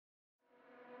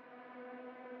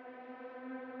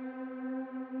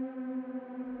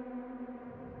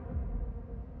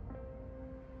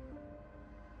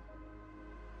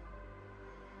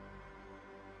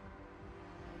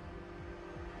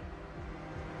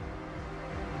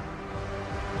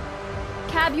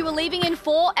Cab, you were leaving in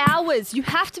 4 hours. You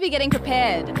have to be getting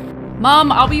prepared.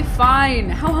 Mom, I'll be fine.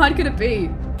 How hard could it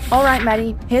be? All right,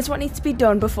 Maddie. Here's what needs to be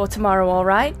done before tomorrow, all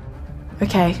right?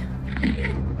 Okay.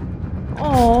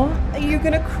 Aw, are you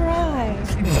gonna cry?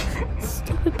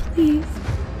 Stop it, please.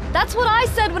 That's what I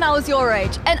said when I was your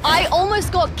age, and I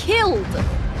almost got killed.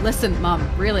 Listen, Mom,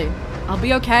 really. I'll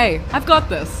be okay. I've got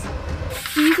this.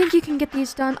 Do you think you can get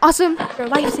these done? Awesome. You're a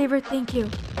lifesaver. Thank you.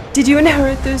 Did you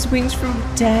inherit those wings from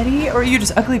Daddy, or are you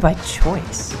just ugly by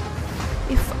choice?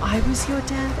 If I was your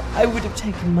dad, I would have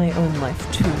taken my own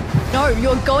life too. No,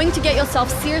 you're going to get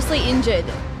yourself seriously injured.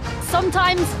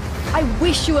 Sometimes, I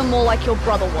wish you were more like your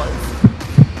brother was.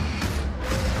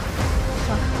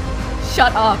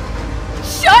 Shut up.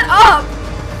 Shut up!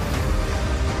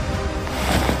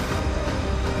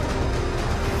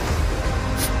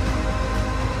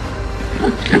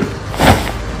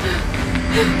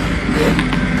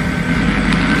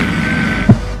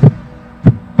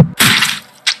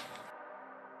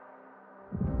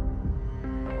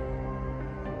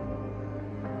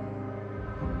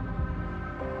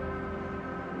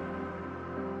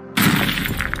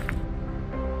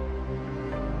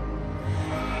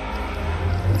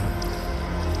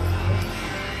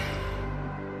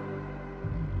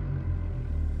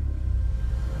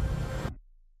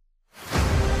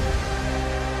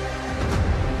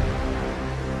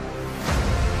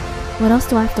 What else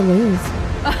do I have to lose?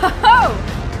 Oh,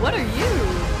 what are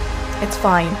you? It's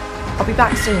fine. I'll be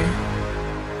back soon.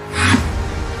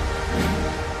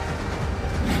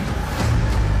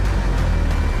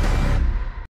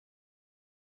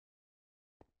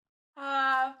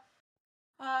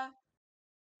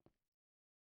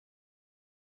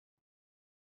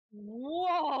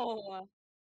 Whoa.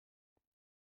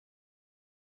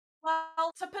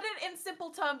 Well, to put it in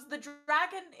simple terms, the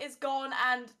dragon is gone,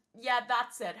 and yeah,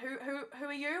 that's it. Who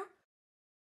are you?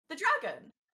 The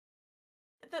dragon.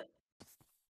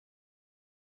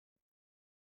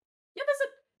 Yeah,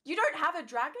 you don't have a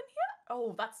dragon here?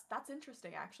 Oh, that's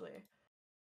interesting, actually.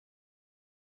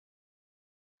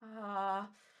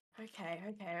 Okay.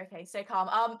 Stay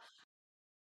calm.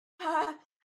 Uh,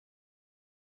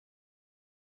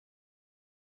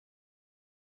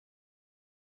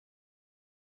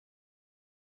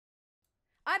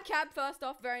 I'm Cab, first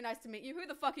off. Very nice to meet you. Who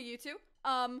the fuck are you two?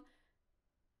 well,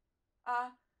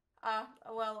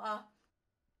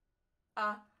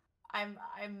 I'm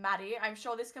Maddie. I'm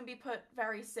sure this can be put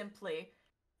very simply.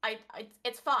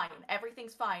 It's fine.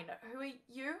 Everything's fine. Who are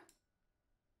you?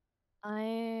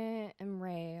 I am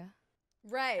Ray.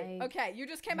 Ray. Okay, you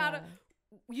just came out of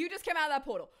that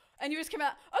portal. And you just came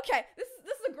out. Okay, this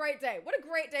is a great day. What a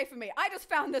great day for me. I just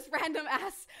found this random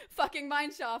ass fucking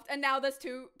mine shaft, and now there's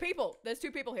 2 people. There's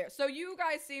 2 people here. So you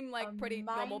guys seem like pretty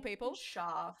normal people.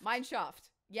 Mine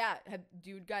shaft. Yeah. Do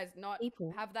you guys not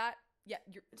have that? Yeah.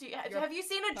 Have you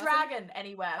seen a dragon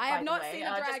anywhere? I have not seen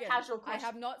a dragon. Just casual question. I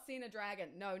have not seen a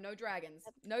dragon. No dragons.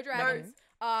 No dragons.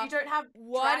 You don't have.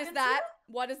 What is that? Here?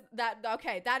 What is that?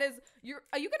 Okay, that is.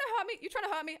 Are you gonna hurt me? You trying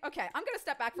to hurt me? Okay, I'm gonna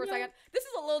step back for a second. This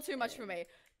is a little too much for me.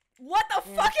 What the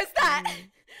fuck is that?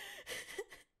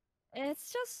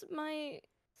 It's just my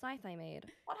scythe I made.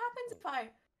 What happens if I?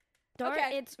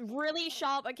 Okay. It's really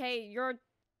sharp. Okay, you're.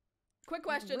 Quick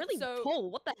question. Really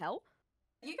tall. What the hell?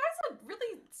 You guys are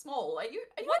really small. Are you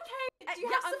okay? Do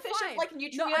you have sufficient like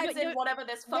nutrients in whatever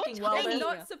this fucking world is?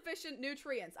 Not sufficient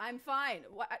nutrients. I'm fine.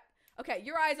 Okay,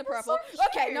 your eyes are purple. So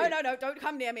okay, no, don't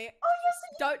come near me. Oh, you're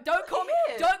so don't call me.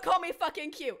 Don't call me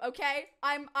fucking cute. Okay,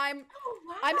 I'm wow.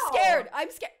 I'm scared.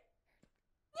 I'm scared.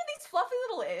 Yeah, these fluffy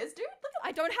little ears, dude. Look at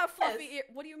I don't have fluffy ears.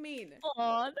 What do you mean?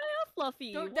 Aw, they are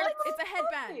fluffy. It's a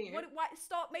headband. Why?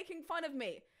 Stop making fun of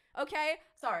me. Okay.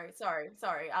 Sorry.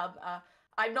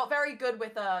 I'm not very good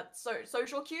with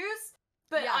social cues,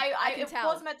 but yeah, I can it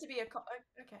tell. was meant to be a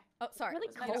okay. Oh, sorry. Really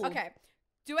cold. Okay.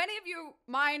 Do any of you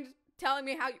mind telling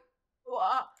me how you?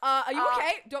 Are you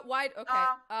okay? Why? Okay.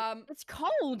 It's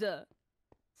cold. This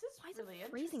is really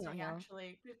freezing interesting,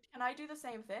 actually. Can I do the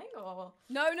same thing, or?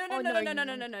 No.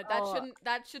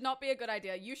 That should not be a good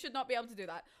idea. You should not be able to do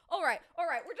that. All right.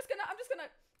 I'm just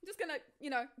gonna,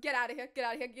 get out of here.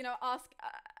 Ask,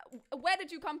 where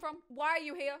did you come from? Why are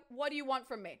you here? What do you want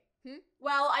from me?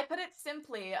 Well, I put it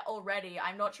simply already.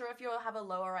 I'm not sure if you'll have a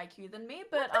lower IQ than me,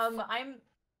 but I'm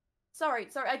sorry.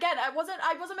 Again, I wasn't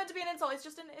meant to be an insult. It's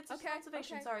just an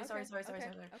observation. Sorry. I'm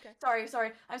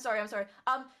sorry.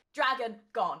 Dragon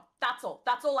gone. That's all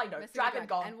I know. Dragon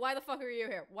gone. And why the fuck are you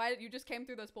here? Why you just came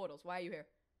through those portals? Why are you here?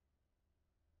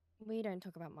 We don't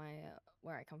talk about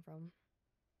where I come from.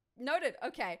 Noted.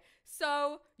 Okay.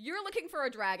 So you're looking for a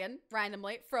dragon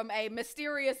randomly from a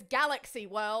mysterious galaxy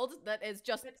world that is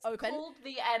just open. It's called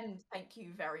the End. Thank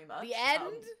you very much. The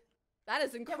End? That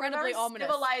is incredibly ominous.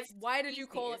 Civilized Why did you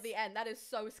call it the End? That is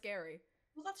so scary.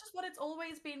 Well, that's just what it's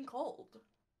always been called.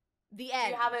 The End.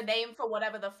 Do you have a name for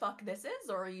whatever the fuck this is,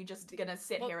 or are you just gonna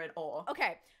sit here in awe?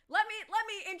 Okay, let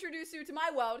me introduce you to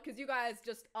my world, because you guys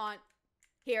just aren't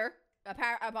here.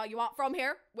 Apparently, you aren't from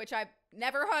here, which I've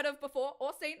never heard of before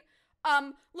or seen.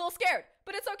 A little scared,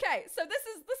 but it's okay. So this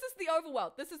is the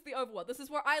overworld. This is the overworld. This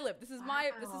is where I live. This is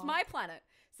my planet.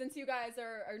 Since you guys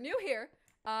are new here,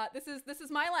 this is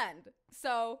my land.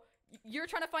 So you're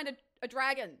trying to find a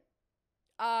dragon.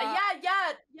 A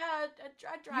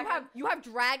dragon. You have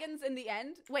dragons in the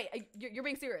End? Wait, you're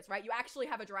being serious, right? You actually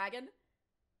have a dragon?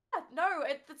 No,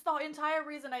 it's the entire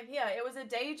reason I'm here. It was a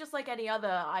day just like any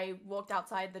other. I walked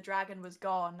outside, the dragon was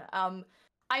gone.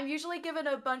 I'm usually given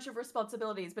a bunch of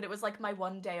responsibilities, but it was like my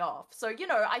one day off. So, you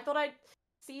know, I thought I'd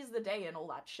seize the day and all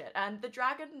that shit. And the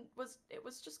dragon was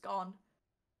just gone.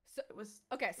 So it was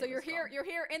okay. So you're here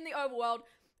in the overworld,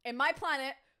 in my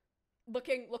planet,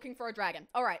 looking for a dragon.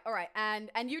 All right,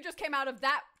 and you just came out of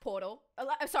that portal.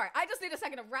 I'm sorry, I just need a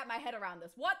second to wrap my head around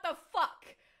this. What the fuck?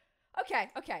 Okay.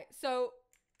 So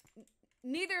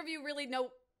neither of you really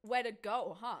know where to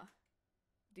go, huh?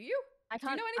 Do you? Do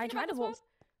you know anything about this world?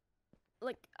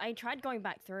 Like, I tried going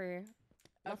back through.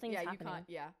 Nothing's happening.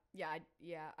 You can't.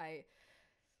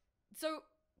 So,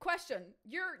 question.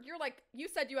 You're like, you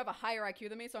said you have a higher IQ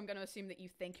than me, so I'm gonna assume that you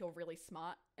think you're really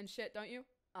smart and shit, don't you?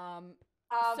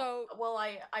 So, well,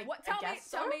 I guess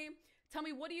so. Tell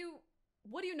me, what do you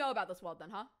know about this world then,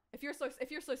 huh? If you're so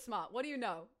smart, what do you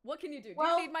know? What can you do? Do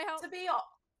you need my help?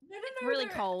 It's really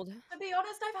cold. To be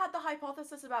honest, I've had the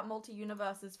hypothesis about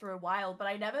multi-universes for a while, but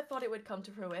I never thought it would come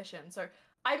to fruition. So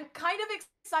I'm kind of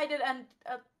excited and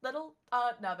a little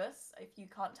nervous, if you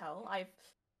can't tell.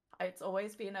 It's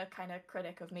always been a kind of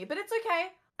critic of me, but it's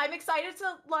okay. I'm excited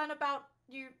to learn about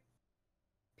you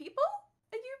people.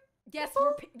 Are you? Yes,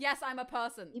 yes, I'm a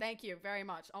person. Thank you very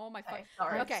much. Oh my fuck.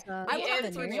 Sorry. Okay, I will have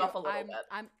to turn you off a little bit.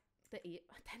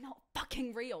 They're not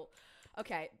fucking real.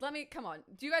 Okay, come on.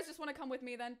 Do you guys just want to come with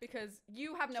me then? Because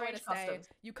you have nowhere to stay.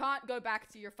 You can't go back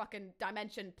to your fucking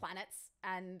dimension planets,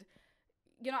 and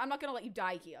you know I'm not gonna let you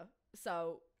die here.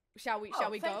 So shall we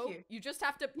go? You just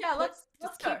have to let's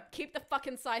go. Keep the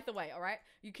fucking scythe away. All right.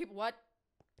 You keep what?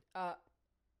 Do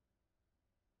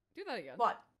that again.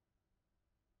 What?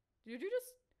 Did you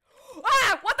just?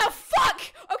 Ah! What the fuck?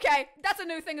 Okay, that's a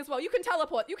new thing as well. You can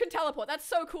teleport. That's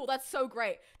so cool. That's so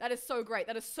great. That is so great.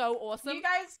 That is so awesome. Can you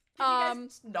guys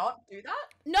not do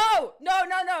that? No.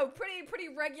 Pretty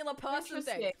regular person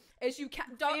thing. Is you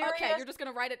can't. Okay, you're just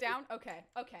gonna write it down. Okay.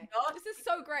 This is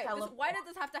so great. Why did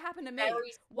this have to happen to me?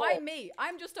 Why me?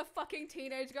 I'm just a fucking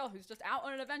teenage girl who's just out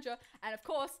on an adventure, and of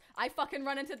course, I fucking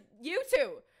run into you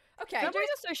two. Okay. You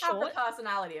just have the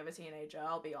personality of a teenager,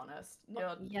 I'll be honest.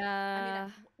 Yeah. I mean,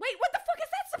 wait, what the fuck is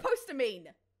that supposed to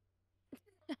mean?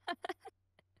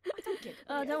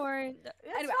 Don't worry.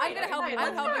 Anyway, I'm gonna help you.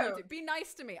 I'm helping you two. Be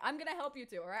nice to me. I'm gonna help you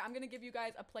two, alright? I'm gonna give you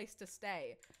guys a place to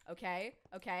stay. Okay?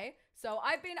 So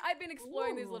I've been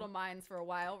exploring these little mines for a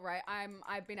while, right?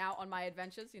 I've been out on my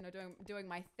adventures, you know, doing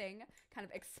my thing, kind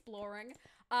of exploring.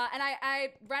 And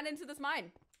I ran into this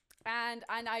mine. And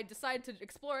I decided to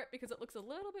explore it because it looks a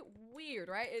little bit weird,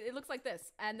 right? It looks like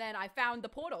this. And then I found the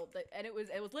portal and it was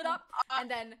lit up.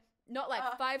 And then not like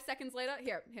 5 seconds later,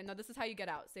 here, no, this is how you get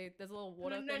out. See, there's a little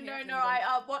water thing here.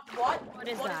 What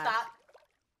is that?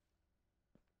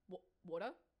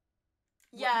 Water?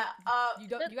 Yeah, you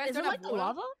guys don't have water?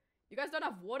 Lava? You guys don't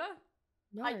have water?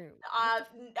 No.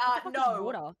 No.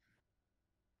 Water?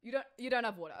 You don't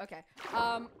have water. Okay.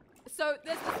 So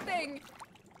there's this thing.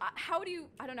 I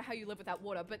don't know how you live without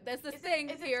water, but there's this thing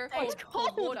here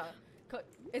called water.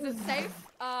 Is it safe?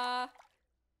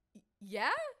 Yeah?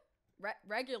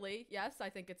 Regularly, yes, I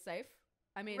think it's safe.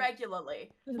 I mean, regularly.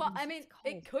 Well, I mean,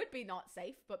 it could be not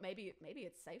safe, but maybe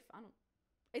it's safe. I don't.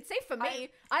 It's safe for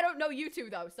me. I don't know you two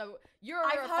though, so you're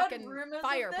a fucking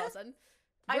fire person.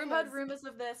 I've heard rumors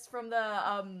of this from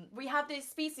the we have this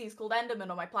species called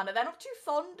Enderman on my planet. They're not too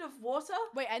fond of water.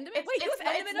 Wait, Enderman? Wait, you have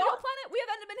Enderman on your planet? We have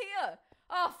Enderman here.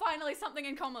 Oh, finally something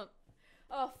in common.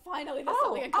 Oh, finally there's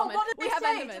something in common. What did we have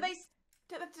say? Enderman.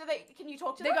 Do they? Can you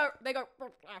talk to them? They go.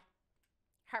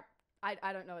 I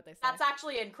don't know what they say. That's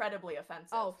actually incredibly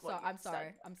offensive. Oh, I'm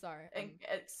sorry.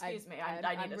 Excuse me.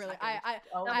 I need a really, second.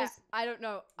 I don't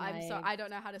know. I'm sorry. I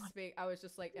don't know how to speak. I was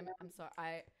just like, I'm sorry.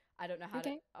 I don't know how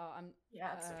to. Oh, I'm.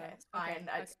 Yeah, it's okay. It's fine.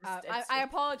 I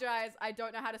apologize. I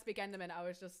don't know how to speak Enderman. I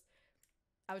was just.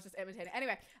 I was just imitating.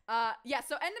 Anyway, yeah,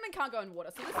 so Enderman can't go in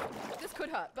water, so this could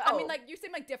hurt. But I mean, like, you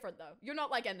seem like different though. You're not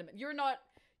like Enderman. You're not.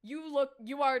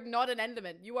 You are not an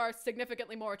Enderman. You are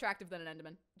significantly more attractive than an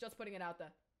Enderman. Just putting it out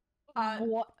there.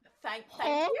 What? Thank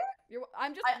you.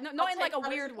 I'm just not in like a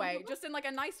weird way, just in like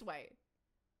a nice way.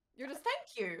 You're just.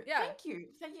 Thank you. Yeah. Thank you.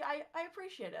 I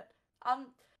appreciate it.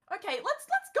 Okay, let's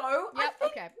go. Yep. I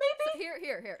think Okay. maybe. So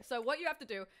here. So what you have to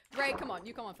do, Ray, come on.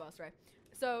 You come on first, Ray.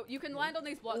 So you can land on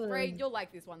these blocks. Ray, you'll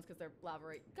like these ones because they're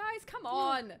lava-y. Guys, come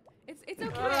on. It's okay.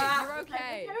 You're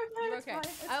okay. You're okay.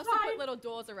 I also put little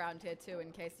doors around here too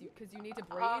in case because you need to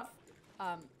breathe.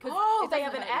 They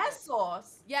have an air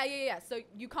source. Yeah. So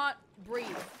you can't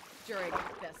breathe during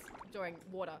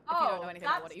water if you don't know anything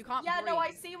about water. You can't breathe. No, I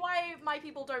see why my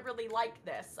people don't really like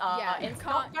this. It's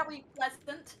not very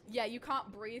pleasant. Yeah, you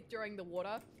can't breathe during the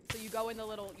water. So you go in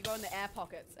the air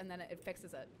pockets and then it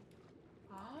fixes it.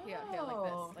 Oh. Here,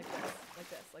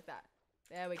 like that.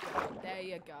 There we go. There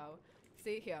you go.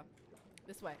 See, here.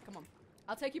 This way. Come on.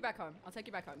 I'll take you back home.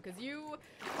 Because you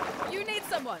need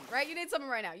someone, right? You need someone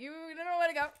right now. You don't know where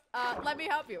to go. Let me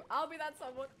help you. I'll be that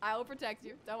someone. I will protect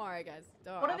you. Don't worry, guys.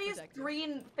 Don't worry. What are these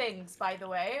green things, by the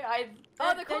way?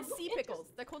 They're called sea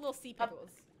pickles. They're called little sea pickles.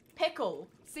 Pickle.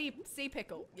 Sea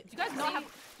pickle. Do you guys not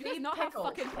have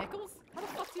fucking pickles? How the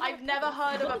fuck do you I've never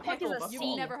heard of a pickle before.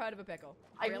 You've never heard of a pickle?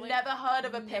 I've never heard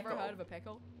of a pickle. Never heard of a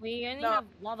pickle? We only have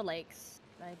lava lakes.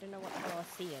 I don't know what the hell a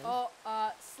sea is. Oh,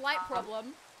 slight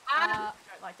problem. I don't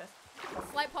like this.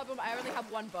 Slight problem. I only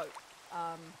have one boat.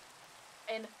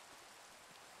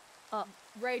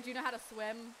 Ray, do you know how to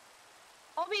swim?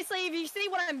 Obviously, if you see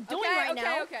what I'm doing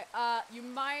now. Okay. You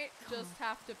might just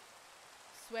have to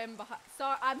swim behind.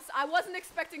 So I wasn't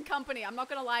expecting company. I'm not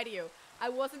gonna lie to you. I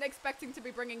wasn't expecting to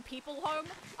be bringing people home.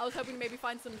 I was hoping to maybe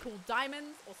find some cool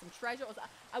diamonds or some treasure.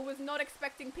 I was not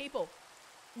expecting people.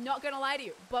 Not gonna lie to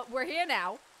you. But we're here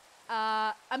now.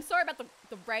 I'm sorry about the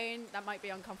rain. That might be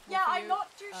uncomfortable for you. I'm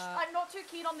not too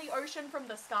keen on the ocean from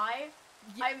the sky.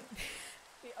 The ocean.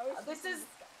 This is.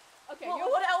 Okay. Well,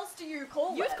 what else do you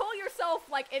call it? You call yourself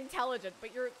like intelligent,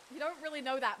 but you don't really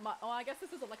know that much. Oh, I guess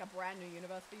this is like a brand new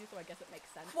universe for you, so I guess it makes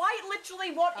sense. Quite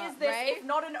literally, what is this Ray? if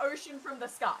not an ocean from the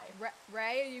sky?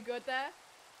 Ray, are you good there?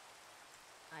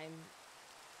 I'm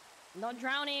not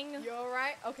drowning. You're all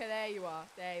right. Okay, there you are.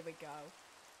 There we go.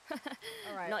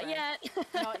 All right. Not Ray. yet.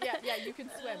 Not yet. Yeah, you can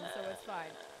swim, so it's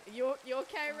fine. You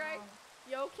okay, Ray?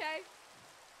 You okay?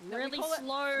 Really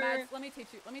slow. Mads, let me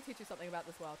teach you something about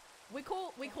this world. We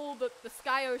call the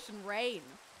sky ocean rain,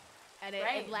 and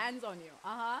it lands on you.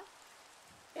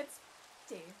 It's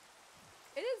pretty.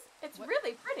 It is. It's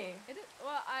really pretty. It is.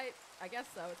 Well, I guess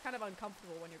so. It's kind of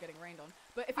uncomfortable when you're getting rained on.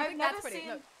 But if you think that's pretty,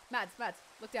 look, Mads,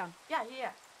 look down. Yeah.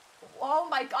 Oh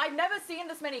my god, I've never seen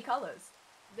this many colors.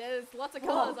 There's lots of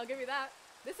colors. I'll give you that.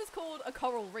 This is called a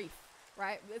coral reef,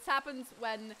 right? This happens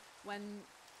when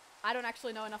I don't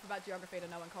actually know enough about geography to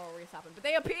know when coral reefs happen, but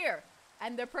they appear.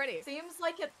 And they're pretty. Seems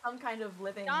like it's some kind of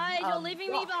living. Guys, you're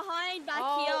leaving me behind back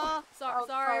here.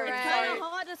 Sorry, Ray. It's kind of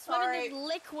hard to swim in this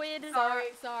liquid.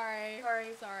 Sorry.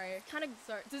 Kind of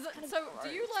sorry. So, do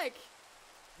you like?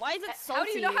 Why is it salty? How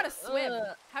do you know how to swim?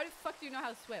 How the fuck do you know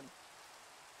how to swim?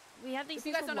 We have these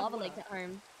peaceful lava lakes at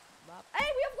home. Hey,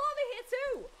 we have lava here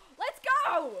too. Let's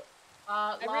go.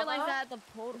 I realized that the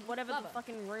whatever the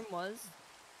fucking room was.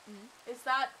 Is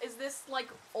this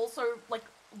like also like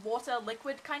water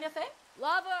liquid kind of thing?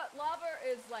 Lava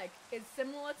is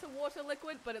similar to water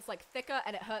liquid, but it's like thicker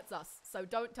and it hurts us. So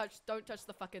don't touch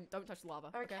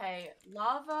lava. Okay,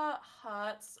 lava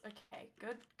hurts. Okay,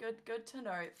 good to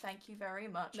know. Thank you very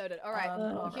much. Noted. All right,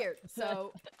 here.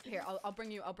 I'll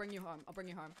bring you home.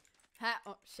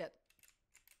 Oh shit.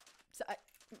 So,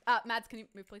 Mads, can you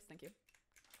move, please? Thank you.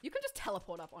 You can just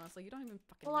teleport up, honestly. You don't even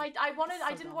fucking. Well, I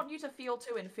didn't want you to feel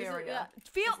too inferior.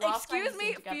 Excuse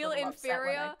me, feel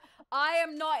inferior. I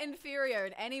am not inferior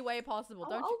in any way possible.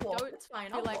 Don't it's fine.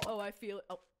 feel like,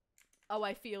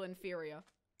 I feel inferior.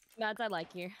 Mads, I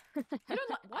like you. You don't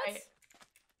like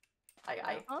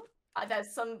what?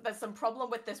 There's some problem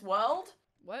with this world.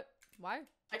 What? Why?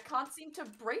 I can't seem to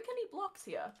break any blocks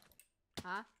here.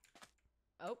 Huh?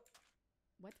 Oh.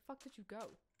 Where the fuck did you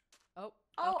go? Oh.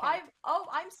 Okay.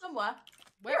 I'm somewhere.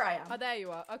 Where I am. Oh, there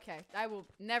you are. Okay. I will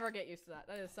never get used to that.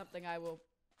 That is something I will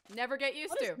never get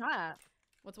used to. What is that?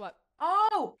 What's what?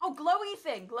 Oh, glowy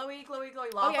thing. Glowy lava.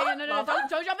 Oh yeah, no.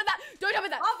 Don't jump in that. Don't jump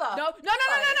in that. Lava. No.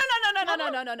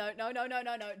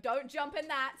 Don't jump in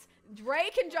that.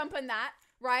 Ray can jump in that,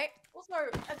 right? Also,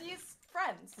 are these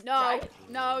friends? No, right?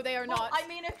 No, they are not. I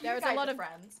mean, if you guys are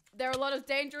friends. There are a lot of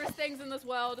dangerous things in this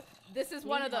world. This is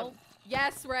one of them.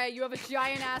 Yes, Ray, you have a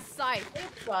giant ass scythe. Hey,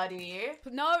 buddy.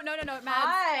 No, Mads.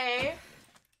 Hi.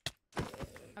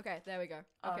 Okay, there we go.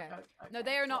 Oh, Okay. No,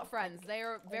 they are not friends. They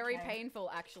are very painful,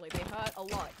 actually. They hurt a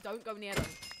lot. Don't go near them.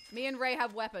 Me and Ray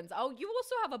have weapons. Oh, you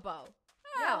also have a bow.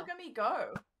 Oh. Yeah, look at me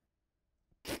go.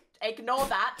 Ignore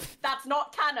that. That's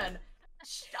not canon.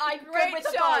 I'm good with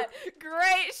shot.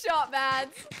 Great shot,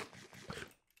 Mads.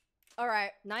 All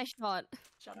right. Nice shot.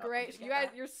 Shut up. Great. You guys,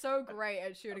 you're so great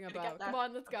at shooting a bow. Come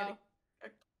on, let's go.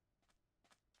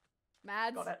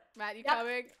 Mads, Matt, you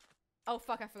coming? Oh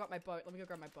fuck, I forgot my boat. Let me go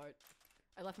grab my boat.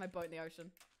 I left my boat in the ocean.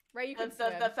 Ray, you can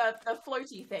swim. The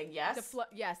floaty thing, yes?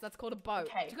 Yes, that's called a boat.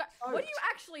 Okay. What do you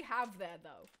actually have there,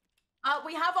 though?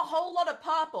 We have a whole lot of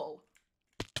purple.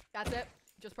 That's it?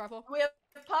 Just purple? We have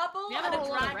purple and a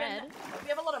dragon. Red. We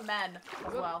have a lot of men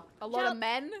as well. A lot of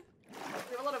men?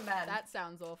 We have a lot of men. That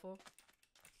sounds awful.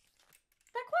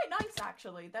 They're quite nice,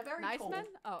 actually. They're very nice cool. men?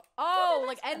 Oh,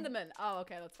 like Endermen. Oh,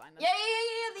 okay, that's fine. Yeah,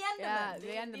 the Endermen.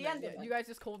 Yeah, the Endermen. You guys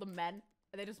just call them men?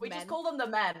 Are they just we men? just call them the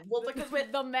men. Well, because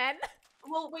we're the men.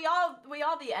 Well, we are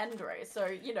the Endre, so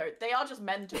you know they are just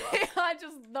men to us. They are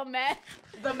just the men.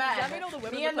 The men. Does that mean all the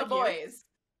women Me and the look like you? boys.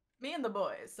 Me and the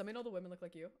boys. Does that mean all the women look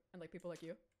like you and like people like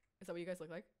you? Is that what you guys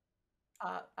look like?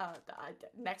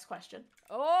 Next question.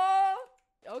 Oh,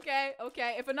 okay.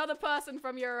 If another person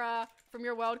from your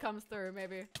world comes through,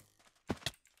 maybe.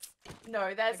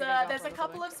 No, there's a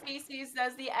couple of species.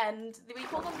 There's the end. We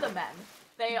call them the men.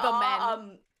 They are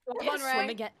men. Come on,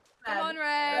 Ray. Come on,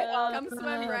 Ray. Come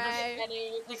swim, Ray.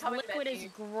 This liquid is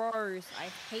gross. I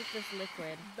hate this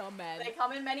liquid. The men. They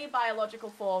come in many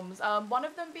biological forms. One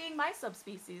of them being my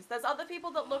subspecies. There's other people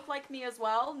that look like me as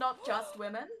well, not just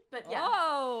women, but yeah.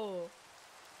 Oh,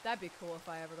 that'd be cool if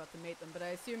I ever got to meet them. But I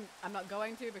assume I'm not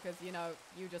going to because you know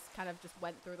you just kind of just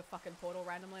went through the fucking portal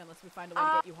randomly unless we find a way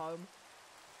to get you home.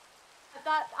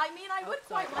 I would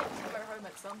quite like to go home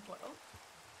at some point. Oh.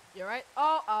 You're right.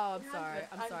 Oh, I'm sorry.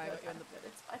 I'm sorry.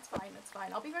 It's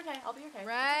fine. I'll be okay.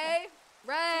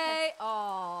 Ray.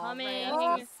 Oh, coming.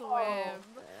 Ray, swim.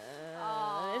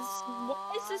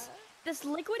 What is this? This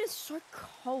liquid is so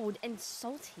cold and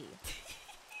salty.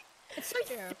 It's so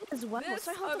thin as well. This it's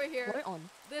so hard over to here. float on.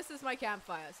 This is my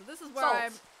campfire. So this is where Salt.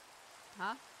 I'm.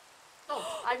 Huh? Salt.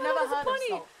 I've never heard of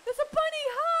salt. There's a bunny.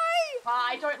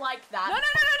 Hi. I don't like that. No.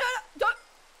 Don't.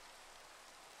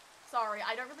 Sorry,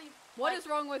 I don't really. What is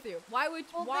wrong with you? Why would?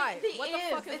 Well, why? The what ears.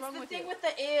 the fuck is wrong with you? It's the thing with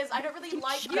the ears. I don't really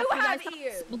like. You have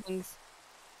ears. Siblings.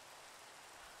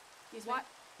 Excuse me. What?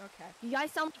 Okay. You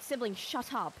guys sound like siblings.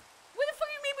 Shut up. What the fuck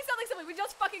do you mean we sound like siblings? We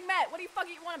just fucking met. What do you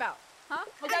fucking want about? Huh?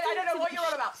 I don't know what you're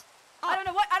on about. I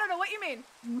don't know what you mean.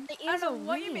 I don't know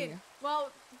what you mean. Well,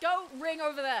 go ring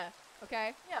over there.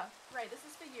 Okay. Yeah. Right. This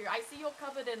is for you. I see you're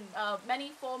covered in many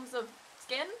forms of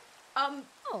skin.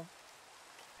 Oh.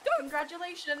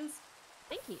 Congratulations.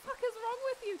 Thank you. What the fuck is wrong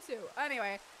with you two?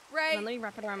 Anyway, Ray. Let me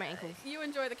wrap it around my ankles. You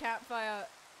enjoy the campfire.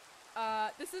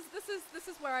 This is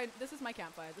my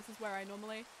campfire. This is where I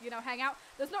normally, hang out.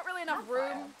 There's not really enough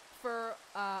room for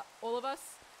all of us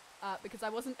because I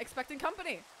wasn't expecting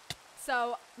company.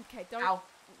 So, okay,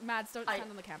 Mads, don't stand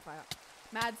on the campfire.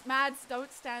 Mads,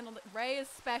 don't stand on the. Ray is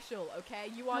special,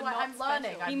 okay? You are not I'm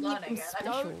learning. special. I'm learning it.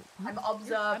 I'm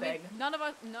observing. I mean, none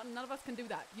of us can do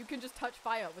that. You can just touch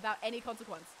fire without any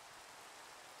consequence.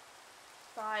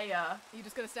 Fire. You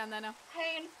just gonna stand there now?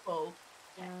 Painful.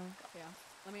 Yeah.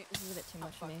 Let me. This is a bit too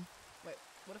much for me. Wait.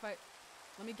 What if I?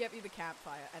 Let me get you the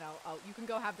campfire, and I'll. You can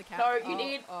go have the No, you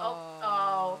need.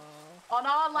 On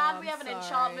our land, we have an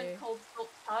enchantment called Silk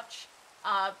Touch.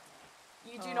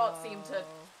 You do not seem to.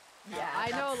 Yeah. I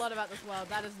know a lot about this world.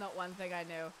 That is not one thing I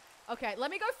knew. Okay,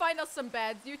 let me go find us some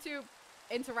beds. You two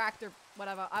interact or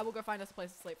whatever. I will go find us a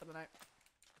place to sleep for the night.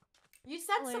 You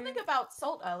said something about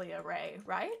salt earlier, Ray,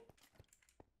 right?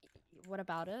 What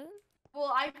about it?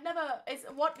 Well, I've never. It's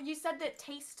what you said that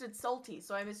tasted salty,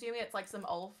 so I'm assuming it's like some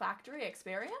olfactory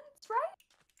experience, right?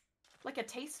 Like a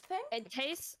taste thing. It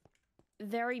tastes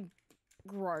very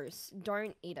gross.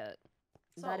 Don't eat it.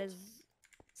 Salt. That is.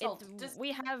 Salt.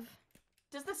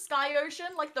 Does the sky ocean,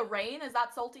 like the rain, is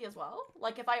that salty as well?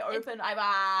 Like if I open,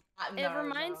 it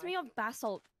reminds me of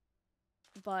basalt,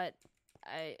 but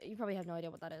you probably have no idea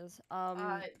what that is.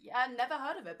 Yeah, never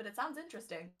heard of it, but it sounds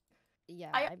interesting.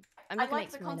 Yeah, I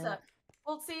like the concept.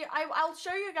 Well, see, I'll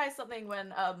show you guys something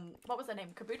when what was her name?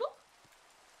 Kaboodle?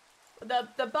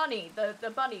 The bunny, the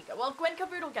bunny. Well, when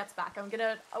Kaboodle gets back, I'm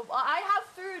gonna. I have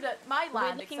food at my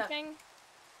land, except. Thing?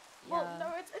 Well,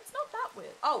 no, it's not that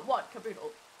weird. Oh, what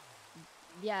Kaboodle?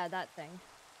 Yeah, that thing.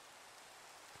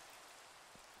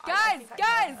 Guys,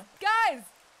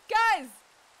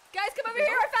 come over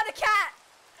here! I found a cat.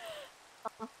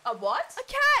 A what? A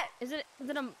cat. Is it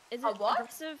a what?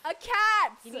 aggressive? A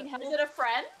cat. You need help? Is it a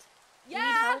friend?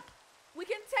 Yeah. We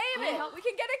can tame it. We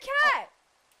can get a cat.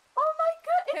 Oh my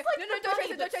god, it's like no, the don't bunny,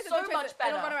 chase it, but don't chase it, so don't chase much it.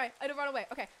 better. I don't run away.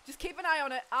 Okay, just keep an eye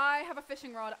on it. I have a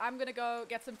fishing rod. I'm gonna go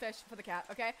get some fish for the cat,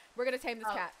 okay? We're gonna tame this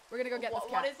cat. We're gonna go get this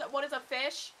cat. What is a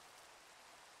fish?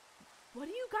 What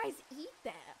do you guys eat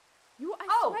there? I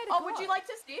Oh, swear to God. would you like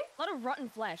to see? A lot of rotten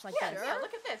flesh, like Yeah, this. yeah,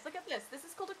 look at this, look at this. This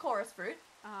is called a chorus fruit.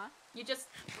 Uh-huh. You just...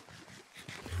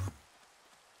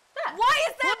 There. Why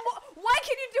is there more? Why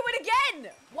can you do it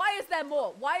again? Why is there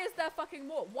more? Why is there fucking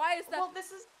more? Why is there... Well,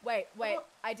 this is... Wait. Well-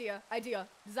 Idea.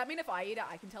 Does that mean if I eat it,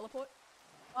 I can teleport?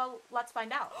 Well, let's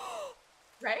find out.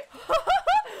 Right? Oh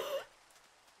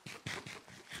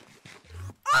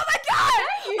my God!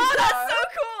 There you Oh, that's go. so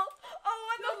cool! Oh,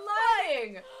 what the You're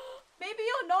learning! Maybe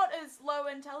you're not as low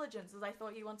intelligence as I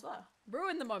thought you once were.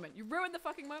 Ruin the moment. You ruined the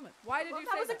fucking moment. Why did Well, you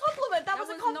that say was that? a compliment. That was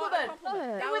a not compliment. a compliment.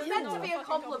 It That It was meant not to be a fucking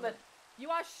compliment. You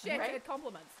are shit Right? at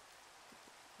compliments.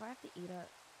 Do I have to eat it?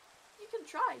 You can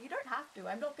try. You don't have to.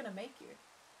 I'm not gonna make you.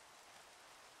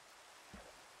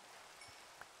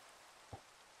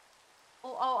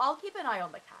 Oh, I'll keep an eye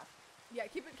on the cat. Yeah,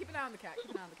 keep an eye on the cat.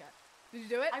 Keep an eye on the cat. Did you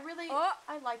do it? I really, Oh,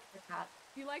 I like the cat.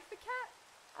 you like the cat?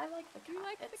 I like the cat. Do you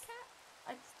like the It's-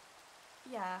 cat?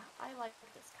 Yeah, I like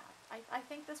this cat. I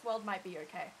think this world might be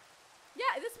okay.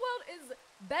 Yeah, this world is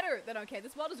better than okay.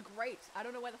 This world is great. I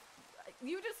don't know where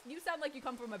you sound like you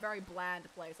come from a very bland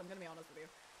place. I'm gonna be honest with you.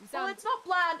 You Well, sound, it's not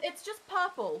bland. It's just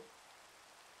purple.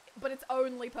 but it's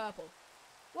only purple.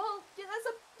 Well, yeah, there's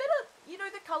a bit of, you know,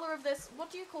 the color of this. What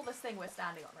do you call this thing we're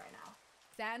standing on right now?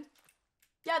 Sand.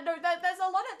 Yeah, no, there's a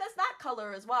lot of, there's that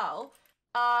color as well.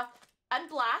 And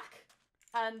black.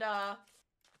 And,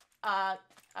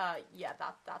 yeah,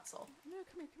 that's all. No,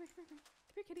 come here,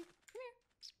 kitty. Come here.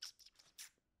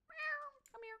 Meow.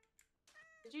 Come here.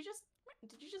 Did you just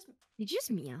Did you just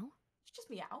meow?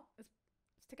 meow? It's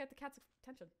to get the cat's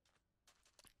attention.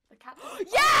 The cat?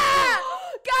 Yeah!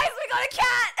 Guys, we got a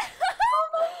cat! Oh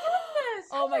my goodness!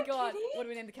 Oh my Hello, God. kitty. What do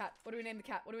we name the cat? What do we name the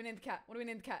cat? What do we name the cat? What do we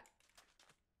name the cat?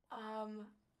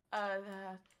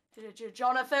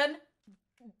 Jonathan?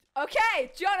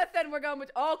 Okay, Jonathan, we're going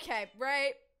with... Okay,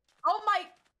 right. Oh my...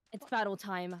 It's battle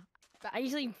time. I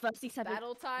usually first accept it.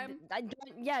 Battle time. I don't,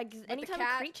 yeah, because anytime a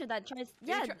cat? creature that tries,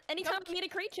 yeah, anytime I meet a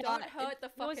creature, Don't hurt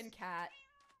the always- fucking cat.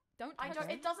 Don't I touch don't,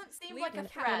 it. it doesn't seem Leave like the a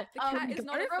cat. threat. The cat is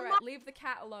not a threat. Leave the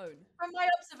cat alone. From my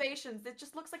observations, it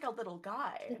just looks like a little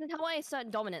guy. This is how I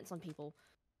assert dominance on people.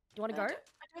 Do you want to go? I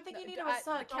don't think you need to the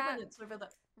assert cat- dominance over the...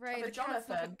 Ray, Over the cat's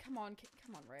not Jonathan. come on,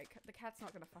 Ray. The cat's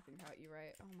not gonna fucking hurt you,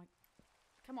 Ray. Oh my...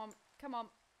 Come on.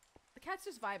 The cat's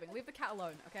just vibing. Leave the cat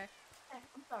alone, okay? Okay,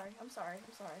 I'm sorry. I'm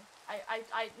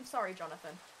sorry,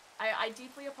 Jonathan. I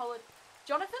deeply apologize.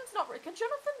 Jonathan's not... Can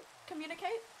Jonathan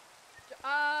communicate?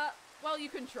 Well, you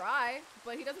can try,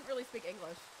 but he doesn't really speak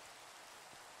English.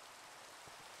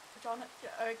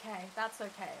 Okay, that's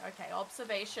okay. Okay,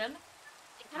 observation.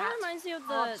 It kind of reminds me of the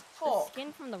can't talk.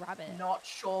 skin from the rabbit. Not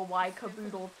sure why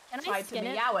Kaboodle Can I tried to skin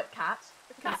it? meow at Cat,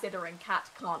 considering Cat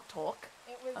can't talk.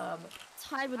 It was...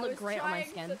 Tide would I look was great on my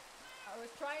trying skin. I was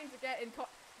trying to get in...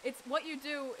 It's what you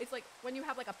do. It's like when you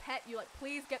have like a pet, you like,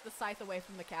 please get the scythe away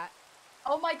from the cat.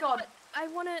 Oh my god. I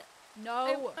want to...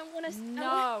 No. I want to...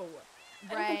 No. I want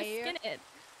to Ray. skin it.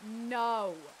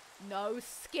 No. No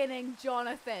skinning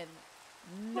Jonathan.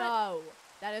 No.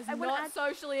 That is I wanna not add-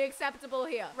 socially acceptable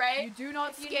here. Ray, You do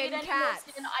not if you skin need any cats.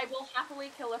 more skin, I will happily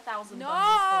kill 1,000 No!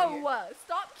 bunnies for you.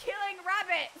 Stop killing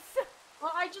rabbits!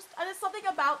 Well, there's something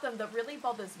about them that really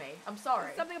bothers me. I'm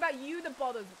sorry. Something about you that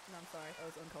bothers. No, I'm sorry. That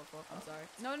was uncalled for. I'm sorry.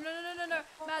 No.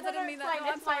 Oh, Mads, no, I didn't no, mean it's that. fine, No,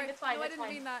 I'm it's fine, sorry. it's fine, No, I it's didn't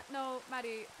fine. mean that. No,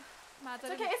 Maddie. Mads,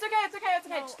 I It's didn't. okay, it's okay, it's okay, it's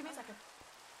okay. No. Just give me a second.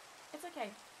 It's okay.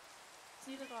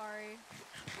 See the... Sorry.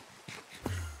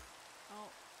 Oh.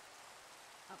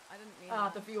 I didn't mean Ah,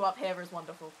 that. the view up here is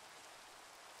wonderful.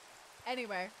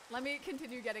 Anyway, let me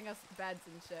continue getting us beds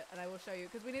and shit, and I will show you,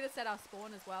 because we need to set our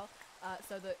spawn as well,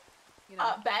 so that, you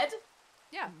know... Bed?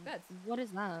 Yeah, beds. What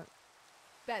is that?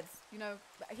 Beds, you know...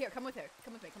 Here, come with me.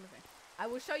 I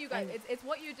will show you guys. It's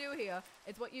what you do here.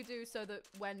 It's what you do so that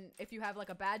if you have, like,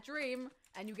 a bad dream,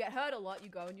 and you get hurt a lot, you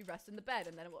go and you rest in the bed,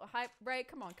 and then it will... Hi, Ray,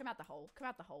 come on, come out the hole. Come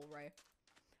out the hole, Ray.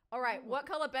 Alright, what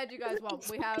color bed do you guys want?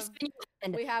 We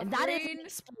have That is green, an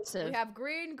explosive. we have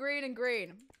green, green, and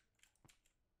green.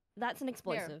 That's an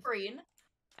explosive. Green.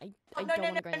 I Oh, don't no,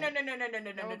 want to green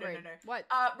it. No green. What?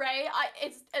 Ray,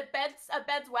 it's a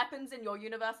bed's weapons in your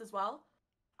universe as well.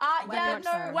 Very much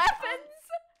so. Weapons?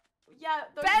 Yeah,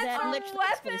 those Beds They're are literally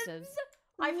weapons? explosives.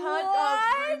 I've heard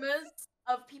What? rumors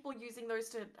of people using those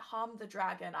to harm the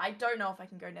dragon. I don't know if I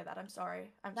can go near that. I'm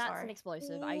sorry. I'm That's sorry. an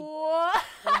explosive. I What?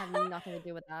 have nothing to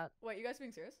do with that. Wait, you guys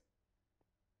being serious?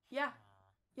 Yeah.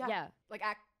 Yeah. Yeah.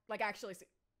 Like actually,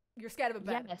 you're scared of a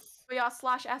bed? Yes. We are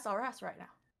 /SRS right now.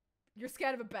 You're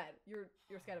scared of a bed. You're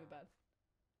scared of a bed.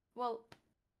 Well,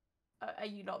 are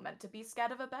you not meant to be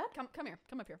scared of a bed? Come here.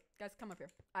 Come up here. Guys, come up here.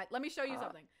 All right, let me show you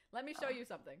something. Let me show you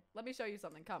something. Let me show you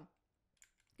something. Come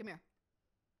here.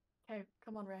 Okay,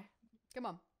 come on, Ray. Come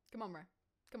on, Ray.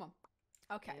 Come on.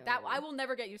 Okay, that I will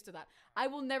never get used to that. I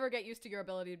will never get used to your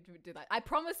ability to do that. I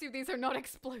promise you these are not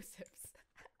explosives.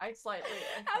 I slightly.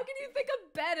 How can you think a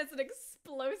bed is an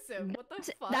explosive? What the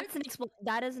fuck? That is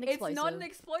an explosive. It's not an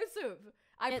explosive.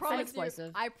 It's an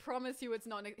explosive. I promise you it's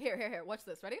not an Here. Watch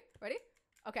this. Ready?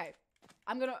 Okay.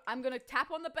 I'm gonna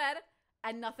tap on the bed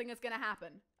and nothing is gonna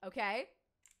happen. Okay?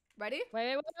 Ready?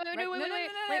 Wait.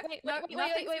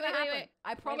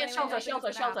 I promise.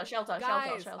 Shelter.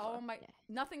 Guys, oh my,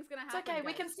 nothing's gonna happen. It's okay. Guys.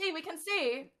 We can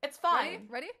see. It's fine.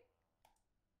 Ready?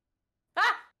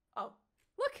 Ah! Oh.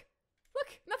 Look,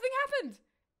 nothing happened.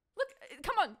 Look,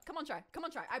 come on, try.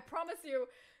 I promise you,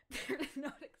 they're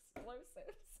not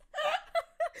explosives.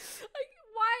 Like,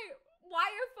 why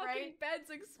are fucking beds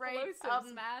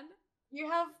explosives, man? You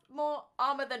have more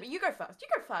armor than me. You go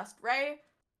first, Ray.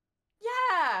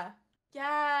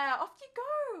 Yeah, off you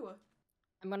go.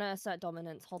 I'm gonna assert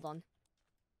dominance. Hold on.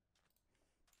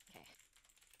 Okay.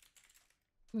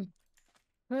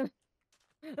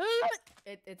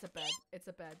 It's a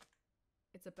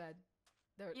bed.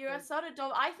 You asserted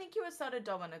I think you asserted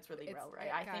dominance really well, Ray.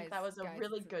 I think that was a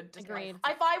really good display. agreed.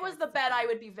 If I was the bed, I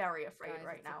would be very afraid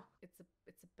right now. It's a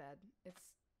bed.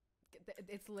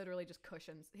 It's literally just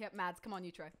cushions. Here, Mads, come on,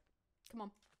 you try. Come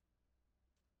on.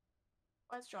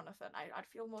 Where's Jonathan? I'd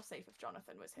feel more safe if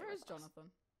Jonathan was here. Where's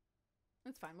Jonathan?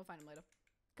 It's fine. We'll find him later.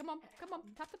 Come on.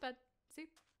 Tap the bed. See?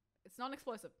 It's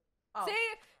non-explosive. Oh.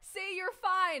 See, you're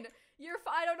fine. You're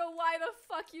fine. I don't know why the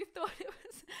fuck you thought it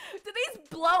was. Did these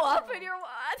blow up in your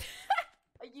what?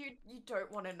 You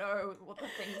don't want to know what the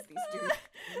things these do.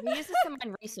 We use this to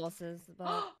mine resources,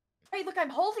 but. Hey, look, I'm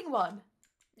holding one.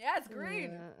 Yeah, it's green.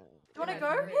 Do you want to go?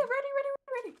 Here,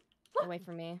 ready. Look. Away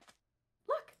from me.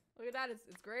 Look at that.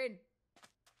 It's green.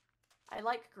 I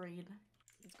like green.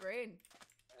 It's green.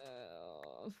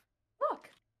 Look.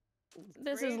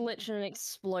 This is literally an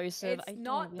explosive. It's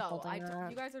not though.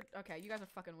 You guys are okay. You guys are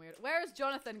fucking weird. Where is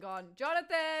Jonathan gone?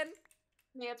 Jonathan.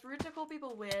 Yeah, it's rude to call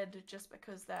people weird just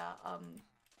because they're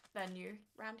new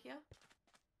around here.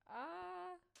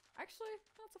 Actually,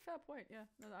 that's a fair point. Yeah,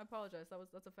 no, I apologize.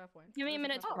 That's a fair point. Give me a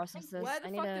minute to process this. Where the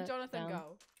fuck did Jonathan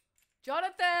go?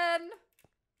 Jonathan.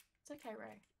 It's okay,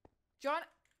 Ray.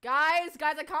 Guys,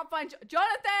 I can't find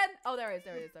Jonathan. Oh, there he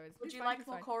is. Would you like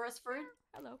more chorus fruit?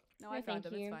 Hello. No, I found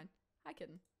him. you. It's fine. Hi,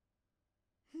 kitten.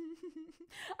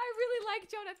 I really like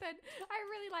Jonathan. I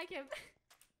really like him.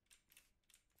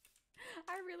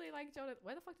 I really like Jonathan.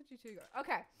 Where the fuck did you two go?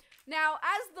 Okay. Now,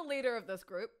 as the leader of this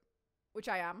group, which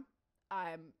I am,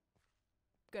 I'm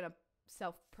gonna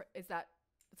is that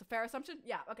it's a fair assumption?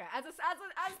 Yeah, okay. As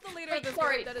the leader of this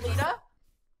group that is leader?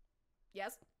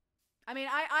 Yes. I mean,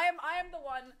 I am the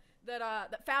one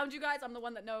that found you guys. I'm the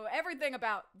one that know everything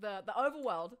about the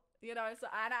overworld. You know, so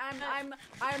and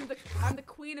I'm the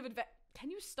queen of adventure.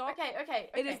 Can you stop? Okay.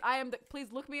 It is. I am the.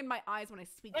 Please look me in my eyes when I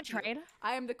speak to trade. you.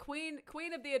 I am the queen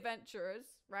of the adventurers,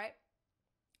 right?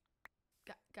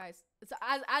 Guys, so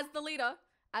as the leader,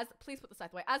 please put the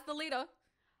scythe away. As the leader,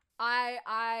 I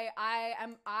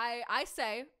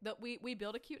say that we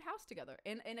build a cute house together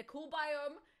in a cool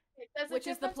biome, which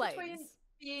is the plains. Between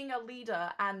being a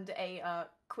leader and a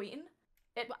queen.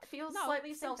 It feels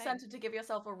slightly self-centered to give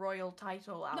yourself a royal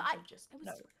title. I'm not.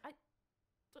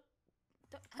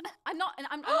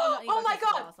 Oh my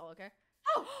god! Asshole, okay?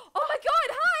 Oh my god!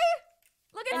 Hi!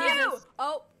 Look at you!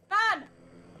 Oh, man!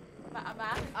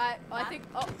 I think.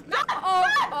 Oh no!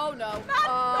 Oh no!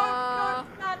 No!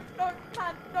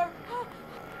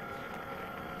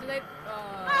 Do they?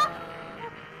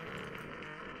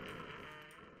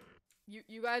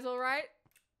 You guys all right?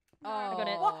 No. I got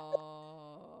it.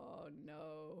 Oh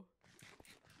no!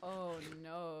 Oh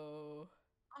no!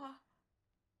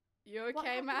 You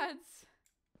okay, Mads?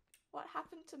 What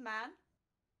happened to man?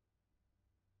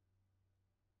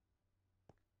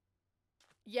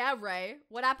 Yeah, Ray.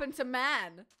 What happened to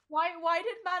man? Why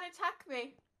did man attack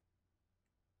me?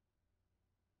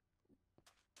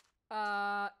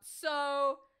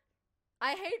 So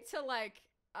I hate to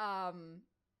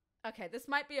okay, this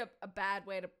might be a bad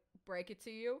way to break it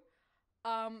to you.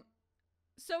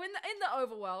 So in the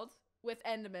overworld with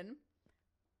Endermen,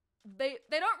 they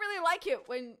don't really like it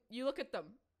when you look at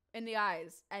them in the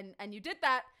eyes, and you did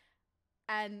that,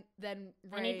 and then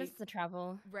Ray, I need this to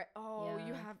travel. Ray, yeah.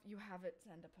 you have it,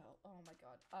 Senderpearl. Oh my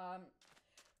god.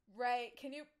 Ray,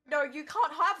 can you? No, you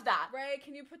can't have that. Ray,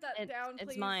 can you put that down, please?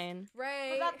 It's mine.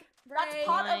 Ray, that's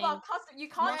part of our custom. You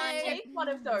can't just take one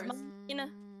of those.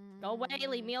 Go away,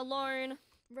 leave me alone.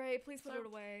 Ray, please put it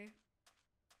away.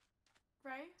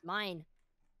 Ray? Mine.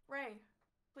 Ray,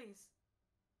 please.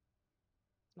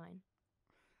 Mine.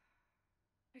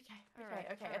 Okay,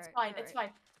 it's fine. So,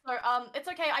 it's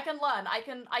okay. I can learn. I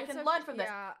can learn from this.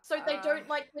 So they don't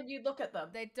like when you look at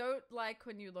them. They don't like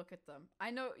when you look at them.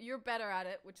 I know you're better at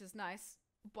it, which is nice.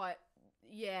 But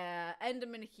yeah,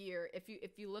 Enderman here. If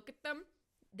you look at them,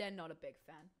 they're not a big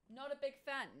fan. Not a big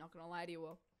fan. Not gonna lie to you,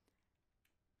 Will.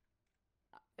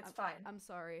 It's fine. I'm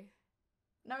sorry.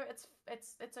 No, it's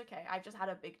okay. I've just had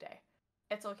a big day.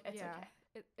 It's okay.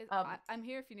 It's okay. I'm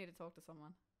here if you need to talk to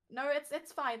someone. No,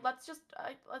 it's fine. Let's just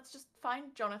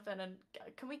find Jonathan and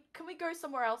can we go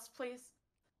somewhere else, please?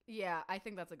 Yeah, I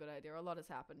think that's a good idea. A lot has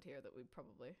happened here that we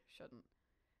probably shouldn't.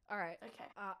 All right. Okay.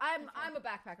 I'm a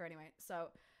backpacker anyway.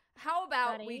 So, how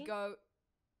about Buddy? we go?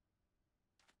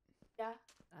 Yeah.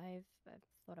 I've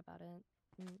thought about it.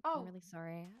 Oh. I'm really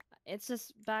sorry. It's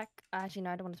just back. Actually,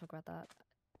 no, I don't want to talk about that.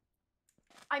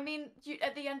 I mean,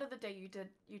 at the end of the day, you did.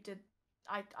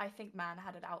 I think man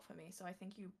had it out for me, so I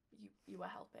think you were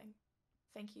helping.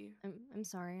 Thank you. I'm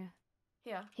sorry.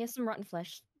 Here. Here's some rotten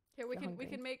flesh. Here we can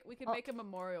make a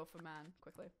memorial for man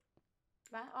quickly.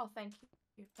 Man, oh, thank you.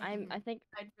 I think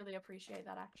I'd really appreciate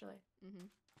that actually.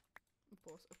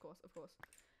 Of course.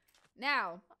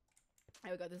 Now,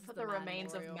 there we go. This is the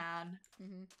remains memorial. of man.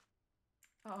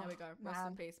 Oh, there we go. Rest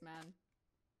in peace, man.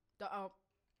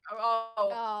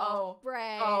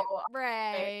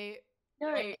 Ray.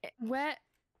 No, where?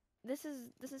 This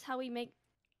is how we make.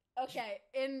 Okay,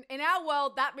 in our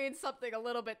world, that means something a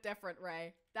little bit different,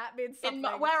 Ray. That means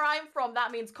something. Where I'm from,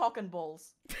 that means cock and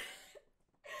balls.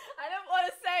 I don't want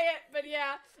to say it, but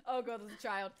yeah. Oh god, there's a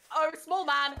child. Oh, small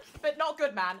man, but not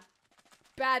good man.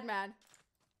 Bad man.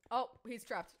 Oh, he's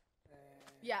trapped.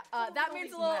 Yeah, that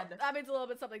means a little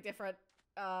bit something different.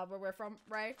 Where we're from,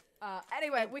 Ray.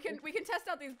 Anyway, we can test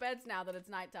out these beds now that it's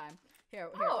nighttime. Here,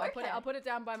 I'll put it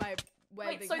down by my.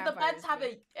 Wait, so the beds have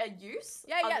a use?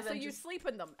 Yeah. So you sleep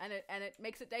in them, and it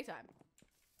makes it daytime.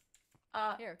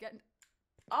 Here, get.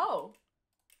 Oh,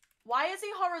 why is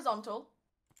he horizontal?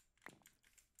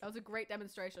 That was a great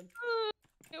demonstration.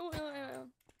 Ray,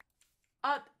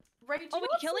 do you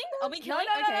Are we killing?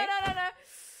 No.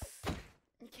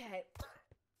 Okay.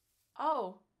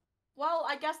 Oh, well,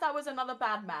 I guess that was another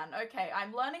bad man. Okay,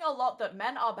 I'm learning a lot that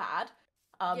men are bad.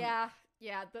 Yeah.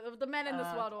 The men in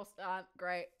this world aren't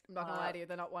great. I'm not gonna lie to you,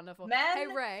 they're not wonderful. Men. Hey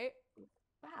Ray,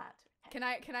 bad. can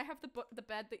I have the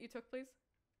bed that you took, please?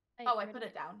 I put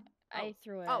it down. I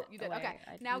threw it. Oh, you did. away. Okay.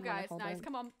 Now, guys, nice.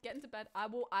 Come on, get into bed. I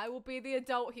will be the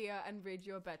adult here and read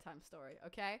you a bedtime story.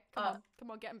 Okay? Come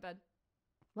on, get in bed.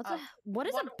 What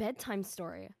is a bedtime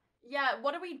story? Yeah.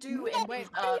 What do we do? I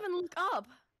didn't even look up.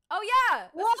 Oh yeah,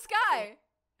 that's the sky.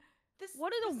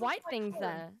 What are the white things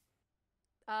there?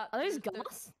 Are those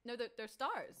gas? No, they're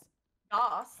stars.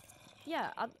 Gas.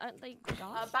 Yeah, are they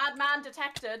gas? Bad man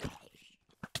detected.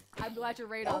 I'm glad your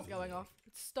radar's going off.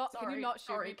 Stop. Can you not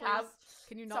shoot me, please? Cab.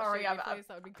 Can you not shoot me, please?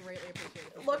 That would be greatly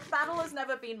appreciated. Look, battle has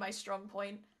never been my strong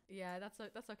point. Yeah, that's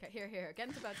okay. Here. Get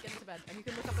into bed. And you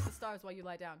can look up at the stars while you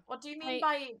lie down. What do you mean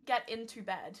by get into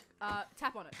bed?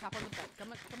 Tap on it. Tap on the bed.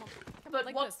 Come on. But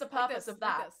like what's this, the purpose of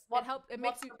that? What help? It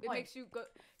makes you go.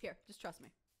 Here, just trust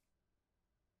me.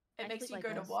 It makes you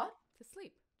go to what? To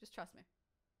sleep. Just trust me.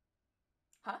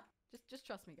 Huh? Just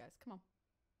trust me, guys. Come on.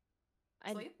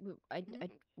 Sleep?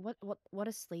 What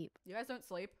is sleep? You guys don't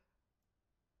sleep.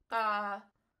 No.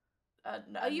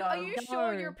 Are you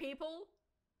sure you're people?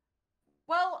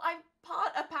 Well, I'm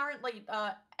apparently,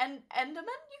 Enderman,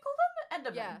 you call them?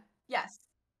 Enderman. Yeah.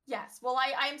 Yes. Well,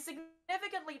 I'm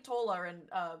significantly taller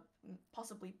and,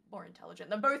 possibly more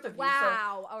intelligent than both of you.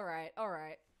 Wow. So, all right.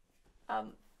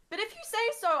 But if you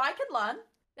say so, I can learn.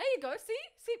 There you go. See?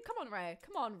 Come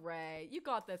on, Ray. You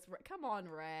got this. Come on,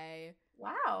 Ray.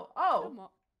 Wow. Oh. Come on.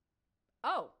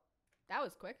 Oh. That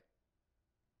was quick.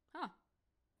 Huh.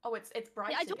 Oh, it's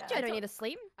bright. Yeah, I told you I don't need to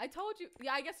sleep. I told you.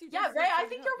 Yeah, I guess you. Yeah, Ray. I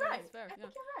think you're right. Fair, I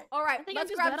think you're right. All right,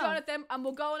 let's grab Jonathan, and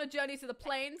we'll go on a journey to the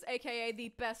plains, aka the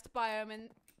best biome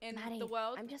in Maddie, the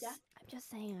world. I'm just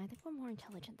saying. I think we're more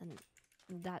intelligent than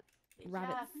that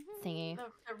rabbit thingy.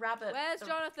 The rabbit. Where's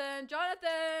Jonathan?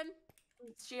 Jonathan.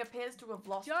 She appears to have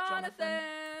lost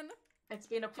Jonathan. It's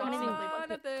been approximately.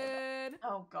 Jonathan.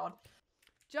 Oh God.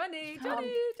 Johnny. Woo.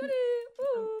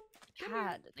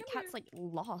 The cat's like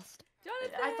lost.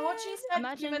 Jonathan. I thought she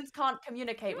said humans can't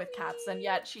communicate with cats, and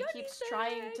yet she keeps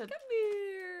trying to. Come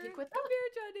here. Speak with Come them. here,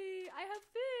 Johnny. I have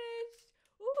fish.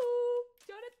 Woohoo,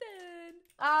 Jonathan.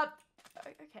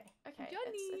 Okay.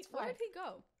 Johnny, It's where fine. did he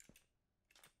go?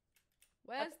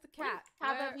 Where's the cat?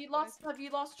 Have you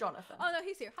lost Jonathan? Oh no,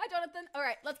 he's here. Hi, Jonathan. All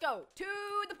right, let's go to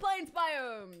the plains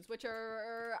biomes, which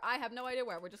are I have no idea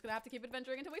where. We're just gonna have to keep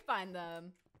adventuring until we find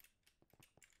them.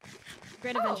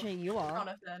 Great adventure you are.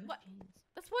 Jonathan. What?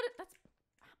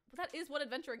 That is what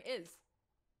adventuring is.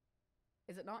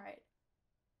 Is it not? Right.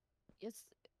 Yes.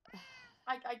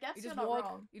 I guess You you're just not walk.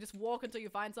 wrong. You just walk until you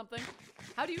find something.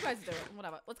 How do you guys do it?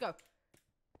 Whatever. Let's go.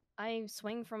 I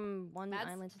swing from one Mads?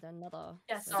 island to another.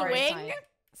 Yes, with sorry. my Swing. side.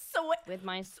 So With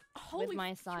my holy, my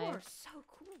you side. are so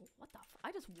cool. What the?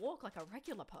 I just walk like a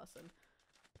regular person.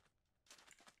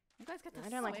 You guys get to I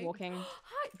don't like swing? walking.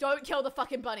 Hi. Don't kill the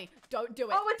fucking bunny. Don't do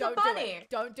it. Oh, it's a don't do bunny. it.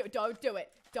 Don't do it. Don't do it.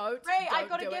 Don't. Ray, I don't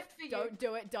got a do it. gift for you. Don't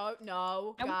do it. Don't.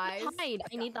 No, I guys. want the hide.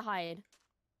 I need the hide.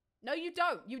 No, you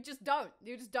don't. You just don't.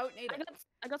 You just don't need it.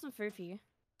 I got some food for you.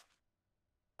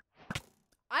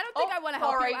 I don't think Oh, I want to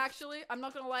help sorry. you, actually. I'm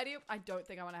not going to lie to you. I don't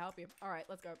think I want to help you. All right,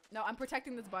 let's go. No, I'm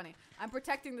protecting this bunny. I'm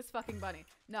protecting this fucking bunny.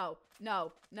 No,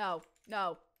 no, no,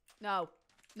 no, no,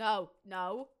 no,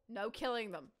 no, no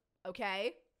killing them.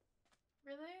 Okay?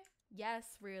 Really? Yes,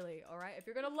 really. All right. If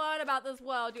you're going to learn about this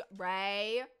world,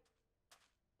 Ray.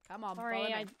 Come on, Sorry,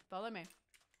 follow me. Follow me.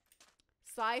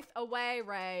 Scythe away,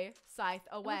 Ray. Scythe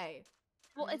away.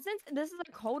 Well, since this is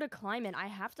a colder climate, I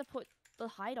have to put the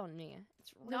hide on me.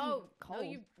 It's really No,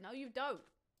 cold. no, you don't.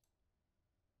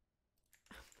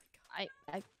 I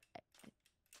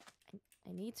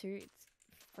need to. It's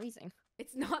freezing.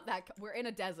 It's not that. We're in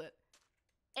a desert.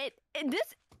 This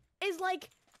is like.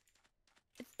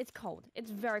 It's cold. It's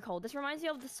very cold. This reminds me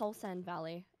of the Soul Sand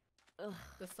Valley. Ugh.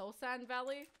 The Soul Sand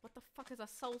Valley? What the fuck is a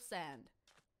Soul Sand?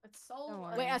 It's soul. Don't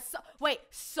worry. Wait,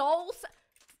 souls?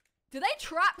 Do they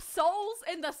trap souls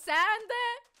in the sand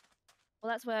there?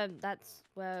 Well, that's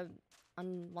where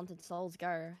unwanted souls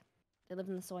go. They live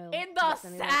in the soil. In the That's the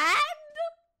only way- sand?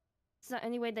 It's the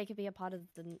only way they could be a part of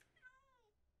the. No.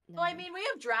 Well, I mean, we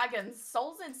have dragons.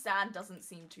 Souls in sand doesn't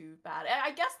seem too bad.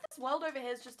 I guess this world over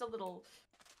here is just a little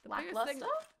The biggest lackluster.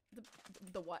 thing-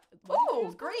 The what? What did you Oh,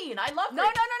 just call it? green! I love No,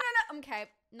 green. no. Okay,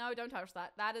 no, don't touch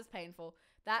that. That is painful.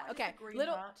 That Why is okay. the green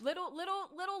Little hurt?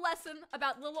 little lesson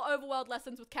about little overworld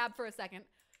lessons with Cab for a second.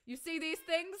 You see these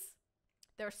things?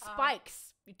 They're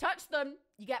spikes. You touch them,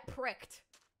 you get pricked.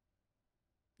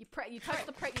 You touch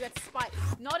the prick, you get spiked.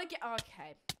 Not again.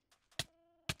 Okay.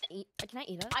 Can I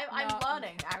eat it? I'm No,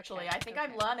 learning, okay, actually. I think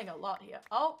I'm okay. learning a lot here.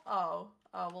 Oh,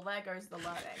 well, there goes the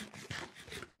learning.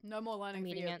 No more learning I'm for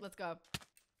eating you. it. Let's go.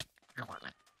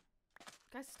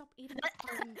 Guys, stop eating the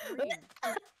fucking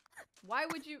green. Why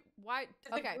would you? Why?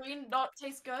 Did Okay. the green not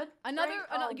taste good? Another.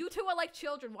 Right? You two are like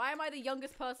children. Why am I the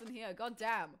youngest person here? God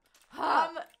damn.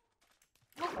 Well,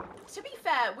 to be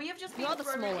fair, we have just been You're the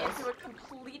thrown smallest. into a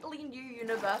completely new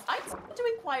universe. I'm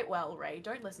doing quite well, Ray.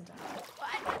 Don't listen to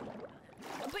her.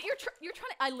 But you're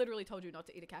trying to. I literally told you not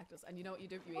to eat a cactus, and you know what you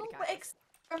do? You eat a Oh, cactus.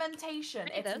 experimentation.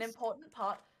 Can I eat It's an this? important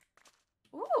part.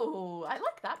 Ooh, I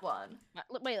like that one.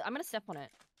 Look, wait, I'm gonna step on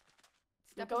it.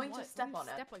 You're Step on going to what? step What are on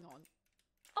you it. stepping on?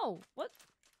 Oh, what?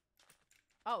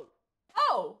 Oh,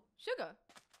 Oh, sugar.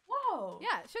 whoa.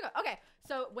 Yeah, sugar. Okay,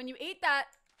 so when you eat that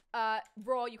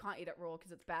raw, you can't eat it raw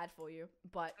because it's bad for you.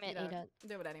 But I you mean, know, eat it.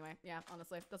 do it anyway. Yeah,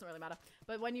 honestly, doesn't really matter.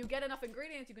 But when you get enough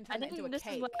ingredients, you can I turn it think into a this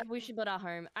cake. is where we should build our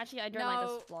home. Actually, I don't like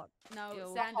No. this block. No,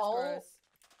 Ew. sand is Oh. gross.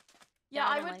 Yeah,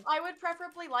 I I don't would. like- I would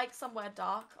preferably like somewhere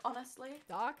dark, honestly.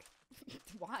 Dark?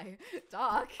 Why?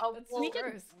 Dark? Oh, That's well, so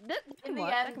gross. That In can the work.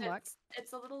 That end, can work.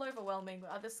 it's a little overwhelming.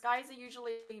 The skies are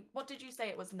usually. What did you say?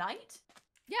 It was night.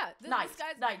 Yeah, Night. this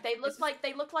guy's Night. They look just-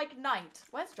 like night.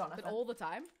 Where's Jonathan? but all the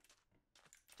time.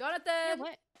 Yeah, Jonathan!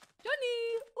 what?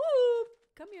 Johnny! Ooh!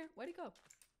 Come here. Where'd he go?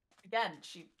 Again,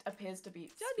 she appears to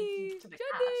be Johnny! speaking to the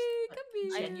Johnny! cat. Come but here.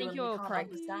 I think genuinely you're can't correct.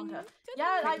 understand her. Johnny!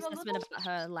 Yeah, Quick I'm a assessment little. about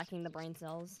her lacking the brain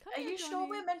cells. Come Are here, you sure Johnny.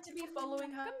 we're meant to be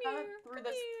following her Come here, through come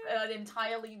this here.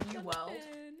 entirely new world?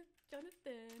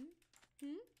 Jonathan.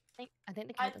 I think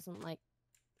the I- cat doesn't like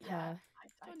Yeah, her.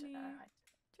 I don't know.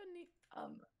 Johnny.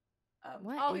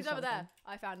 What Oh, he's is over there. Jonathan?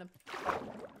 I found him.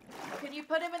 Can you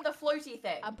put him in the floaty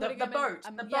thing? I'm the putting him boat.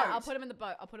 in. The boat. Yeah, I'll put him in the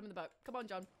boat. I'll put him in the boat. Come on,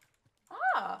 John.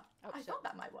 Ah, Oh, I shit. thought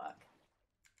that might work.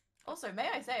 Also, may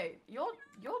I say, your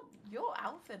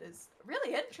outfit is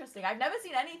really interesting. I've never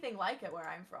seen anything like it where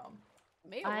I'm from.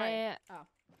 Me or Ray? I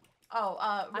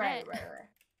Oh, Ray.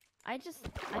 I just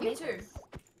Me made too. this.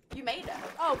 You made it.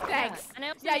 Oh, thanks. and I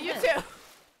also Yeah, made you this. too.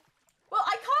 Well,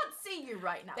 I can't see you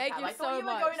right now. Thank Cal. you I thought so you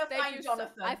were much. going to Thank find you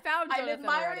Jonathan. I found I'm Jonathan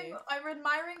admiring. already. I'm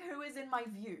admiring who is in my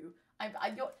view.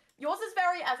 Yours is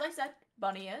very, as I said,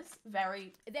 Bunny is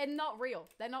very. They're not real.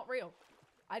 They're not real.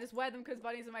 I just wear them because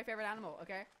bunnies are my favorite animal,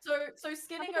 okay? So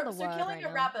think of the word killing right a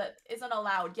now. rabbit isn't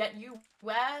allowed, yet you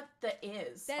wear the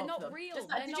ears. They're of not them. real. Just,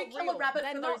 They're did not you kill real. a rabbit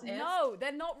They're for not, those ears? No,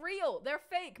 they're not real. They're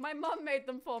fake. My mom made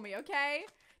them for me, okay?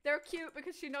 They're cute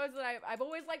because she knows that I've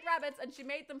always liked rabbits, and she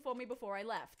made them for me before I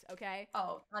left, okay?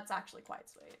 Oh, that's actually quite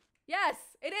sweet. Yes,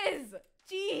 it is.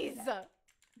 Jeez.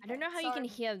 I don't know how you can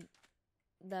hear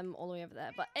them all the way over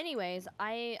there. But anyways,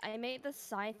 I made the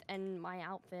scythe and my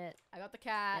outfit I got the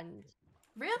cat. and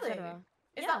Really? etc.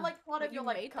 Is Yeah. that like part But of you your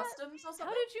like made that? customs or something?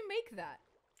 How did you make that?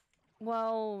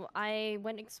 Well, I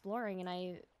went exploring and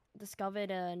I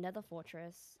discovered a nether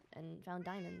fortress and found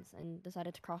diamonds and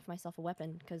decided to craft myself a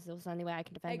weapon because it was the only way I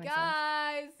could defend Hey myself.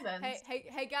 guys! Diamonds.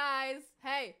 Hey guys!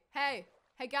 Hey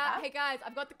Huh? guys!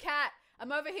 I've got the cat.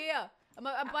 I'm over here. I'm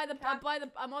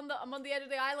on the edge of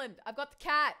the island. I've got the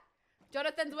cat.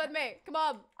 Jonathan's with me. Come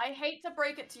on. I hate to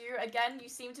break it to you again. You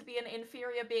seem to be an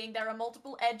inferior being. There are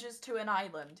multiple edges to an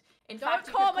island. In Don't fact,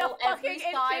 you call could me a call every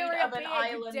fucking side inferior of an being, you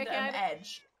island an dickhead.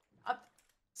 edge.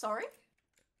 Sorry?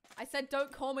 I said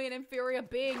don't call me an inferior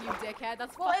being, you dickhead.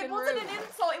 That's Well, fucking it wasn't rude. an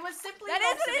insult. It was simply That an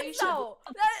is an observation. insult.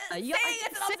 Yeah, Saying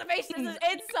it's an observation is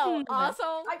an insult,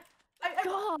 asshole.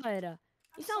 God!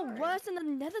 You sound worse than the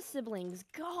nether siblings.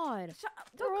 God! Shut up.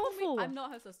 They're Don't call me. awful. I'm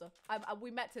not her sister. We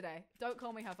met today. Don't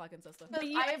call me her fucking sister. But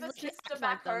you I guys have a literally sister act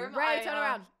back like them. home. Ray, turn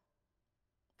around.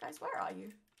 Guys, where are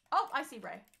you? Oh, I see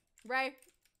Ray. Ray.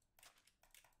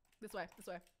 This way. This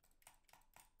way.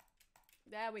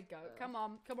 There we go. Come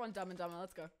on, Dumb and Dumber.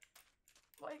 Let's go.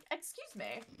 Wait, excuse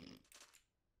me.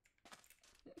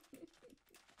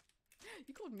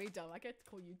 You called me dumb. I get to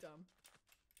call you dumb.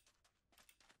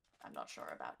 I'm not sure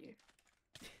about you.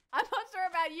 I'm not sure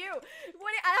about you.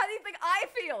 How do you think I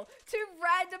feel? Two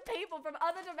random people from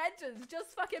other dimensions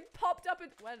just fucking popped up in.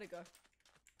 Where did it go?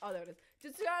 Oh, there it is.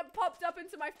 Just popped up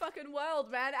into my fucking world,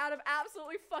 man, out of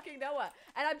absolutely fucking nowhere.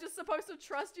 And I'm just supposed to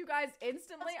trust you guys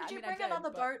instantly? Did you I bring did, another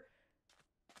but- boat?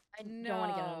 I don't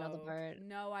want to get another boat.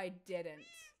 No, I didn't.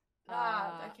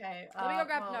 Okay. Let me go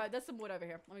grab. well, No, there's some wood over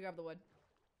here. Let me grab the wood.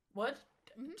 Wood?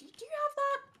 Mhm. Do you have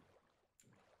that?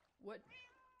 Wood.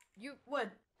 You.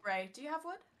 Wood. Ray, do you have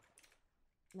wood?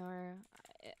 No,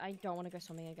 I don't want to go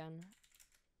swimming again.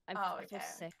 I feel okay.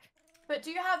 sick. But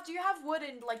do you have wood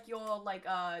in like your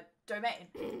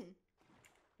domain?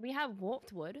 We have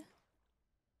warped wood.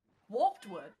 Warped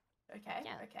wood. Okay.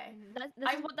 Yeah. Okay.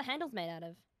 This is what the handle's made out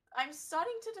of. I'm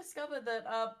starting to discover that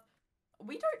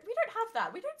we don't have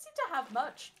that. We don't seem to have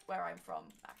much where I'm from,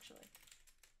 actually.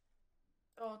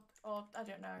 Or I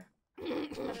don't know. I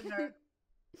don't know.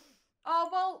 Oh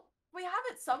well, we have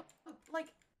it some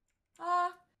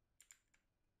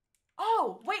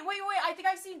Oh, wait. I think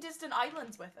I've seen distant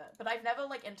islands with it, but I've never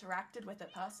like interacted with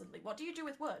it personally. What do you do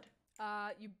with wood?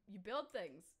 You build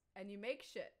things and you make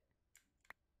shit.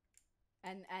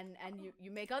 And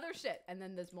you make other shit, and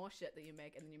then there's more shit that you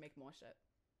make, and then you make more shit.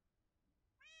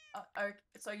 Okay,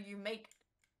 so you make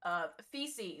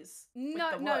feces. No,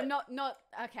 with the no, wood. not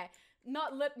okay.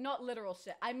 Not literal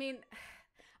shit. I mean,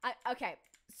 okay.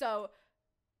 So,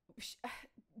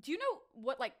 do you know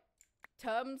what like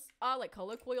terms are, like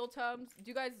colloquial terms? Do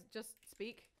you guys just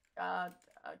speak?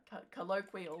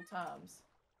 Colloquial terms.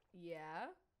 Yeah.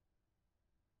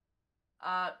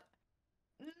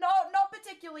 No, not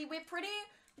particularly. We're pretty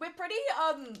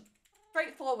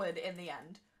straightforward in the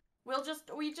end. We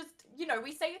just we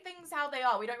say things how they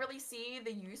are. We don't really see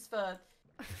the use for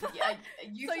So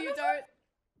you don't.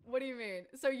 What do you mean?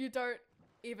 So you don't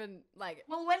even like?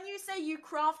 Well, when you say you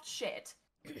craft shit,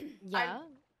 Yeah.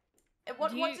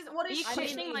 what are is you shit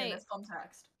questioning mean my- in this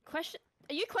context?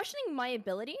 Are you questioning my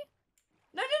ability?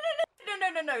 No.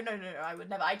 I would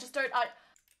never. I just don't.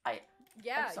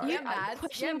 Yeah, I'm sorry. yeah, Mads.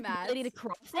 Questioning Yeah, my Mads. ability to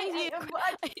craft things?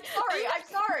 I'm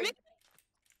sorry.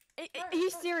 Are you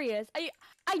serious?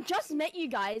 I just met you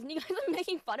guys, and you guys are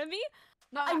making fun of me?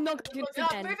 No, I'm not going to do this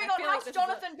again. Moving I on. feel like How's this is a-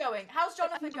 Jonathan going? How's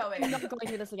Jonathan going? I'm not going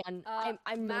through this again.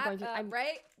 I'm not going to.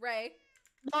 Ray.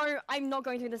 No, I'm not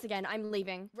going through this again. I'm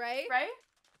leaving. Ray. Ray?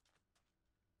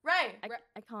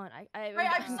 I can't. I Ray,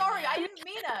 I'm sorry. I didn't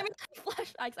mean it.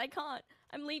 Flashbacks. I can't.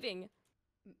 I'm leaving.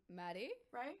 Maddie.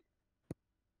 Ray?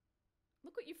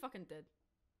 Look what you fucking did.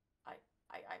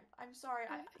 I'm sorry.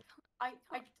 I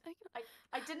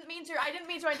I didn't mean to. I didn't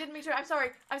mean to. I'm sorry.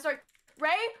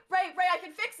 Ray, I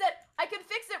can fix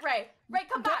it. Ray,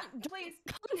 come back, please.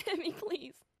 Come at me,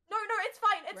 please. No, it's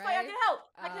fine. It's fine. I can help.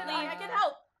 I can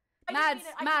help. I didn't mean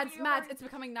it. I didn't mean Mads, it. it's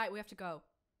becoming night. We have to go.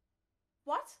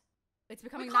 What? It's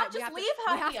becoming can't night. just leave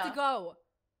her We have here. to go.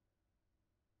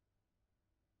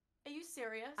 Are you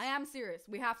serious? I am serious.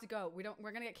 We have to go.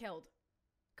 We're gonna get killed.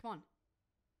 Come on.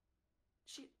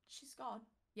 She's gone.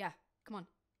 Yeah, come on.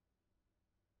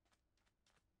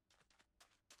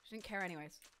 She didn't care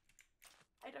anyways.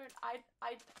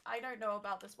 I don't know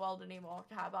about this world anymore,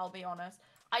 Cab, I'll be honest.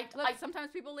 Look, sometimes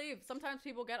people leave. Sometimes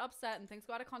people get upset and things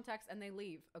go out of context and they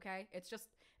leave, okay? It's just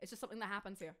something that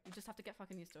happens here. You just have to get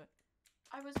fucking used to it.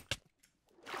 I was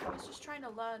just trying to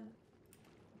learn.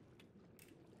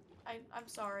 I'm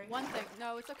sorry. One thing.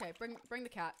 No, it's okay. Bring the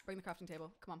cat. Bring the crafting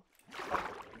table. Come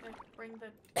on. Bring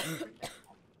the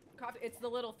It's the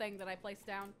little thing that I placed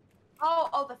down.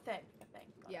 Oh, the thing. Got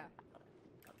Yeah.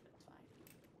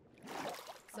 It's fine.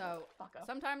 So,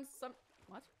 sometimes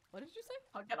what? What did you say?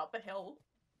 I'll get up a hill.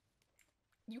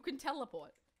 You can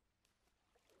teleport.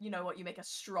 You know what? You make a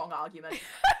strong argument.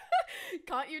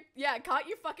 Can't you? Yeah, can't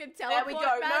you fucking teleport? There we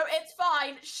go. Man? No, it's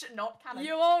fine. Shh, not canon.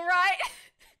 You all right?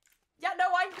 Yeah, no,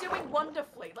 I'm doing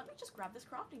wonderfully. Let me just grab this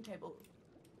crafting table.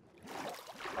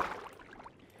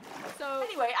 So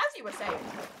anyway, as you were saying.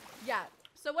 Yeah.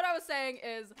 So what I was saying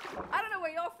is, I don't know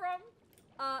where you're from.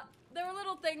 There are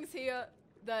little things here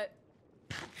that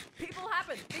people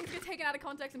happen. Things get taken out of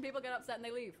context and people get upset and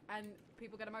they leave and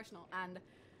people get emotional and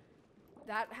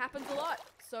that happens a lot.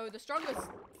 So the strongest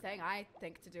thing I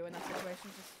think to do in that situation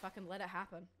is just fucking let it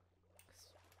happen.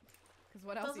 Because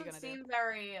what else are you gonna do?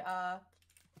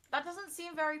 That doesn't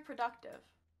seem very productive.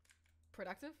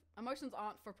 Productive? Emotions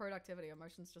aren't for productivity.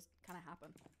 Emotions just kind of happen.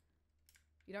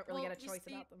 You don't really get a choice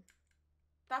about them.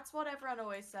 That's what everyone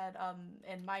always said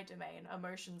in my domain.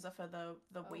 Emotions are for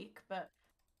the weak, but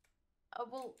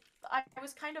well, I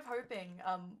was kind of hoping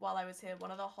while I was here,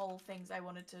 one of the whole things I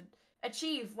wanted to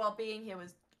achieve while being here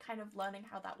was kind of learning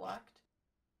how that worked.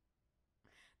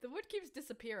 The wood keeps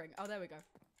disappearing. Oh, there we go.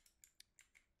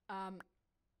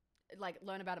 Like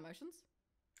learn about emotions?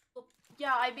 Well,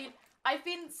 yeah, I mean, I've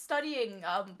been studying,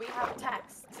 we have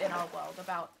texts in our world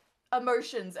about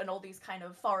emotions and all these kind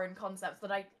of foreign concepts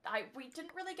that we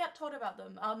didn't really get taught about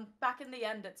them. Back in the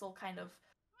end, it's all kind of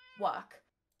work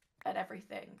and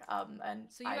everything. And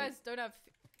so you guys don't have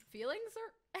feelings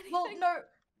or anything? Well, no.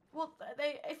 Well,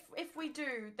 if we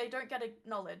do, they don't get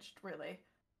acknowledged really.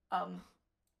 Aww.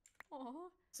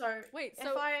 So wait,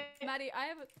 so Maddie,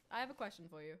 I have a question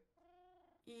for you.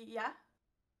 Yeah.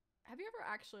 Have you ever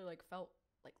actually like felt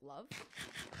like love?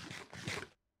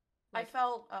 I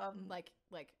felt like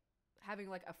having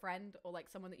like a friend or like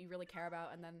someone that you really care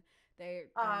about, and then they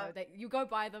you go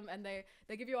by them and they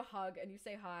give you a hug and you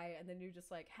say hi, and then you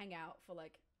just like hang out for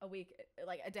like a week,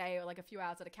 like a day or like a few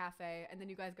hours at a cafe, and then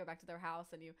you guys go back to their house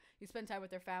and you spend time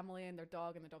with their family and their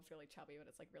dog, and the dog's really chubby but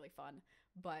it's like really fun,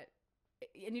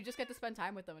 and you just get to spend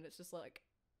time with them, and it's just like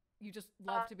you just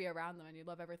love to be around them and you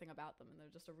love everything about them, and they're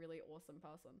just a really awesome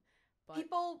person. But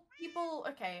people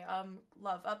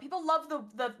love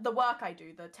the work I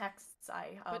do, the texts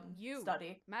I but you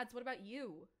study. Mads, what about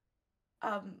you?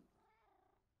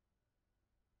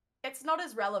 It's not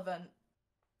as relevant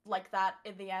like that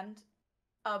in the end.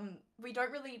 We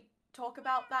don't really talk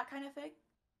about that kind of thing.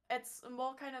 It's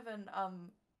more kind of an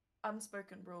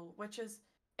unspoken rule, which is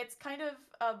it's kind of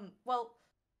well,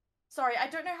 sorry, I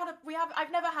don't know how to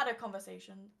I've never had a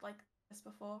conversation like this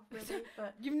before, really,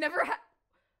 but You've never had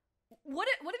what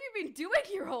have you been doing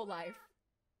your whole life?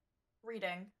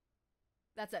 Reading.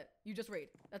 That's it. You just read.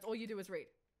 That's all you do is read.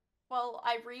 Well,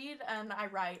 I read and I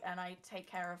write and I take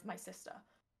care of my sister.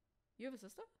 You have a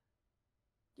sister?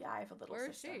 Yeah, I have a little sister. Where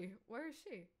is she? Where is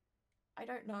she? I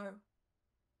don't know.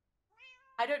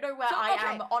 I don't know where I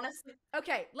am, honestly.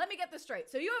 Okay, let me get this straight.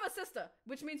 So you have a sister,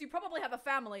 which means you probably have a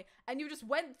family, and you just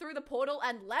went through the portal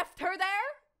and left her there?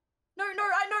 No, I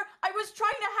know. I was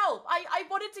trying to help. I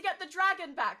wanted to get the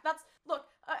dragon back. Look,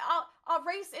 our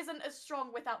race isn't as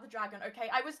strong without the dragon, okay?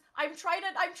 I'm trying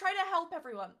to help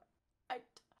everyone.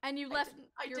 And you left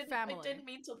your family. I didn't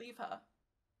mean to leave her.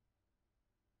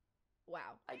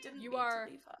 Wow. I didn't mean to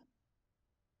leave her.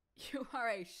 You are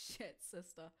a shit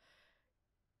sister.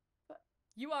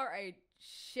 You are a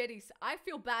shitty I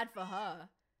feel bad for her.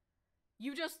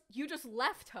 You just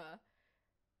left her.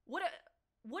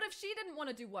 What if she didn't want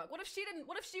to do work? What if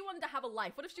she wanted to have a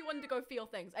life? What if she wanted to go feel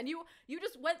things? And you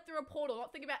just went through a portal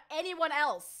not thinking about anyone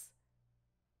else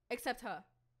except her.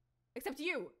 Except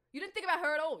you. You didn't think about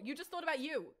her at all. You just thought about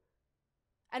you.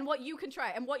 And what you can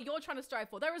try and what you're trying to strive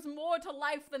for. There is more to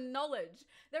life than knowledge.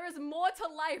 There is more to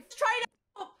life. Try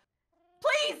to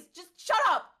please just shut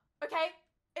up. Okay?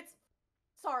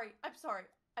 Sorry. I'm sorry.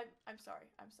 I'm sorry.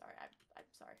 I'm sorry.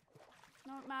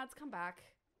 No, Mads, come back.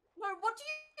 No, what do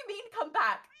you mean come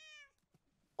back?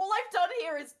 All I've done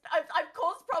here is I've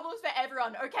caused problems for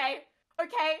everyone, okay?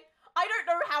 Okay? I don't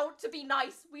know how to be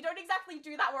nice. We don't exactly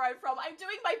do that where I'm from. I'm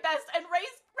doing my best, and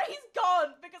Ray's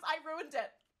gone because I ruined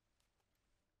it.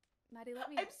 Maddie, let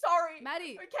me... I'm sorry.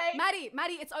 Maddie. Okay?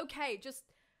 Maddie, it's okay. Just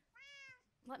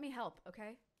let me help,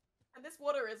 okay? and this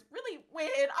water is really weird.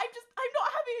 I'm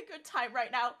not having a good time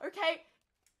right now, okay?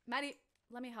 Maddie,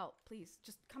 let me help, please.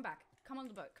 Just come back. Come on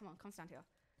the boat. Come on, come stand here.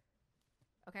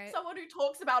 Okay? Someone who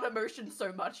talks about emotions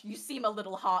so much, you seem a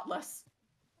little heartless.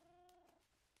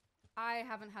 I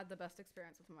haven't had the best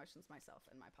experience with emotions myself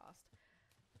in my past.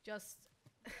 Just,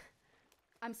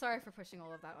 I'm sorry for pushing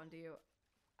all of that onto you.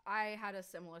 I had a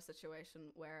similar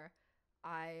situation where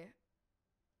I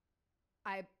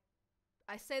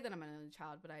say that I'm an only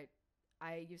child, but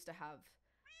I used to have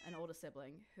an older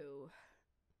sibling who,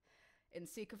 in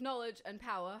seek of knowledge and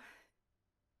power,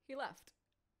 he left.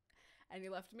 And he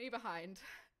left me behind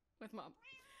with Mom.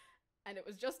 And it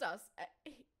was just us.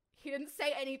 He didn't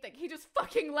say anything. He just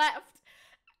fucking left.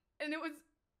 And it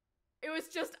was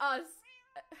just us.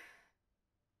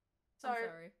 So, I'm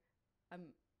sorry.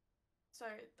 So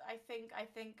I think I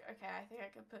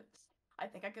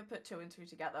could put two and two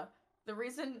together. The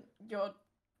reason you're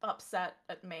upset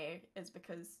at me is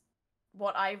because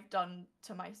what I've done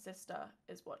to my sister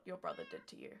is what your brother did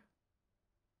to you.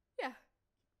 Yeah.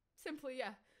 Simply,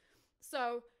 yeah.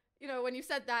 So, you know, when you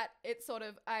said that, it sort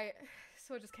of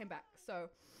just came back. So,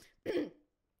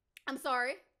 I'm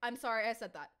sorry I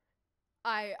said that.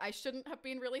 I shouldn't have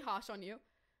been really harsh on you,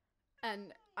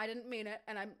 and I didn't mean it,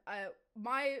 and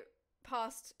my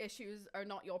past issues are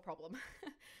not your problem.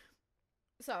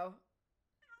 So,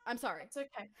 I'm sorry. It's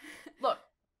okay. Look,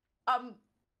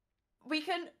 we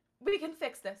can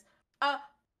fix this.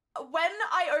 When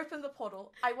I open the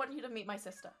portal, I want you to meet my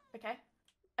sister, okay?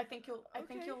 I think you'll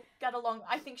get along.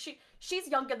 I think she's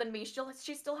younger than me.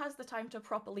 She still has the time to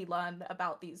properly learn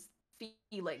about these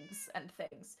feelings and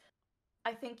things.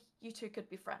 I think you two could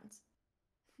be friends.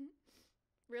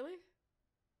 Really?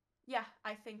 Yeah,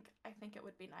 I think it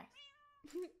would be nice.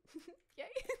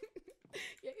 Yay.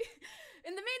 Yay.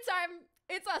 In the meantime,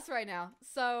 it's us right now.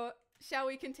 So, shall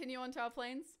we continue on to our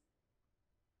planes?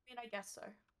 I mean, I guess so.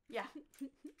 Yeah.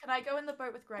 Can I go in the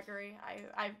boat with Gregory?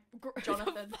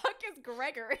 Jonathan. The fuck is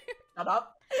Gregory? Shut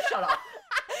up. Shut up.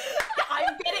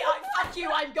 Fuck you.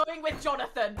 I'm going with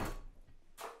Jonathan.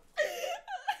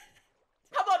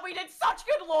 Come on, we did such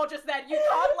good lore just then. You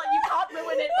can't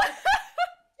ruin it.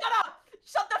 Shut up.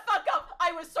 Shut the fuck up.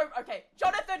 I was so okay.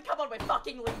 Jonathan, come on, we're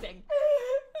fucking leaving.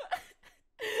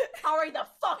 Hurry the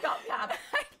fuck up, Cab.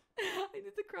 I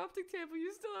need the crafting table.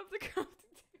 You still have the crafting table.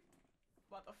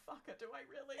 Motherfucker, do I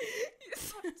really?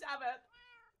 God damn it.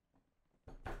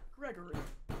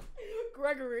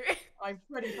 Gregory. I'm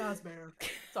Freddy Fazbear.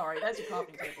 Sorry, there's your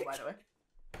crafting table, by the way.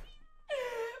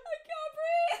 I can't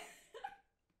breathe.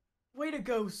 Way to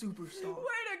go, superstar.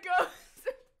 Way to go.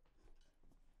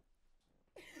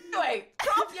 Anyway,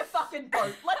 craft your fucking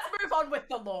boat. Let's move on with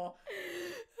the lore.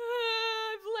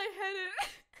 I'm lightheaded.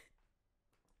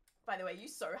 By the way, you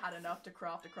so had enough to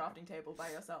craft a crafting table by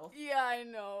yourself. Yeah, I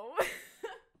know.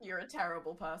 You're a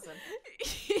terrible person.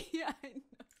 Yeah, I know.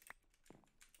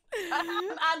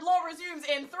 And lore resumes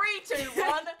in 3, 2,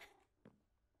 1.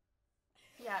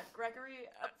 Yeah, Gregory.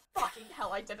 Fucking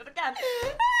hell, I did it again.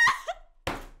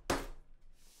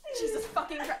 Jesus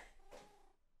fucking Christ.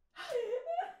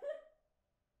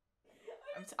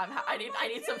 I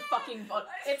need some fucking.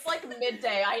 It's like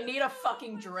midday. I need a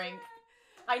fucking drink.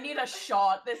 I need a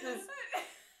shot. This is.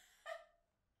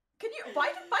 Can you? By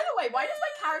the way, why does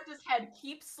my character's head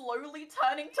keep slowly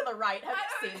turning to the right? Have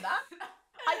you seen that?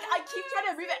 I keep trying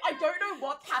to move it. I don't know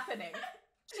what's happening.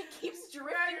 She keeps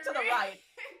drifting to the right.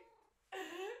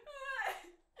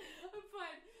 I'm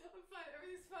fine.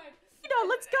 Everything's fine. No,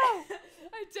 let's go.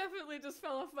 I definitely just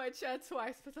fell off my chair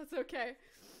twice, but that's okay.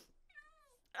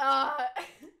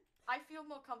 I feel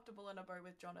more comfortable in a boat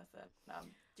with Jonathan.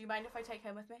 Do you mind if I take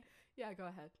him with me? Yeah, go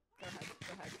ahead.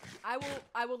 I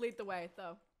will lead the way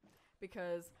though,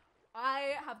 because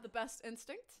I have the best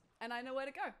instinct and I know where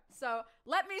to go. So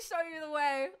let me show you the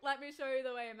way.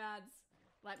 Mads.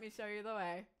 Let me show you the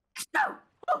way. No.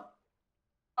 Oh.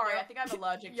 Sorry, I think I'm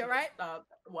allergic You're to right. the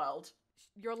world.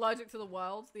 You're allergic to the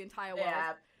world, the entire world.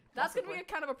 Yeah, that's gonna be a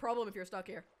kind of a problem if you're stuck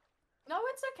here. No,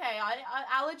 it's okay.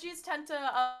 Allergies tend to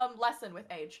lessen with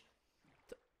age.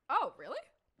 Oh, really?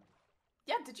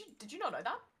 Yeah. Did you not know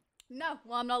that? No.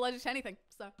 Well, I'm not allergic to anything,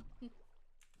 so.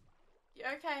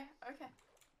 Yeah, okay.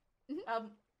 Mm-hmm.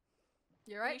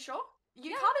 You're right. Are you sure?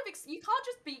 You can't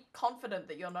just be confident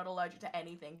that you're not allergic to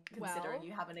anything, considering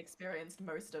you haven't experienced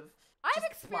most of. I've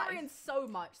experienced so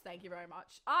much. Thank you very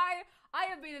much. I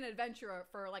have been an adventurer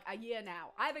for like a year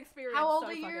now. I've experienced. How old so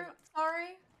are you? Much.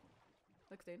 Sorry.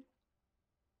 16.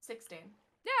 16.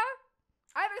 Yeah.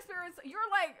 I've experienced. You're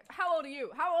like, how old are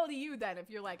you? How old are you then? If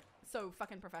you're like so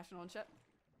fucking professional and shit.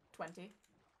 20.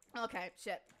 Okay,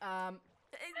 shit.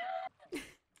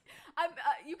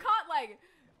 You can't like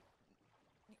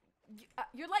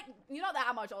You're like, you're not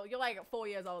that much old. You're like 4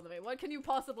 years older than me. What can you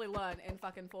possibly learn in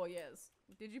fucking 4 years?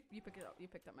 Did you pick it up? You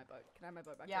picked up my boat. Can I have my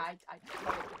boat back? Yeah, please?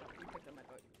 You picked up my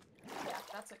boat. Yeah,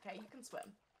 that's okay. You can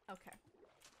swim. Okay.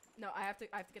 No, I have to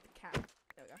get the cat.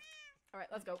 There we go. All right,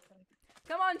 let's go.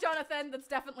 Come on, Jonathan. That's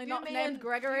definitely not named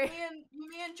Gregory.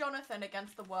 Me and Jonathan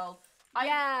against the world.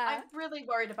 Yeah. I'm really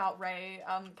worried about Ray.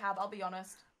 Cab, I'll be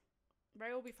honest.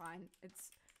 Ray will be fine.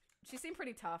 She seemed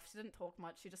pretty tough. She didn't talk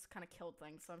much. She just kind of killed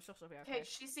things, so I'm sure she'll be okay. Okay,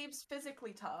 she seems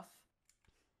physically tough.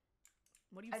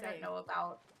 What do you say? I don't know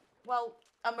about. Well,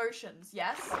 emotions,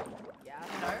 yes. Yeah.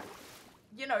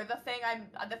 You know the thing I mean,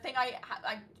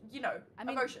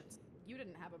 emotions. You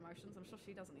didn't have emotions. I'm sure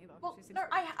she doesn't either. Well, she seems no,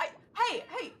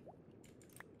 hey.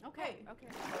 Okay. I'm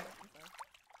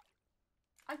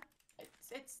sorry.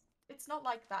 It's not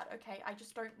like that, okay? I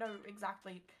just don't know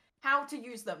exactly how to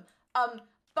use them.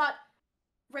 But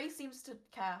Ray seems to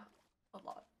care a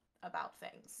lot about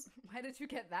things. Where did you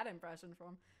get that impression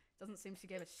from? Doesn't seem she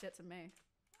gave a shit to me.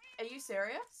 Are you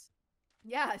serious?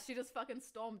 Yeah, she just fucking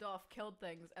stormed off, killed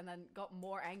things, and then got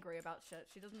more angry about shit.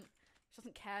 She doesn't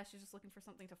care. She's just looking for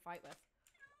something to fight with.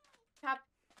 Cap,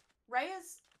 Ray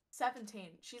is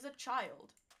 17. She's a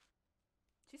child.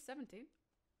 She's 17.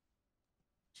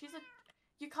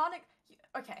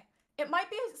 Okay. It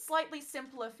might be slightly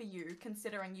simpler for you,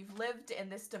 considering you've lived in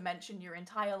this dimension your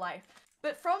entire life.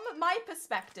 But from my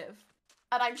perspective,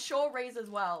 and I'm sure Ray's as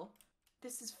well,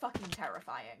 this is fucking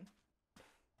terrifying.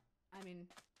 I mean,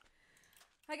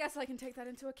 I guess I can take that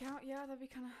into account. Yeah, that'd be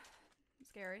kind of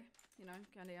scary. You know,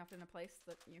 ending up in a place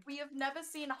that you... We have never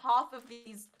seen half of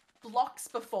these blocks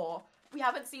before. We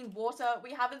haven't seen water.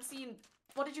 We haven't seen...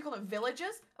 What did you call them?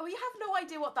 Villages? Oh, we have no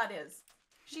idea what that is.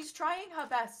 She's trying her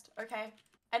best, okay?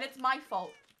 And it's my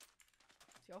fault.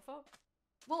 It's your fault?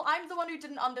 Well, I'm the one who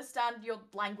didn't understand your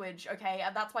language, okay?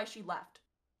 And that's why she left.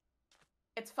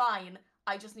 It's fine.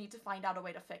 I just need to find out a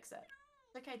way to fix it.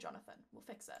 It's okay, Jonathan. We'll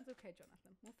fix it. It's okay,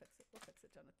 Jonathan. We'll fix it. We'll fix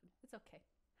it, Jonathan. It's okay.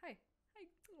 Hi. Hi.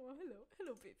 Oh, hello.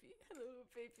 Hello, baby. Hello,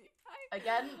 baby. Hi.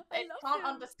 Again, I can't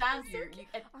understand you.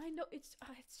 Okay. I know. It's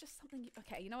just something.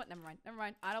 Okay, you know what? Never mind. Never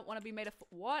mind. I don't want to be made of...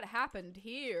 What happened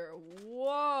here?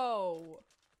 Whoa.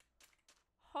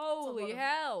 Holy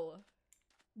hell.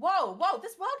 Whoa,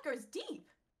 this world goes deep.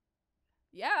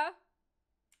 Yeah.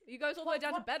 It goes all the way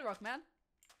down to bedrock, man.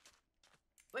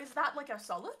 Is that like a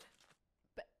solid?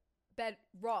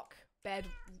 Bedrock.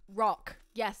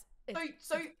 Yes.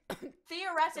 So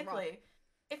theoretically,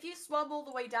 if you swum all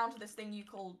the way down to this thing you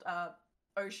called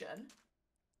ocean.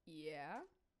 Yeah.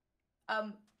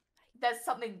 There's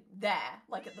something there,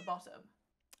 like at the bottom.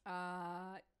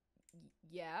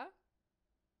 Yeah.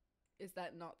 Is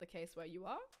that not the case where you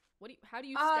are? How do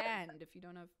you stand if you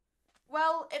don't have...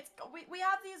 Well, we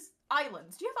have these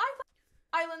islands. Do you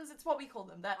have islands? It's what we call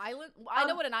them. That island? I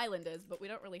know what an island is, but we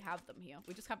don't really have them here.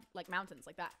 We just have like mountains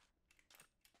like that.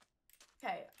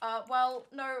 Okay. Well,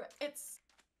 no, it's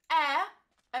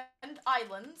air and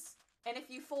islands, and if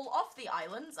you fall off the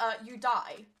islands, you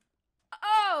die.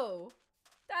 Oh,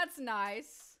 that's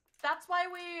nice. That's why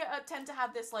we tend to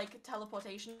have this, like,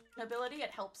 teleportation ability.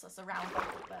 It helps us around a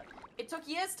little bit. It took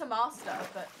years to master,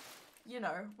 but, you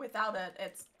know, without it,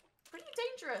 it's pretty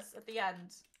dangerous at the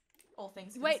end, all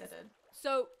things considered.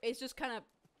 So it's just kind of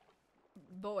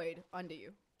void under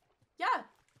you?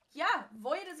 Yeah,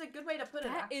 void is a good way to put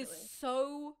it, actually. That is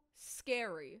so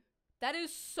scary. That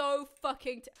is so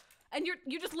fucking... And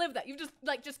you just live that. You just,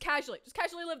 like, just casually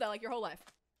live that, like, your whole life.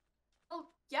 Well,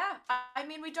 yeah. I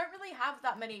mean, we don't really have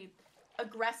that many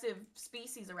aggressive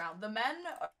species around. The men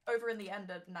over in the end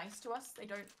are nice to us. They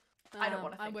don't... I don't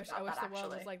want to think about that, I wish the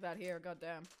world was like that here,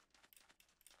 goddamn.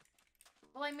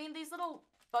 Well, I mean, these little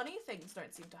bunny things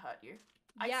don't seem to hurt you.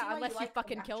 Yeah, unless you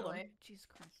fucking kill them. Jesus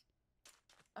Christ.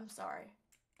 I'm sorry.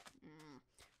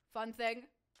 Fun thing,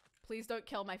 please don't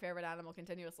kill my favorite animal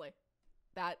continuously.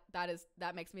 That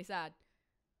makes me sad.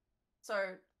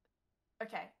 So,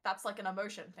 okay, that's like an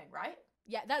emotion thing, right?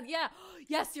 Yeah,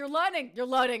 yes, you're learning.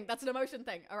 That's an emotion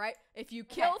thing, all right? If you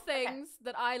kill things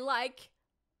that I like,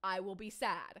 I will be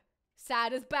sad.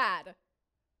 Sad is bad.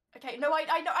 Okay, no,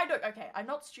 I know, okay, I'm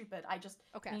not stupid. I just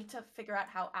need to figure out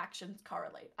how actions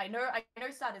correlate. I know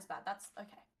sad is bad. That's,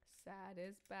 okay. Sad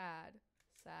is bad.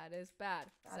 Sad is bad.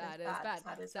 Sad is bad.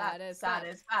 Sad is Sad bad. is Sad bad.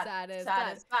 is bad. Sad is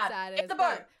Sad is bad. bad. Get the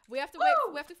boat. We have to Woo!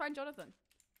 wait. We have to find Jonathan.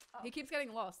 Oh. He keeps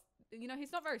getting lost. You know,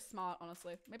 he's not very smart,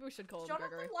 honestly. Maybe we should call him Jonathan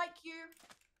Gregory. like you?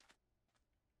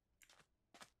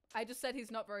 I just said he's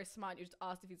not very smart. You just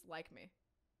asked if he's like me.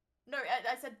 No,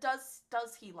 I said does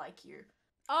he like you?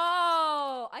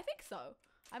 Oh, I think so.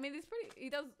 I mean, he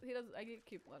does, I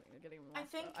keep getting him lost. I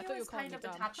think I he thought you was were calling kind me of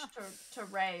dumb. attached to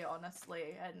Ray,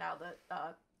 honestly, and now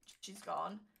that, she's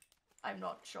gone. I'm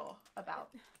not sure about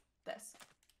this.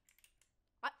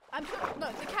 I'm sure. No,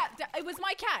 the cat. It was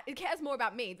my cat. It cares more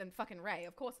about me than fucking Ray.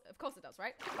 Of course it does,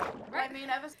 right? Right. I mean,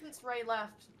 ever since Ray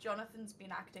left, Jonathan's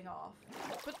been acting off.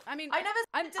 But I mean, I'm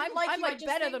like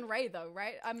better than Ray though,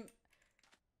 right?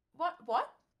 What?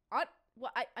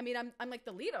 Well, I mean, I'm like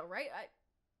the leader, right?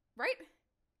 Right?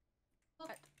 Well,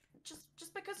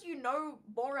 just because you know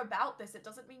more about this, it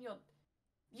doesn't mean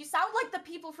you sound like the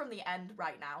people from the end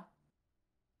right now.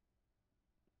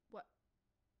 What?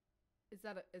 It's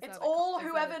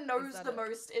whoever knows the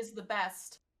most is the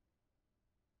best.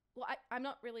 Well, I'm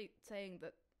not really saying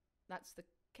that that's the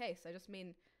case. I just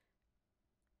mean,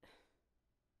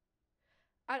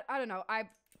 I don't know.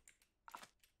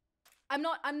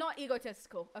 I'm not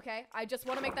egotistical, okay? I just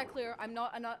want to make that clear. I'm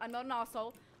not an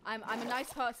asshole. I'm a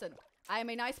nice person. I am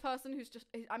a nice person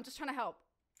I'm just trying to help.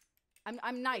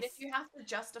 I'm nice. But if you have to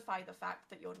justify the fact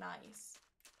that you're nice.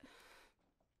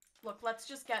 Look, let's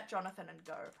just get Jonathan and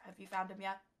go. Have you found him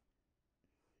yet?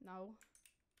 No.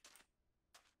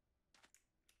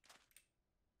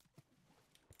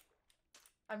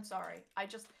 I'm sorry.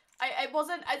 It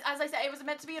wasn't, as I said, it was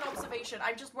meant to be an observation.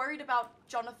 I'm just worried about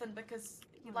Jonathan because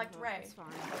he liked Ray. It's fine.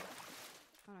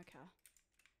 I don't care.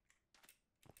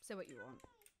 Say what you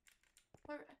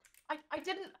want. I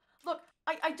didn't, look,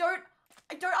 I don't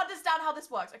understand how this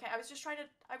works. Okay, I was just trying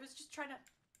to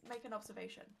make an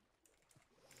observation.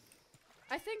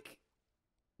 I think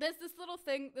there's this little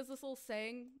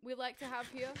saying we like to have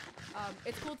here.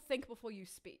 It's called think before you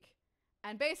speak.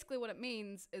 And basically what it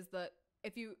means is that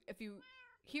if you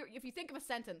think of a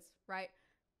sentence, right?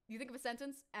 You think of a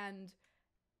sentence and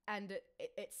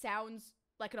it sounds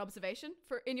like an observation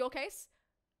in your case,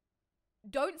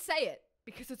 don't say it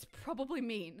because it's probably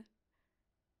mean.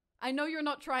 I know you're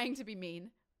not trying to be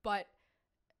mean, but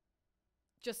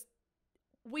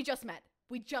we just met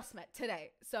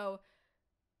today. So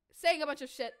saying a bunch of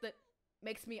shit that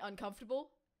makes me uncomfortable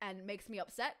and makes me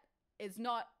upset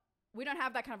we don't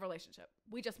have that kind of relationship.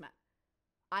 We just met.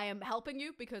 I am helping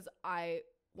you because I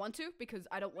want to, because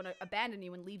I don't want to abandon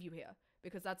you and leave you here,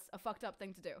 because that's a fucked up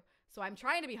thing to do. So I'm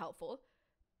trying to be helpful,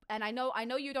 and I know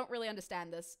you don't really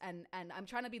understand this, and I'm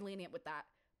trying to be lenient with that,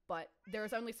 but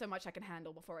there's only so much I can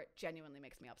handle before it genuinely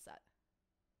makes me upset.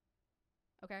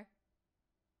 Okay?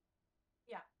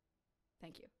 Yeah.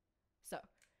 Thank you. So,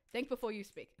 think before you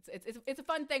speak. It's a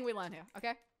fun thing we learn here,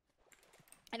 okay?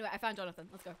 Anyway, I found Jonathan.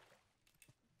 Let's go.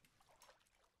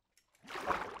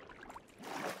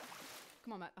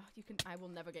 Come on, Matt. Oh, I will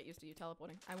never get used to you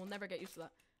teleporting. I will never get used to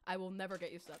that. I will never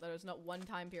get used to that. There is not one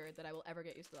time period that I will ever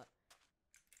get used to that.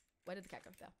 Where did the cat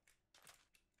go? There.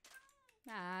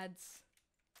 Mads.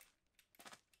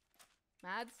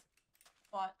 Mads?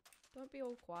 What? Don't be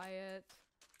all quiet.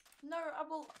 No,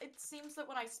 it seems that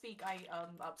when I speak, I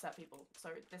upset people. So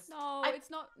this. No, it's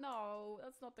not. No,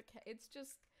 that's not the case. It's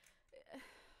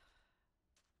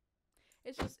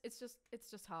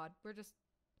just hard. We're just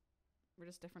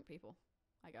different people,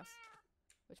 I guess.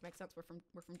 Which makes sense. We're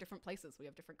from different places. We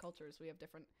have different cultures.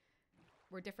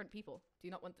 We're different people. Do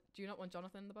you not want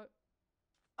Jonathan in the boat?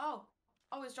 Oh,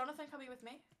 is Jonathan coming with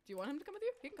me? Do you want him to come with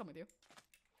you? He can come with you.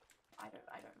 I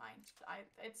don't mind.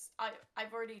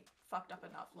 I've already fucked up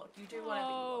enough. Look, you do whatever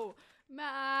you want.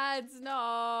 Mads,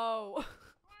 no.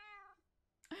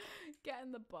 Get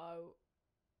in the boat.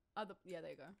 Yeah,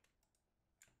 there you go.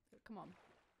 Come on.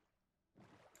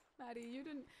 Maddie,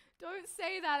 don't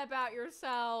say that about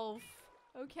yourself.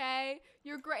 Okay?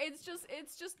 You're great. It's just,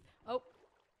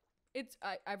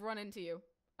 I've run into you.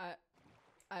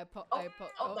 There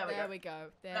we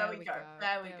go. There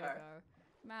we go.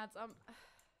 Mads,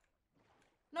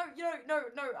 No,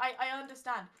 I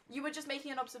understand. You were just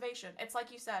making an observation. It's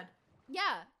like you said.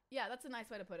 Yeah, that's a nice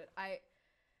way to put it.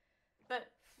 But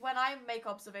when I make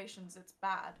observations, it's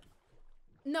bad.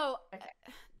 No, okay.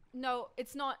 No,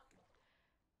 it's not.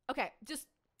 Okay, just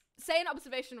say an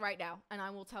observation right now, and I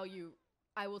will tell you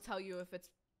if it's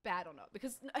bad or not.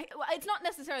 Because it's not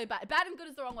necessarily bad. Bad and good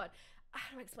is the wrong word.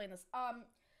 How do I explain this?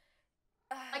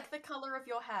 Like the color of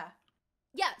your hair.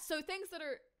 Yeah, so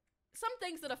some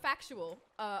things that are factual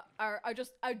are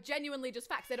genuinely just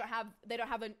facts. They don't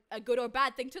have a good or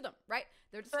bad thing to them, right?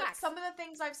 They're just facts. Some of the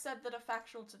things I've said that are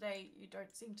factual today, you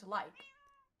don't seem to like.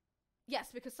 Yes,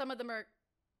 because some of them are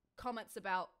comments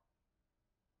about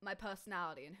my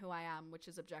personality and who I am, which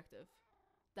is objective.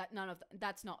 That's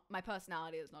not, my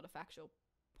personality is not a factual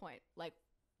point. Like,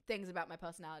 things about my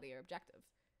personality are objective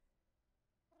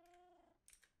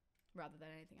rather than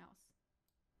anything else.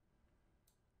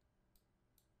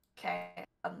 Okay.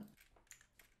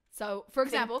 So, for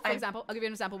example, I'll give you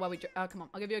an example while we come on.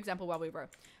 I'll give you an example while we row.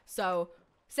 So,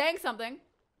 saying something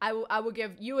I will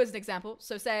give you as an example.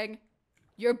 So saying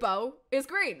your bow is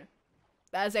green.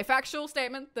 That is a factual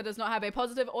statement that does not have a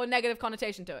positive or negative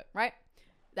connotation to it, right?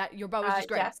 That your bow is just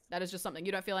green. Yes. That is just something.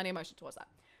 You don't feel any emotion towards that.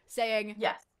 Saying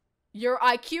yes, your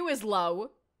IQ is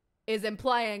low is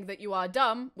implying that you are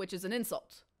dumb, which is an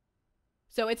insult.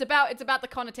 So it's about the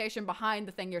connotation behind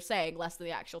the thing you're saying, less than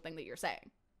the actual thing that you're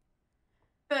saying.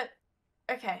 But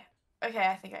okay,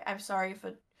 I think I'm sorry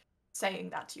for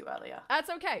saying that to you earlier. That's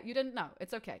okay. You didn't know.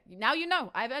 It's okay. Now you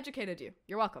know. I've educated you.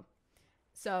 You're welcome.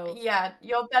 So yeah,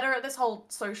 you're better at this whole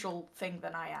social thing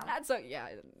than I am. That's yeah,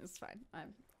 it's fine. I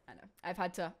know. I've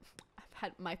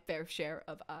had my fair share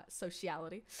of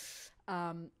sociality.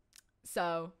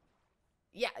 So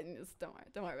yeah, don't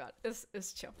worry about it.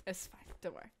 It's chill. It's fine.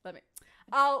 Don't worry.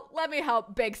 Let me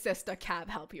help Big Sister Cab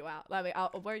help you out.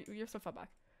 You're so far back.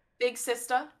 Big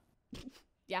Sister?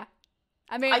 Yeah.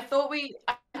 I mean, I thought we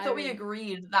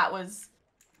agreed that was.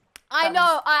 I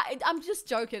know. I'm just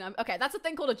joking. Okay. That's a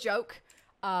thing called a joke.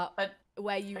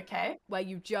 Where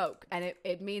you joke, and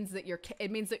it means that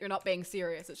you're not being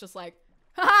serious. It's just like,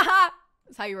 ha ha ha.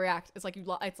 That's how you react. It's like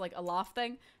it's like a laugh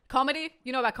thing. Comedy.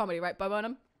 You know about comedy, right, Bo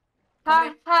Burnham?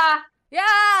 Ha ha.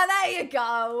 Yeah. There you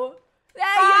go.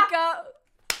 You go.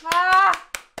 Ha.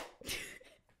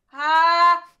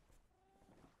 Ha.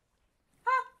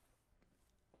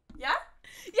 Yeah?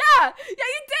 Yeah,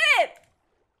 you did it!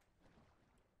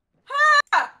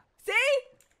 Ha! See?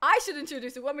 I should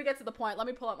introduce you. When we get to the point, let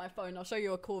me pull up my phone. I'll show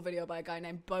you a cool video by a guy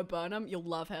named Bo Burnham. You'll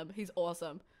love him. He's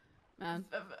awesome. Man.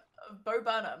 Bo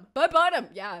Burnham? Bo Burnham,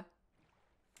 yeah.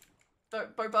 Bo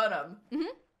Burnham? Mm-hmm.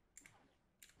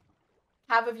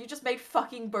 Have you just made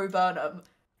fucking Bo Burnham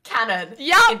canon?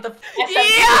 Yeah! In the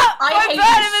yeah! Bo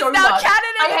Burnham is now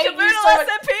canon in the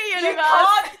KaboodleSMP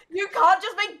universe! You can't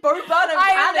just make Bo Burnham canon I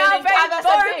have now in made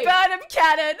KaboodleSMP. Bo Burnham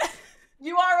canon!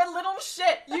 You are a little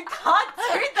shit. You can't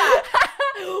do that.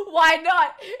 Why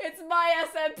not? It's my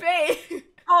SMP.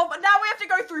 Oh, but now we have to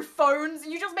go through phones.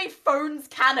 You just made phones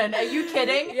canon. Are you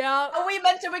kidding? Yeah. Are we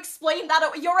meant to explain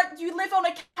that? You live on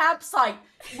a campsite.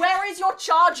 Where is your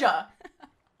charger?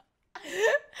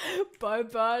 Bo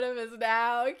Burnham is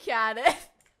now canon.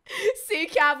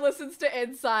 C-Cab listens to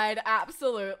Inside,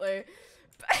 absolutely.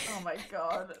 Oh my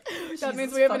god. That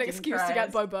means we have an excuse to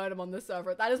get Bo Burnham on the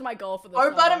server. That is my goal for the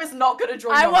server. Bo Burnham is not going to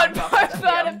join I want Bo Minecraft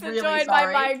Burnham to really join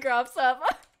sorry. my Minecraft server.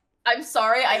 I'm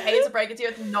sorry, I hate to break it to you,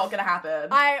 it's not going to happen.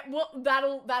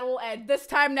 That'll end. This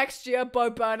time next year, Bo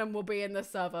Burnham will be in the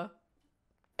server.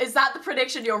 Is that the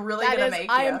prediction you're really going to make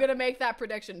I here? am going to make that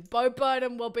prediction. Bo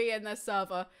Burnham will be in this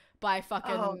server by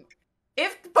fucking... Oh.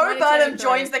 If Bo Burnham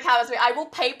joins the KaboodleSMP, I will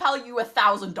PayPal you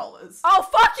 $1,000. Oh,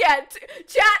 fuck yeah!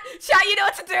 Chat, you know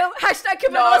what to do! Hashtag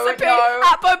KaboodleSMP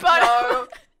at Bo Burnham!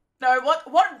 No,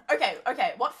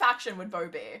 okay, what faction would Bo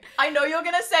be? I know you're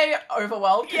gonna say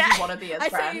Overworld because you want to be his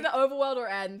friend. I say either Overworld or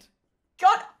End.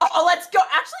 God, let's go.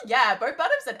 Actually, yeah, Bo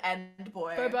Burnham's an End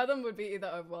boy. Bo Burnham would be either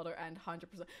Overworld or End, 100%.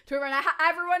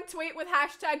 Everyone tweet with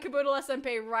hashtag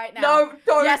KaboodleSMP right now. No,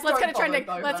 don't. Yes, let's get it trending.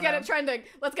 Let's get it trending.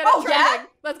 Let's get it trending. Yeah?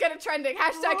 Let's get it trending.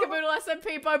 Hashtag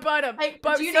KaboodleSMP Bo Burnham. Hey,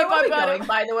 do you know where we're going,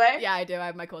 by the way? Yeah, I do. I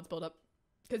have my cords pulled up.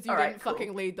 Because you didn't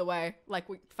fucking lead the way. Like,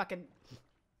 we fucking...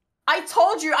 I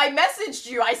told you, I messaged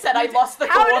you, I said I lost the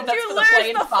coordinates for the plane How did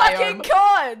you lose the fucking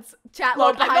cords? Chat,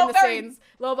 little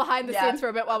behind the scenes for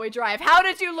a bit while we drive. How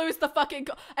did you lose the fucking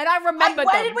And I remembered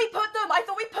Where did we put them? I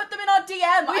thought we put them in our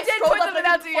DM. We did put them in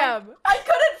our DM. I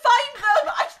couldn't find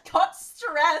them. I got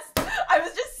stressed. I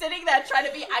was just sitting there trying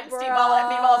to be angsty meanwhile I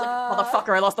was like,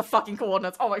 motherfucker, I lost the fucking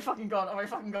coordinates. Oh my fucking god,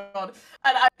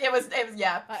 And it was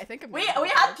yeah. I think we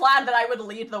had planned that I would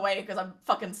lead the way because I'm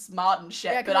fucking smart and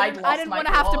shit, but I didn't want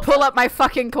to have to pull up my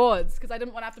fucking cords because I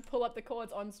didn't want to have to pull up the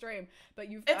cords on stream. But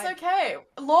It's okay.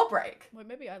 Law break. Wait,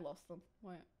 maybe I lost them.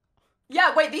 Wait.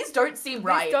 Yeah, wait, these don't seem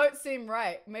right. These don't seem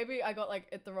right. Maybe I got like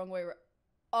it the wrong way.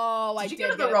 Oh, I did get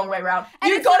it the wrong way round. And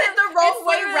you got it the wrong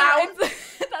way round.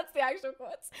 That's the actual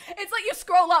quotes. It's like you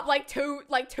scroll up like two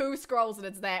scrolls and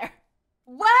it's there.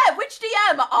 Where? Which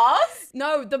DM? Ours?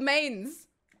 No, the mains.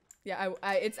 Yeah,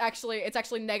 it's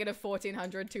actually negative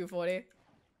 1400 240.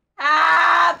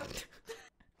 Ah!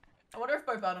 I wonder if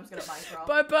Bo Burnham's good at Minecraft.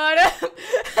 Bo Burnham.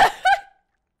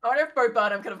 I wonder if Bo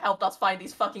Burnham could have helped us find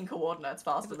these fucking coordinates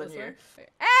faster than you.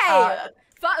 Hey!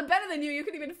 Better than you. You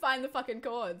can even find the fucking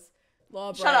chords.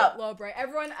 Shut up. Law break.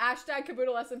 Everyone, hashtag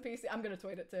KaboodleSMP. I'm gonna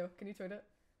tweet it too. Can you tweet it?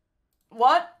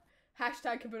 What?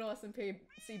 Hashtag KaboodleSMP.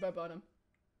 See Bo Burnham.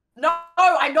 No,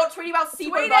 I'm not tweeting about C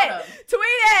Bo Burnham. Tweet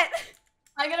it!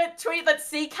 I'm gonna tweet that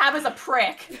C-Cab is a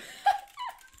prick.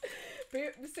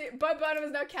 Bo Burnham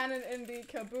is now canon in the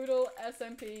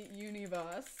KaboodleSMP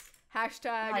universe.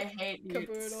 Hashtag I hate you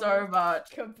Kaboodle. so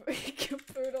much.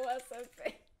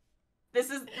 KaboodleSMP. This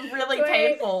is really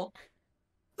painful.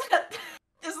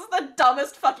 This is the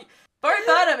dumbest fucking. Bo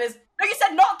Burnham is. No, you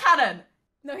said not canon.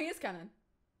 No, he is canon.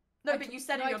 No, but you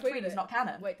said in your tweet he's not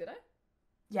canon. Wait, did I?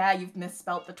 Yeah, you've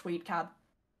misspelt the tweet, Cab.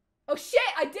 Oh shit,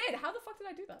 I did. How the fuck did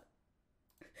I do that?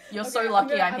 You're so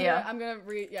lucky I'm here. I'm gonna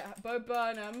read. Yeah, Bo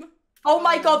Burnham. Oh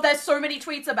my god, there's so many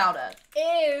tweets about it.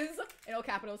 Is in all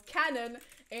capitals canon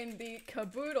in the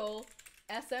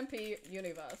KaboodleSMP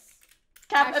universe.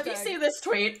 Cab, if you see this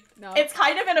tweet, no. It's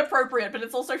kind of inappropriate, but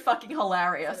it's also fucking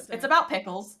hilarious. It's about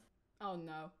pickles. Oh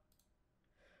no.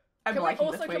 I'm can liking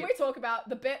we the tweet. Can we talk about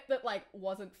the bit that like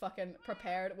wasn't fucking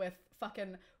prepared with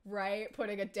fucking Ray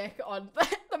putting a dick on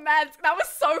the man's? That was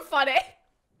so funny.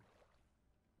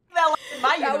 Like, in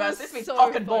my universe, this means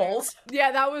cock and balls.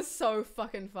 Yeah, that was so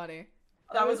fucking funny.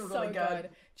 That was really good.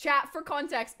 Chat, for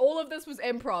context, all of this was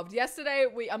improv. Yesterday,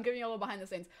 I'm giving you all behind the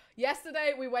scenes.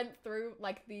 Yesterday, we went through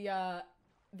like the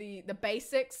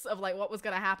basics of like what was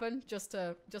gonna happen just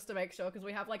to make sure, because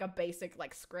we have like a basic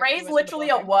like script. Ray's literally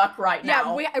at work right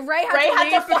now. Yeah, Ray had to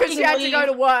leave because she had to go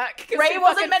to work. Ray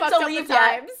wasn't meant to leave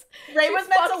yet. Ray was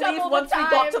meant to leave once we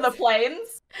got to the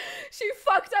planes. She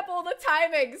fucked up all the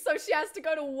timings, so she has to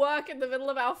go to work in the middle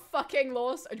of our fucking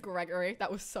Gregory, that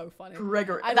was so funny.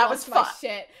 Gregory, that was fun.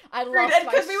 Shit. I lost my shit.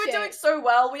 Because we were doing so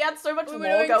well, we had so much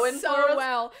more going so for us.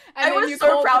 Well. And I then was you so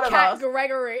called proud the of cat us.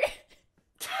 Gregory.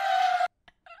 Shut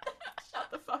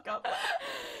the fuck up.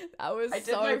 That was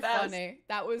so funny.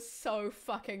 That was so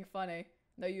fucking funny.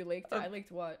 No, you leaked it. I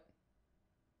leaked what?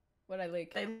 What did I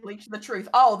leak? They leaked the truth.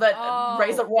 Oh, that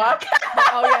Ray's at work.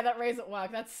 Oh yeah, that Ray's at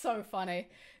work. That's so funny.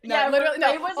 No, yeah, literally.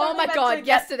 No. Oh my god,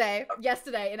 yesterday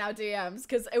in our DMs,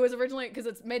 because it was originally, because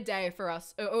it's midday for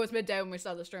us. It was midday when we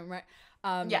started the stream, right?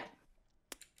 Yeah.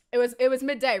 It was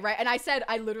midday, right? And I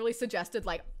literally suggested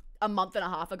like a month and a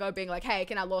half ago, being like, hey,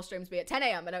 can our law streams be at 10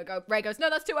 a.m? And Ray goes, no,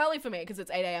 that's too early for me, because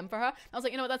it's 8 a.m. for her. And I was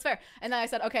like, you know what, that's fair. And then I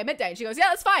said, okay, midday. And she goes, yeah,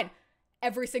 that's fine.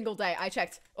 Every single day I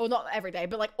checked, or not every day,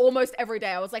 but like almost every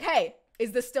day I was like, hey,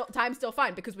 is this time still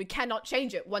fine? Because we cannot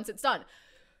change it once it's done.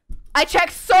 I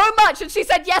checked so much, and she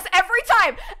said yes every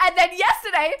time. And then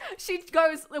yesterday she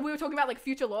goes, we were talking about like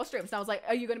future law streams, and I was like,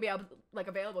 are you going to be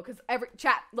available? Because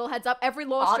little heads up, every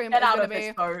law stream is going to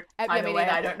be. By the way,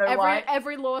 I don't know why.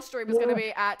 Every law stream is going to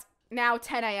be at now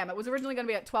 10 a.m. It was originally going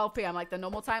to be at 12 p.m. like the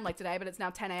normal time, like today, but it's now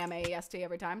 10 a.m. AEST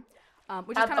every time.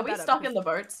 Which is kind of better. Are we stuck in the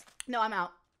boats? No, I'm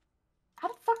out. How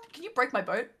the fuck can you break my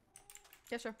boat?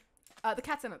 Yeah, sure. The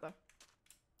cat's in it though.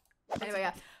 Anyway,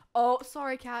 yeah. Oh,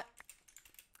 sorry, cat.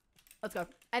 Let's go.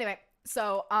 Anyway,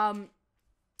 so I'm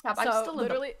still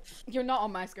literally, you're not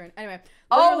on my screen. Anyway.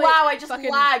 Oh wow, I just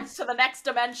lagged to the next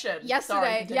dimension.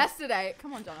 Yesterday,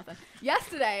 come on, Jonathan.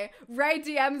 Yesterday, Ray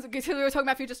DMs, because we were talking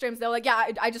about future streams, they were like,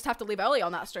 yeah, I just have to leave early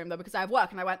on that stream though because I have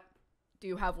work. And I went, do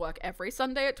you have work every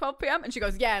Sunday at 12 p.m? And she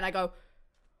goes, yeah. And I go,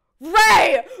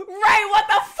 Ray, what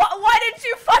the fuck? Why didn't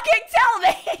you fucking tell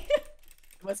me?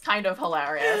 It was kind of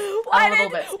hilarious. A little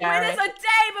bit scary. When it's a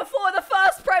day before the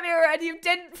first premiere and you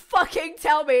didn't fucking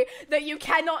tell me that you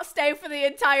cannot stay for the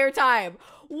entire time.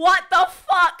 What the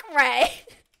fuck, Ray?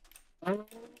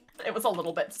 It was a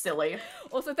little bit silly.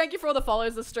 Also, thank you for all the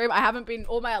follows this stream. I haven't been,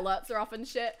 all my alerts are off and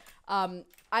shit.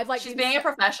 I've like. She's being a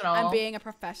professional. I'm being a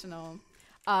professional.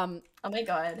 Oh my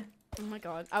god. Oh my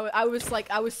god. I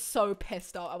was so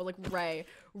pissed off. I was like, Ray,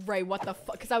 what the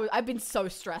fuck? Because I've been so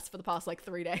stressed for the past like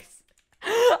 3 days.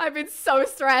 I've been so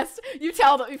stressed. You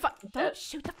tell them, don't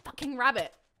shoot the fucking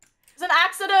rabbit. It's an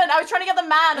accident. I was trying to get the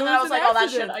man, and then I was like, oh, I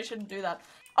shouldn't do that.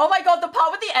 Oh my god, the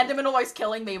part with the Enderman almost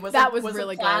killing me wasn't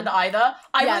really planned either.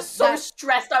 I was so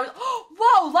stressed. I was,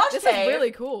 whoa, Lush This is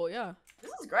really cool, yeah. This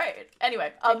is great.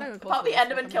 Anyway, the part with the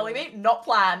Enderman killing me, not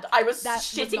planned. I was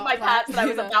shitting my pants and I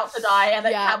was about to die, and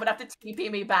then Cam would have to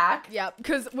TP me back. Yeah,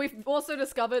 because we've also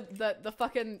discovered that the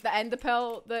Ender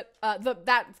Pearl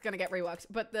that's gonna get reworked,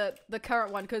 but the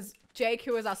current one, because Jake,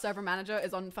 who is our server manager,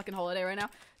 is on fucking holiday right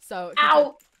now. So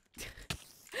ow.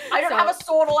 I don't have a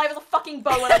sword, all I have is a fucking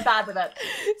bow and I'm bad with it.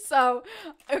 So,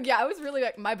 yeah, I was really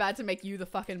like, my bad to make you the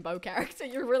fucking bow character.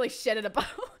 You're really shit at a bow.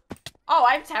 Oh,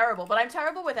 I'm terrible, but I'm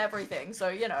terrible with everything, so,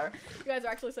 you know. You guys are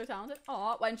actually so talented.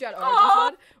 Aw, why didn't you add Origins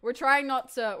mod? We're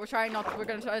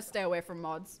gonna try to stay away from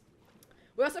mods.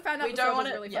 We also found out the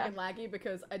server's really fucking laggy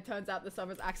because it turns out the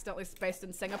server's accidentally based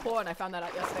in Singapore, and I found that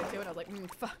out yesterday too, and I was like,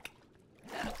 fuck.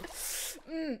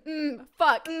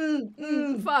 Fuck.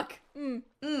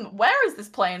 Where is this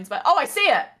plains? But oh, I see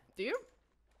it. Do you?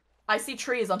 I see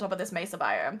trees on top of this mesa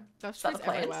biome. That's trees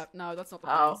everywhere. No, that's not the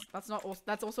plains.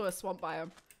 That's also a swamp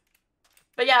biome.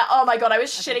 But yeah, oh my god, I was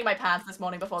shitting my pants this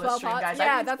morning before this stream, hearts? guys.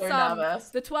 Yeah, I was that's so nervous.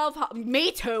 the 12 hearts.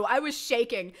 Me too. I was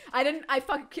shaking. I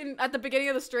fucking, at the beginning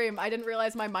of the stream, I didn't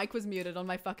realize my mic was muted on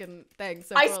my fucking thing.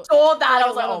 So I saw that. I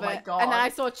was like, oh my bit, god. And then I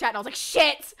saw chat and I was like,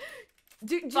 shit.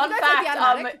 Did you guys fact, like the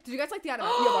animatic? Did you guys like the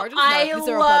animatic? I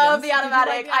love the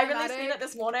animatic. I really seen it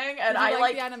this morning, and I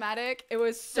like the animatic. It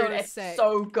was so dude, sick. It's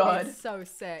so good. It's so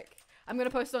sick. I'm gonna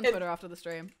post it on Twitter after the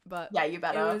stream, but yeah, you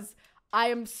better. I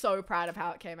am so proud of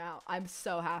how it came out. I'm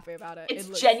so happy about it.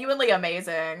 It's genuinely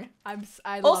amazing. I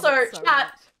love it so chat.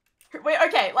 much. Wait,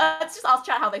 okay, let's just ask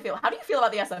chat how they feel. How do you feel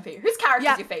about the SMP? Whose character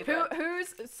is your favorite?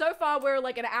 Who's so far? We're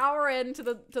like an hour into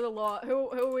the lore.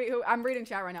 Who? I'm reading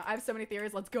chat right now. I have so many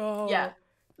theories. Let's go. Yeah.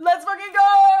 Let's fucking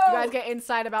go! You guys get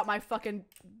insight about my fucking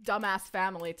dumbass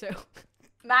family too.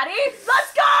 Maddie,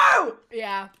 let's go!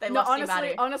 Yeah. They love honestly,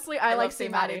 Maddie. Honestly, I like see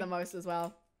Maddie the most as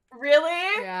well.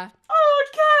 Really? Yeah. Oh,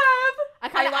 Cab!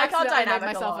 I can't dynamic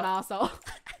myself an arsehole.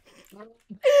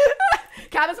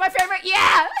 Cab is my favorite.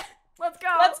 Yeah! Let's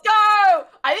go! Let's go!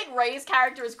 I think Ray's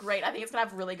character is great. I think it's gonna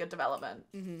have really good development.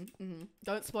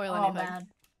 Don't spoil anything. Man.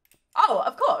 Oh,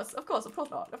 of course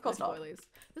not. Of course not. Spoilies.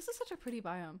 This is such a pretty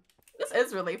biome. This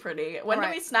is really pretty. When do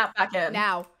we snap back in?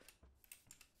 Now.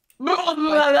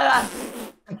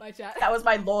 My chat. That was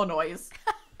my lore noise.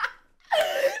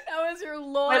 That was your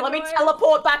lore Wait, let me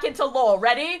teleport back into lore.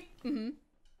 Ready?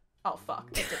 Oh, fuck.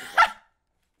 It didn't work.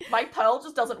 My pearl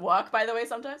just doesn't work, by the way,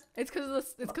 sometimes. It's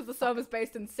because the server's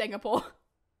based in Singapore.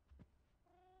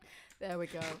 There we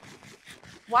go.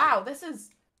 Wow, this is...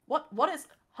 What is...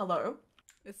 Hello?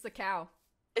 It's the cow.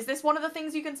 Is this one of the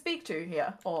things you can speak to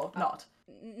here, or not?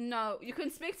 No, you can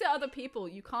speak to other people.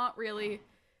 You can't really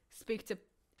speak to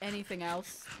anything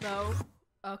else, though.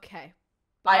 Okay.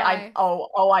 Bye.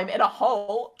 I'm in a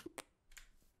hole.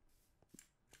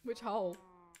 Which hole?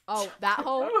 Oh, that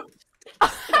hole?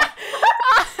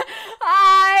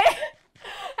 Hi!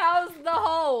 How's the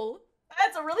hole?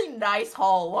 That's a really nice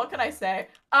hole. What can I say?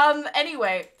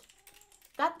 Anyway.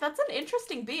 That's an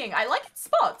interesting being. I like its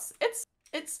spots. It's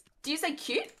do you say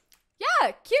cute?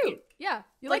 Yeah, cute. Yeah.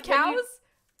 You like cows?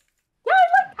 Yeah,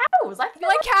 I like cows. You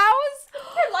like cows?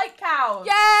 I like cows.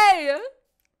 Yay!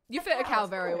 You fit a cow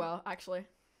very well, actually.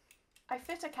 I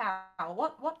fit a cow.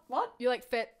 What? You like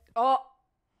fit. Oh,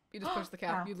 you just pushed the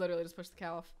cow. You literally just pushed the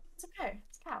cow off. It's okay.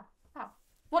 It's cow.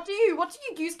 What do you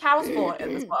use cows for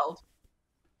in this world?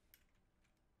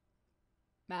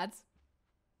 Mads?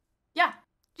 Yeah.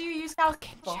 Do you use cows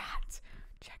for? Chat.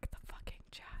 Check the fucking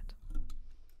chat.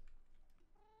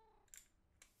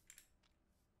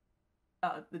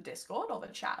 The Discord or the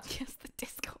chat? Yes, the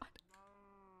Discord.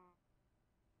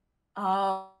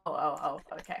 Oh,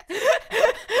 okay.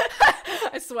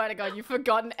 I swear to God, you've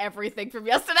forgotten everything from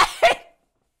yesterday.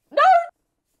 No!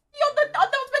 That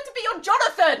was meant to be on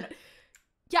Jonathan!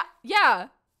 Yeah.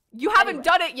 You haven't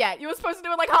done it yet. You were supposed to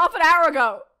do it like half an hour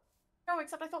ago. No,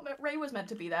 except I thought that Ray was meant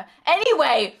to be there.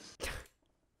 Anyway!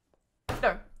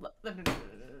 No.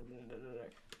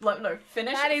 No,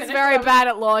 finish. Maddie's very bad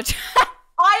at launch.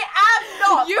 I am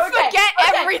not! You forget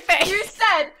everything! You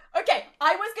said, okay,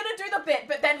 I was gonna do the bit,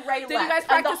 but then Ray left. Did you guys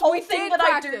practice? And the whole thing that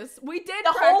I do... We did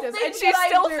practice, and she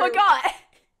still forgot.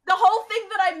 The whole thing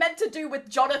that I meant to do with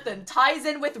Jonathan ties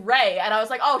in with Ray, and I was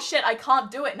like, oh shit, I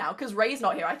can't do it now, because Ray's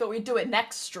not here. I thought we'd do it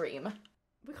next stream.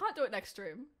 We can't do it next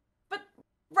stream. But,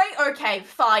 Ray, okay,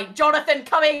 fine. Jonathan,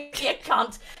 come in, you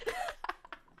cunt.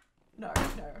 No.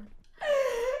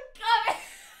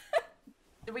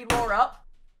 Do we lure up?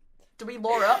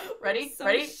 Ready?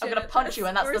 Ready? I'm gonna punch you,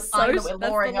 and that's the sign that we're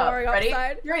luring up. Ready?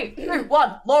 3, 2,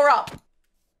 1, lure up.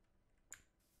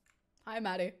 Hi,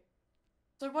 Maddie.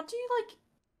 So what do you,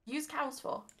 use cows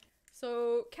for?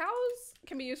 So, cows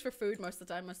can be used for food most of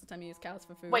the time. Most of the time you use cows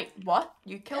for food. Wait, what?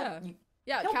 You killed...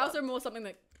 Yeah, cows are more something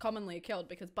that commonly killed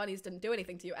because bunnies didn't do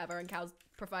anything to you ever, and cows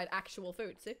provide actual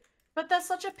food, see? But they're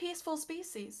such a peaceful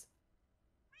species.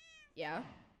 Yeah.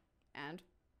 And?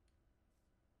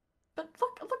 But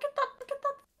look at that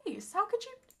face. How could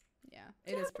you... Yeah,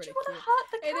 it is pretty cute. How could you want to hurt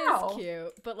the cow? It is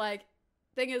cute, but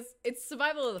thing is, it's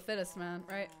survival of the fittest, man,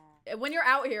 right? When you're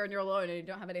out here and you're alone and you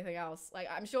don't have anything else,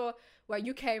 I'm sure where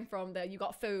you came from that you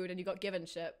got food and you got given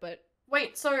shit, but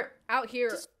wait, so out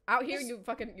here you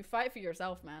fight for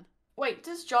yourself, man. Wait,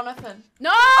 does Jonathan?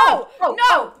 No!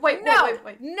 No! Wait. No! It's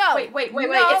okay.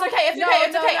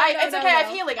 It's okay. I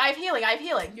have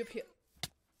healing.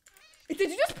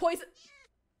 Did you just poison?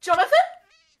 Jonathan?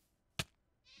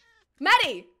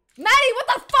 Maddie, what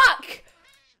the fuck?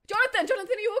 Jonathan,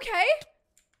 are you okay?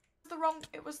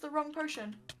 It was the wrong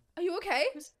potion. Are you okay?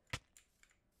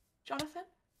 Jonathan,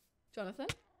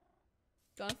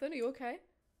 are you okay?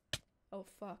 Oh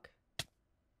fuck.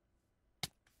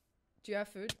 Do you have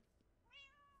food?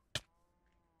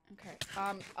 Okay.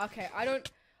 Okay.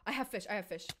 I have fish. I have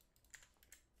fish.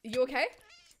 You okay?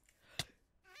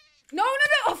 No, no,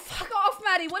 no! Oh, fuck off,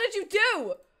 Maddie! What did you do?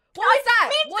 What was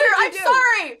that? What did you do? I'm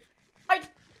sorry!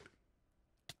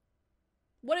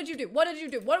 What did you do? What did you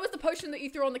do? What was the potion that you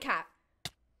threw on the cat?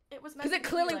 It was meant Because to be it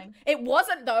clearly... healing. It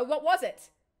wasn't, though. What was it?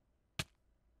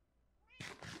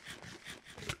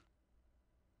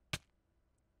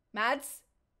 Mads?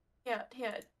 Here,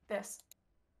 this.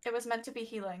 It was meant to be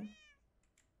healing.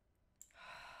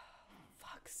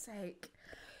 Fuck's sake.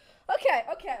 Okay,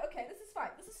 okay, okay. This is fine.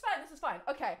 This is fine. This is fine.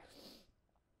 Okay.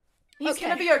 He's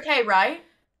gonna be okay, right?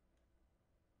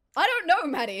 I don't know,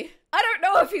 Maddie. I don't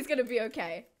know if he's gonna be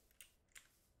okay.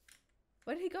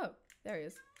 Where did he go? There he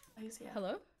is. He's here.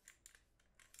 Hello?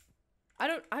 I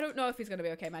don't know if he's gonna be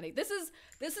okay, Maddie. This is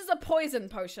a poison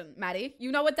potion, Maddie.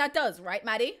 You know what that does, right,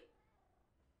 Maddie?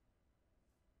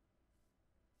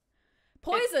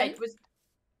 Poison.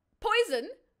 Poison.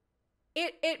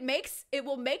 It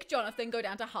will make Jonathan go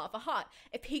down to half a heart.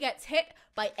 If he gets hit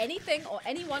by anything or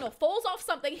anyone or falls off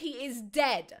something, he is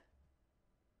dead.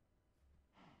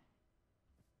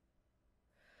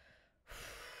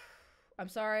 I'm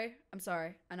sorry. I'm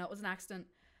sorry. I know it was an accident.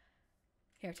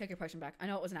 Here, take your potion back. I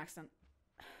know it was an accident.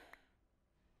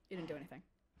 You didn't do anything.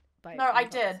 No, I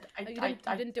did. You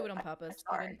didn't do it on purpose.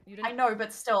 Sorry. You didn't... I know,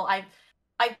 but still,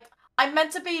 I'm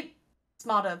meant to be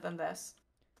smarter than this.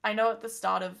 I know at the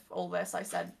start of all this, I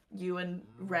said you and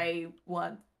Ray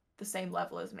weren't the same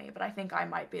level as me, but I think I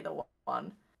might be the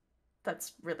one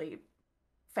that's really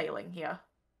failing here.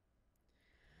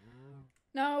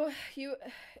 No,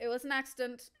 it was an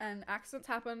accident, and accidents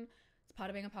happen. It's part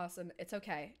of being a person. It's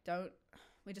okay.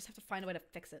 We just have to find a way to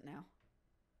fix it now.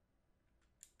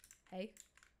 Hey?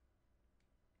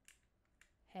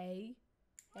 Hey?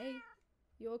 Hey?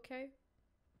 You okay?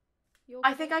 You okay?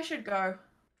 I think I should go.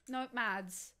 No,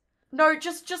 Mads. No,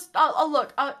 just, I'll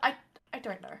look. I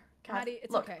don't know. Maddie,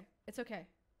 it's look. okay. It's okay.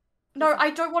 No, Listen. I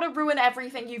don't want to ruin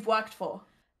everything you've worked for.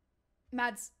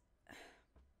 Mads,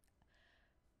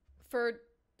 for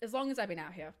as long as I've been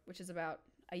out here, which is about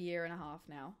a year and a half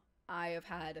now, I have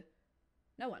had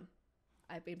no one.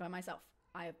 I've been by myself.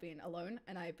 I have been alone,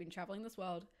 and I have been traveling this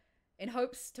world in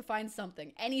hopes to find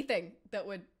something, anything that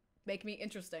would make me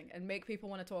interesting and make people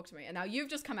want to talk to me. And now you've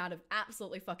just come out of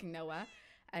absolutely fucking nowhere,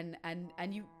 and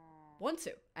you want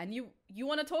to, and you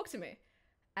want to talk to me,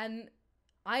 and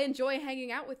I enjoy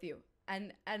hanging out with you,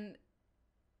 and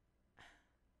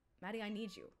Maddie, I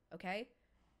need you, okay?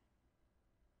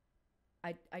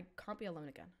 I can't be alone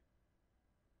again.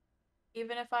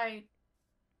 Even if I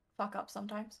fuck up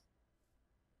sometimes?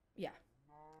 Yeah.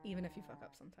 Even if you fuck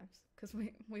up sometimes. Because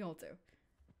we all do.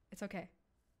 It's okay.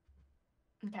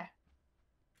 Okay.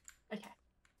 Okay.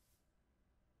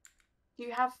 Do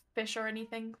you have fish or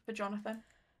anything for Jonathan?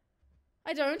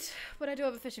 I don't, but I do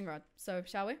have a fishing rod. So,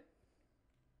 shall we?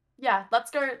 Yeah,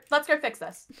 let's go fix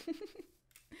this.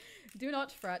 Do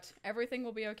not fret. Everything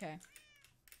will be okay.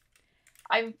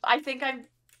 I think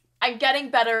I'm getting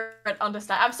better at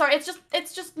understanding. I'm sorry, it's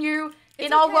just new It's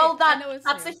in our okay. world I know it's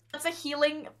new. that's a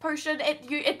healing potion.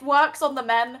 It works on the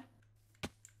men.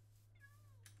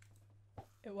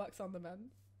 It works on the men.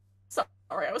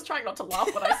 Sorry, I was trying not to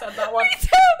laugh when I said that one. Me too!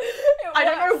 I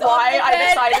don't know why I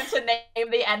decided to name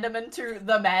the Enderman to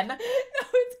the men. No,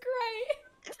 it's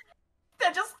great.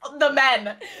 They're just the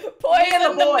men.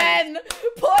 Poison the boys. men!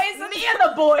 Poison Me and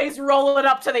the boys roll it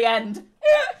up to the end.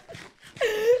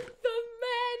 the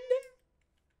men!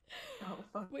 Oh,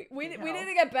 fuck. We need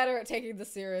to get better at taking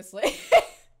this seriously.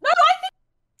 No, I think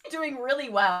we're doing really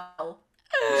well.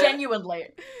 Genuinely.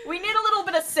 We need a little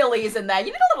bit of sillies in there. You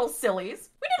need a little sillies.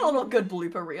 We need a little good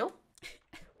blooper reel.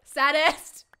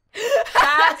 Saddest!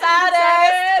 Saddest!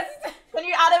 Can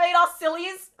you animate our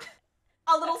sillies?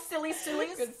 Our little sillies.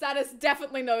 Good, Saddest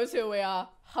definitely knows who we are.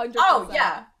 100%. Oh,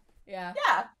 yeah. Yeah.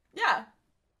 Yeah.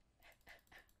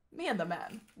 Me and the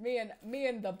men. Me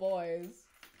and the boys.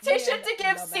 Petition to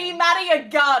give C. Maddie a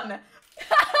gun!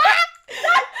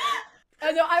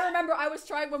 No, I remember I was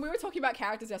trying, when we were talking about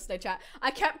characters yesterday, chat,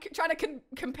 I kept trying to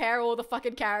compare all the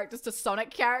fucking characters to Sonic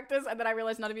characters, and then I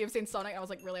realized none of you have seen Sonic, and I was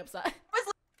like really upset. It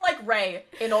was like, Ray,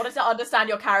 in order to understand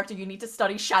your character, you need to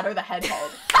study Shadow the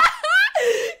Hedgehog.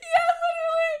 Yeah,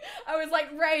 literally! I was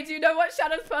like, Ray, do you know what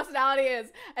Shadow's personality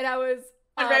is? And I was...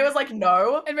 And Ray was like,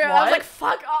 no. And Ray, I was like,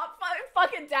 fuck off,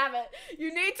 fucking damn it.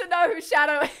 You need to know who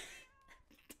Shadow is.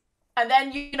 And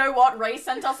then, you know what? Ray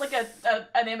sent us like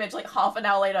an image like half an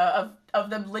hour later of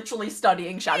them literally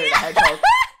studying Shadow the Hedgehog.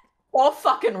 Or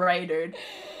fucking Ray, dude.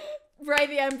 Ray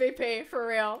the MVP, for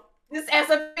real. This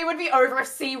SMP would be over if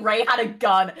C. Ray had a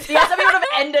gun. The SMP would have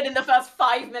ended in the first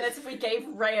 5 minutes if we gave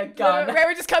Ray a gun. Ray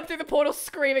would just come through the portal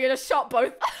screaming and just shot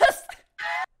both of us.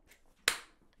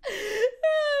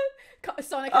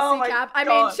 Sonic and C-Cab. I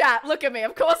mean, chat, look at me.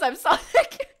 Of course I'm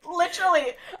Sonic.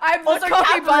 Literally. I'm also, the cocky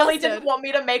Cab really bastard. didn't want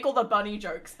me to make all the bunny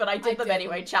jokes, but I did them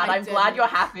anyway, chat. I'm did. glad you're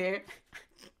happy.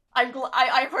 I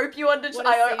hope you understand.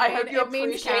 I hope you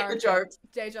appreciate the jokes.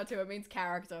 Deja too, it means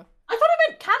character. I thought it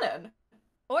meant canon.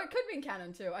 Or it could mean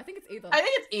canon too. I think it's either. I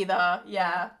think it's either,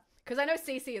 yeah. Because I know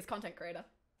CC is content creator.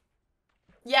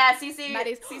 Yeah, CC.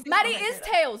 Maddie is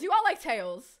Tails. You are like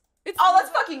Tails. Oh, let's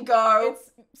fucking go.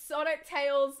 It's Sonic,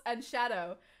 Tails, and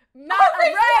Shadow. Ray,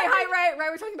 Ray,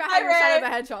 we're talking about how you're Shadow the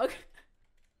Hedgehog.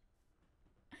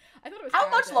 I thought it was How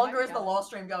much longer is the law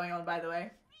stream going on, by the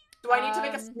way? Do I need to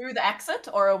make a smooth exit,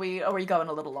 or are we going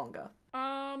a little longer?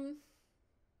 I'll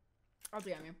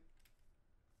DM you.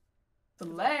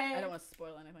 Delay. I don't want to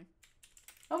spoil anything.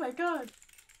 Oh my god.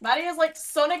 Maddie is like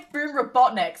Sonic Boom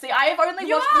Robotnik. See, I have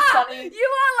only watched the funny... You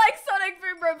are like Sonic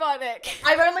Boom Robotnik!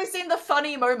 I've only seen the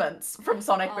funny moments from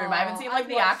Sonic Boom. I haven't seen, like,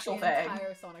 the actual thing. The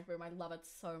entire Sonic Boom. I love it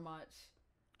so much.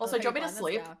 Also, do you want me to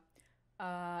sleep?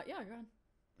 Yeah, go on.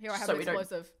 Here, I have an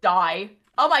explosive. Die.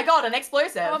 Oh my god, an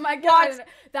explosive. Oh my god.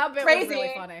 That bit was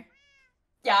really funny.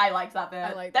 Yeah, I liked that bit.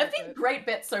 I like There've that been great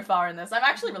bits so far in this. I'm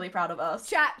actually really proud of us.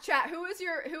 Chat, what was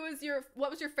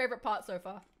your favorite part so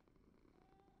far?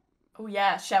 Oh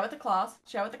yeah, share with the class.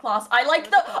 Share with the class. I like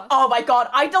oh my god,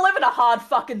 I delivered a hard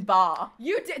fucking bar.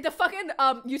 You did the fucking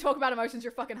you talk about emotions,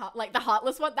 you're fucking heart, like the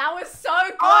heartless one. That was so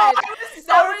good. Oh, I was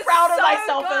so proud of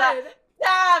myself for that.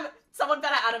 Damn. Someone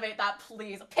better animate that,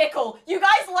 please. Pickle. You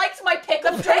guys liked my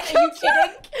pickle joke. Are you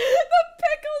kidding? The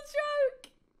pickle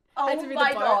joke. Oh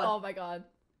my god. Oh my god.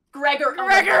 Gregory.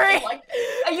 Are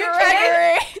you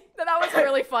kidding? That was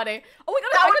really funny. Oh my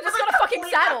god, I just got a fucking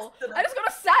saddle. I just got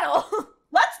a saddle.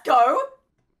 Let's go.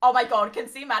 Oh my god, can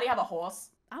see Maddie have a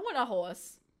horse? I want a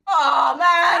horse. Oh man.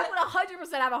 I would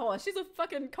 100% have a horse. She's a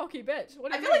fucking cocky bitch.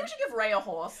 What do you feel like we should give Ray a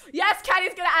horse. Yes,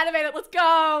 Caddy's gonna animate it. Let's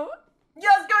go.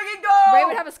 Yes, go. Ray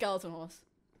would have a skeleton horse.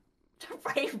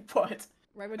 Ray would.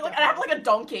 Ray would I'd have like a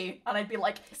donkey, and I'd be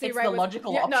like, it's the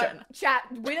logical option. No, chat,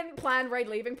 we didn't plan Ray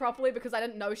leaving properly because I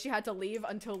didn't know she had to leave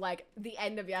until like the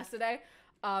end of yesterday.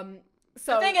 So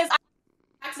the thing is, I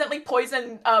accidentally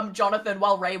poisoned Jonathan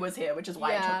while Ray was here, which is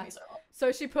why it took me so long.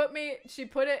 So she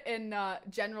put it in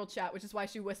general chat, which is why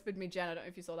she whispered me Jen. I don't know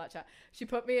if you saw that chat. She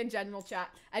put me in general chat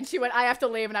and she went, I have to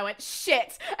leave, and I went,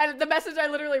 shit. And the message I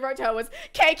literally wrote to her was,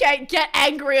 KK, get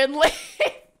angry and leave.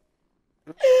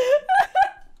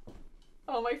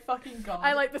 Oh my fucking god.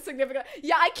 I like the significant.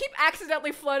 Yeah, I keep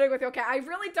accidentally flirting with your cat. I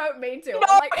really don't mean to. No,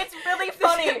 like, it's really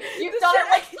funny. You've done it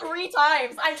like 3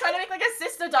 times. I'm trying to make like a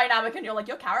sister dynamic and you're like,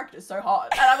 your character's so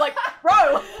hot. And I'm like, bro.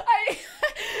 I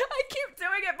keep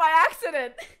doing it by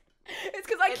accident. It's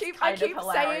because I keep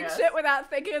saying shit without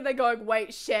thinking and then going,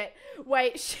 wait, shit.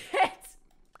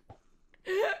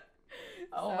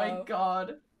 Oh my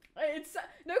god. It's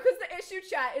no, because the issue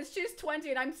chat is she's 20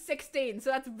 and I'm 16,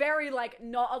 so that's very like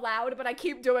not allowed, but I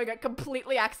keep doing it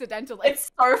completely accidentally.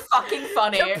 It's so fucking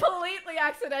funny. Completely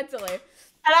accidentally. And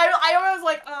I was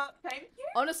like, thank you.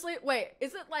 Honestly, wait,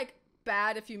 is it like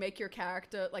bad if you make your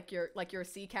character like your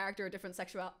C character a different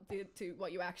sexuality to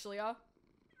what you actually are?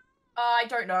 I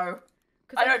don't know.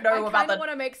 I don't know about that. I kind of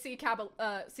want to make C-Cab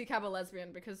a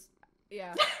lesbian because,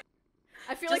 yeah.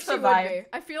 I feel like she would be.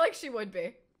 I feel like she would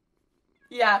be.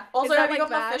 Yeah. Also, have you got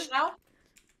more fish now?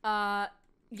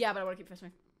 Yeah, but I want to keep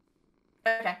fishing.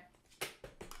 Okay.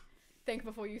 Think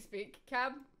before you speak,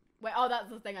 Cab. Wait, oh, that's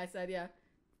the thing I said, yeah.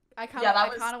 I kind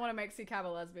of want to make C-Cab a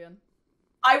lesbian.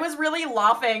 I was really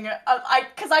laughing,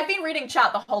 because I've been reading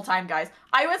chat the whole time, guys.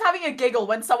 I was having a giggle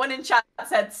when someone in chat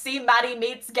said, see Maddie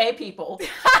meets gay people.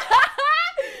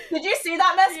 Did you see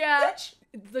that message? Yeah.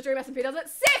 The Dream SMP does it.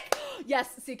 Sick! Yes,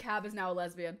 C-Cab is now a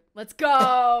lesbian. Let's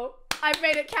go! I've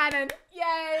made it canon.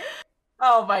 Yay!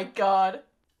 Oh my god.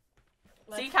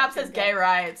 C-Cab says gay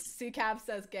rights. C-Cab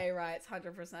says gay rights,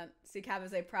 100%. C-Cab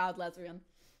is a proud lesbian.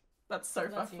 That's so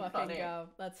fucking funny.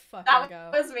 Let's fucking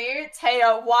go. That was me.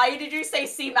 Taya, why did you say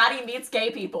C Maddie meets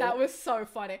gay people? That was so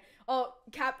funny. Oh,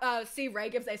 C Ray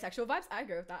gives asexual vibes. I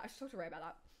agree with that. I should talk to Ray about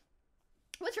that.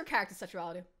 What's your character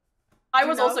sexuality? I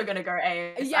was also gonna go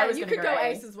ace. Yeah, you could go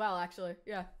ace as well, actually.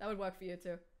 Yeah, that would work for you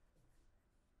too.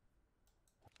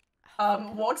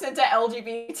 Walks into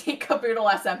LGBT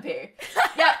KaboodleSMP.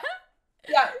 Yeah.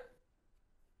 Yeah.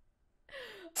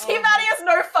 See, Maddie has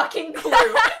no fucking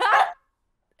clue.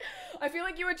 I feel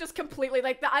like you would just completely,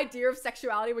 like, the idea of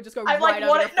sexuality would just go I'm right like, over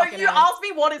what? your No, fucking you head. asked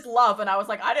me what is love, and I was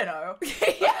like, I don't know.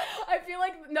 Yeah, I feel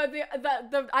like, no,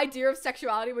 the idea of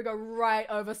sexuality would go right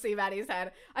over C. Maddie's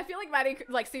head. I feel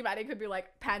like C. Maddie could be, like,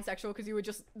 pansexual, because you would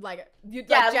just, like,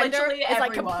 gender literally is,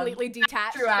 like, everyone. completely detached.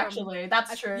 That's true, actually.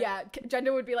 That's true. Yeah,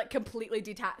 gender would be, like, completely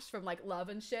detached from, like, love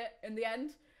and shit in the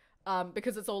end.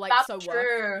 Because it's all, like, That's so true.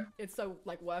 work. It's so,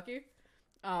 like, worky.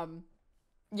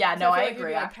 Yeah, so no, I feel like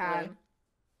agree, like, actually. Pan.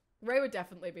 Ray would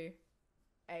definitely be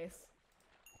ace.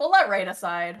 We'll let Ray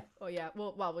decide. Oh yeah,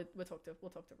 we'll talk to Ray.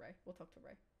 We'll talk to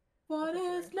Ray. What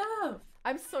is love?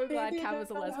 I'm so glad Baby, Cam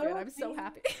is a never lesbian. I'm hold so me.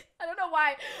 happy. I don't know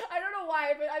why,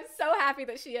 but I'm so happy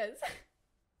that she is.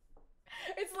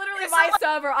 It's literally It's my not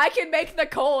server. I can make the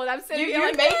call, and I'm sitting here You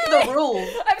like, make "Yay!" the rules.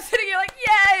 I'm sitting here like,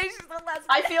 yay, she's a lesbian.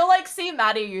 I feel like C.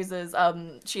 Maddie uses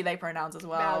she, they pronouns as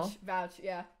well. Vouch,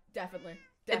 yeah, definitely.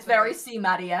 It's very C.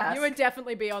 Maddie-esque. You would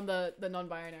definitely be on the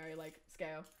non-binary, like,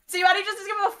 scale. C. Maddie just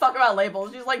doesn't give a fuck about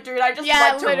labels. She's like, dude, I just Yeah,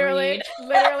 like to literally, read.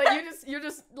 literally, you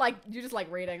just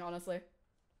like reading, honestly.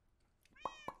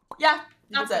 Yeah, You've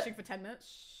that's been it. fishing for 10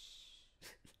 minutes.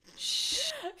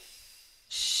 Shh.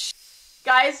 Shh.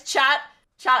 Guys, chat,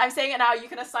 I'm saying it now. You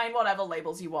can assign whatever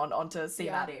labels you want onto C.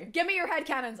 Yeah. Maddie. Give me your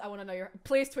headcanons. I want to know your.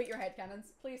 Please tweet your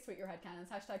headcanons. Please tweet your headcanons.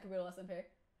 Hashtag KaboodleSMP.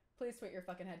 Please tweet your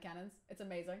fucking headcanons. It's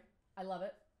amazing. I love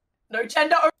it. No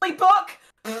gender only book.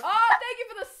 Oh, thank you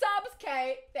for the subs,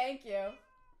 Kate. Thank you.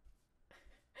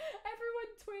 Everyone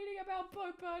tweeting about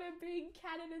Bo Burnham being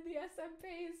canon in the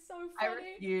SMP is so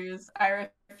funny. I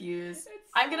refuse.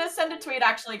 It's I'm so gonna send a funny. tweet,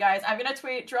 actually, guys. I'm gonna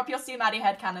tweet, drop your C. Maddie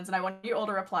headcanons, and I want you all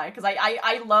to reply, because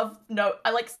I love,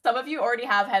 I like, some of you already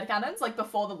have headcanons, like,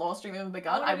 before the law stream even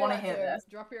begun. I want to hear this.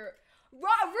 Drop your...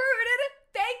 Rooted!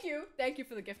 Thank you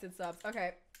for the gifted subs.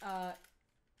 Okay,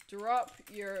 drop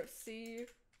your C...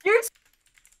 You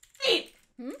tweet!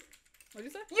 What'd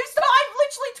you say? I'm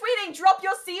literally tweeting, drop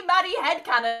your C. Maddie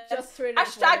headcanon. Just tweeted it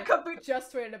Hashtag before you. Kaboodle.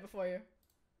 Just tweeted it before you.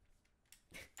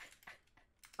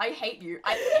 I hate you.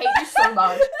 I hate you so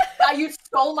much. You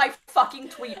stole my fucking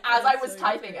tweet as I was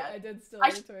typing it. I did steal I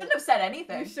your tweet. shouldn't have said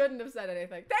anything. You shouldn't have said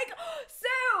anything.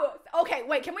 Sue! Okay,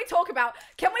 wait, can we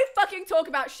fucking talk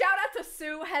about, shout out to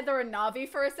Sue, Heather, and Navi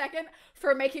for a second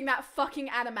for making that fucking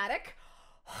animatic.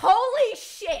 Holy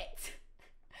shit!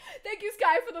 Thank you,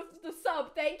 Sky, for the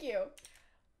sub. Thank you.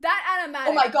 That animatic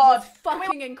Oh my God. was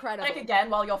fucking incredible. Like again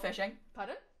while you're fishing.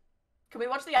 Pardon? Can we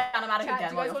watch the animatic Chat, again do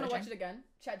you while guys you're want to watch fishing? it again?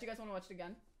 Chat, do you guys want to watch it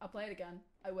again? I'll play it again.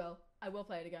 I will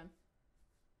play it again.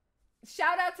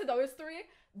 Shout out to those three.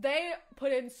 They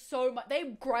put in so much.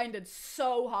 They grinded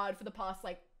so hard for the past,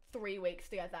 like, 3 weeks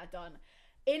to get that done.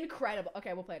 Incredible.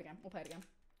 Okay, we'll play it again.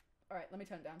 All right, let me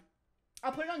turn it down.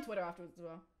 I'll put it on Twitter afterwards as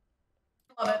well.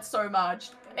 Love it so much.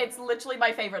 It's literally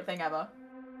my favorite thing ever.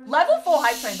 Level 4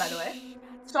 hype train, by the way.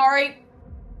 Sorry.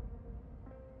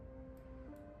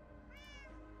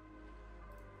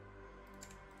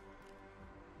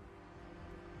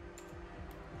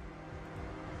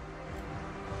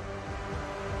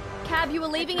 Cab, you were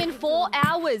leaving in 4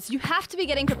 hours. You have to be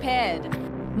getting prepared.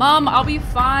 Mom, I'll be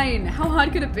fine. How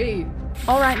hard could it be?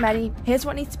 Alright, Maddie, here's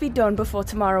what needs to be done before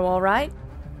tomorrow, alright?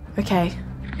 Okay.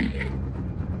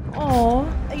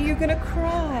 Aw, are you gonna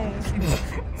cry?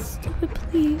 Stop it,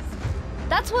 please.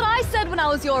 That's what I said when I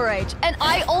was your age, and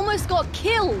I almost got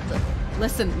killed.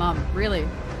 Listen, Mom, really.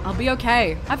 I'll be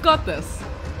okay. I've got this.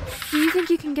 Do you think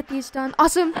you can get these done?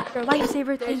 Awesome. You're a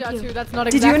lifesaver. Thank Deja you. too, that's not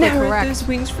Did exactly you inherit correct. those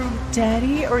wings from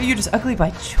Daddy, or are you just ugly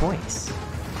by choice?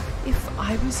 If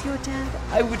I was your dad,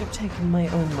 I would have taken my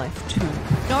own life too.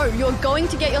 No, you're going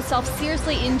to get yourself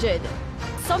seriously injured.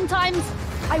 Sometimes,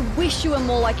 I wish you were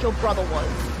more like your brother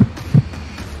was.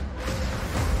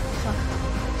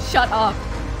 Shut up.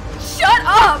 Shut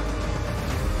up!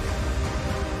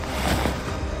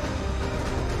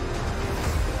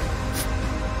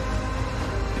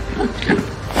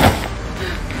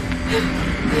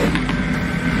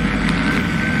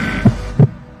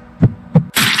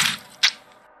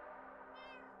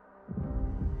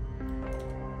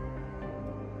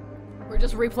 We're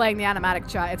just replaying the animatic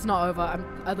chat. It's not over.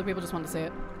 Other people just want to see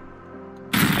it.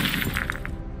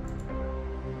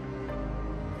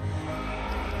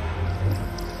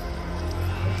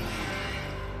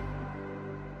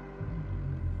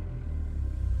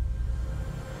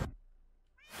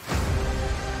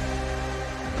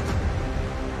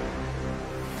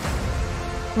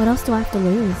 What else do I have to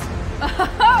lose?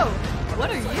 Oh!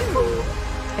 What are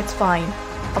you? It's fine.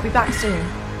 I'll be back soon.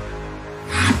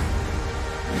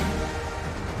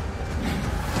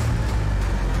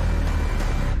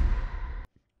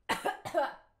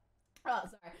 Oh,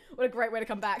 sorry. What a great way to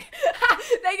come back.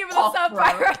 Thank you for the Oh, sub, bro.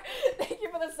 Byron. Thank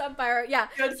you for the sub pyro. Yeah.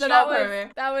 Good so job,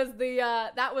 that was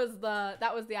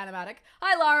the animatic.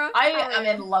 Hi, Lara. I am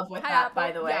in love with that,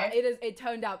 by the way. Yeah, it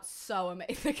turned out so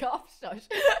amazing. Oh, shush.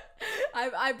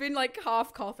 I've been like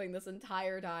half coughing this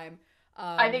entire time.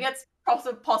 I think it's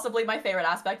possibly my favorite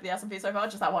aspect of the SMP so far,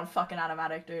 just that one fucking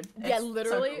animatic, dude. Yeah, It's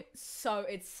literally, so cool.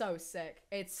 it's so sick.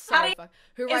 It's so fun.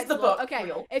 Who is writes the lore? book Okay,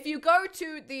 real? if you go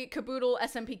to the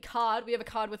KaboodleSMP card, we have a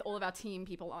card with all of our team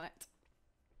people on it.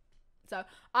 So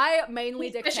I mainly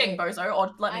Keep dictate. fishing, bozo,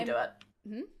 or let me do it.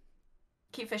 Hmm?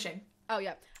 Keep fishing. Oh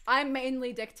yeah, I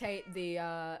mainly dictate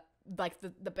the like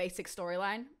the basic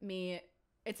storyline.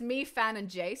 It's me, Fan, and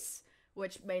Jace,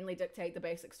 which mainly dictate the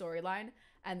basic storyline.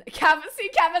 And Kava's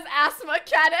asthma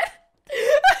cannon.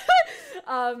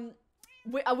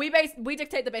 We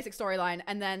dictate the basic storyline,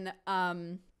 and then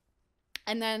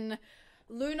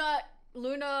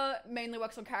Luna mainly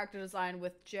works on character design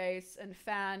with Jace and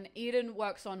Fan. Eden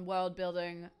works on world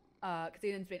building, because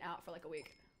Eden's been out for like a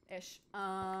week ish.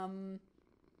 Oh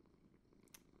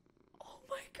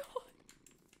my god.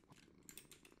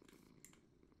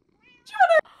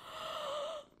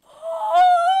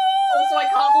 Also, I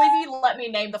can't believe you let me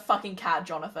name the fucking cat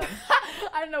Jonathan.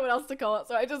 I don't know what else to call it,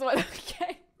 so I just went,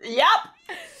 okay. Yep!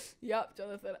 Yep,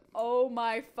 Jonathan. Oh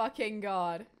my fucking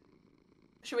god.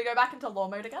 Should we go back into lore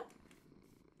mode again?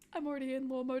 I'm already in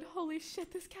lore mode. Holy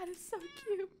shit, this cat is so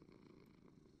cute.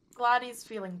 Glad he's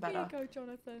feeling better. Here you go,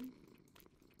 Jonathan.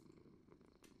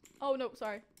 Oh no,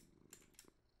 sorry.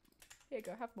 Here you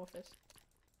go, have more fish.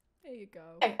 There you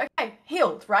go. Okay,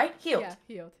 healed, right? Healed.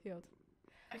 Yeah, healed.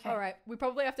 Okay. Alright, we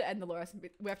probably have to end the lore.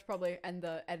 We have to probably end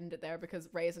it there because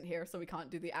Ray isn't here, so we can't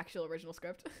do the actual original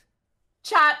script.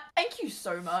 Chat, thank you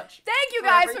so much. Thank you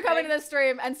guys for coming to this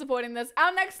stream and supporting this.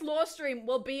 Our next lore stream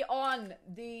will be on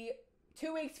the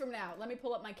 2 weeks from now. Let me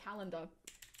pull up my calendar.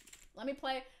 Let me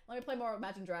play more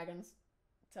Imagine Dragons.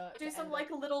 To do some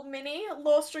like little mini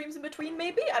lore streams in between,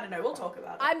 maybe? I don't know, we'll talk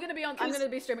about it. I'm gonna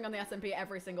be streaming on the SMP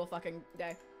every single fucking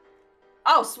day.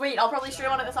 Oh, sweet. I'll probably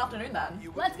stream on it this afternoon then.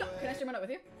 Let's go. Can I stream on it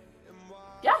with you?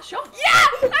 Yeah, sure. Yeah!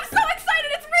 I'm so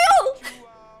excited! It's real!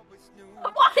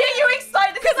 Why are you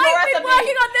excited? Because I've been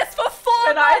working on this for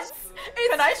 4 months!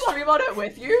 Can I stream on it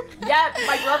with you? Yeah,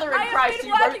 my brother in Christ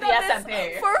who wrote the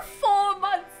SMP. For 4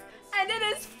 months, and it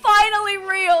is finally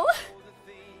real!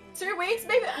 2 weeks?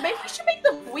 Maybe we should make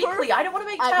them weekly. I don't want to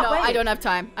make that No, wait. I don't have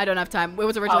time. It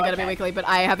was originally going to be weekly, but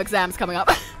I have exams coming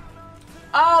up.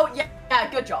 Oh, yeah,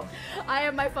 good job. I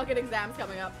have my fucking exams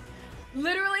coming up.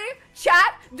 Literally,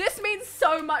 chat, this means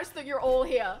so much that you're all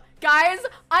here. Guys,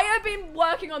 I have been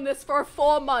working on this for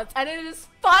 4 months, and it is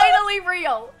finally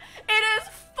real. It is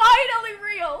finally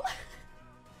real.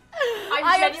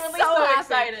 I'm genuinely so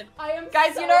excited. I am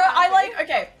Guys, so you know, happy.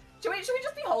 okay, should we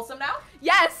just be wholesome now?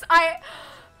 Yes, I'm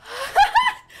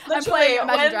playing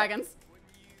Imagine Dragons.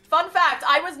 Fun fact,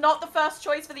 I was not the first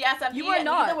choice for the SMP. You were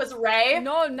not. Neither was Ray.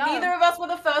 No. Neither of us were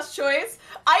the first choice.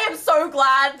 I am so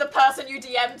glad the person you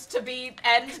DM'd to be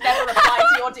end never replied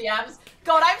to your DMs.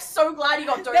 God, I'm so glad you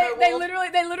got dono they literally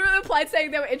replied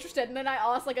saying they were interested, and then I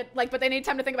asked but they need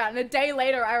time to think about it. And a day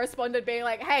later, I responded being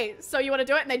like, hey, so you want to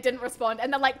do it? And they didn't respond.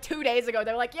 And then like 2 days ago,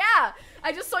 they were like, yeah,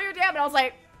 I just saw your DM, and I was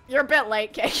like, you're a bit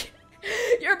late, Cake.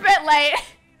 You're a bit late.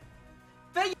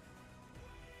 But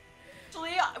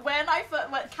actually, when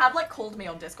Cab like called me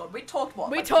on Discord, we talked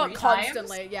what? We like talk 3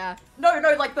 constantly, times? yeah. No,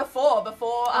 like before the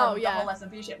whole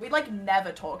SMP shit. We like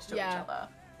never talked to each other.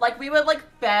 Like we were like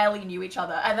barely knew each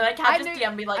other, and then Cab just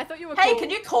DM'd me like, I thought you were hey, cool. can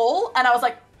you call? And I was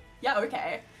like, yeah,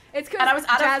 okay. It's because I was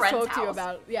at a friend's talked to you house.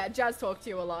 about Jazz talked to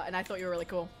you a lot, and I thought you were really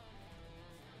cool.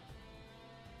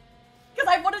 Because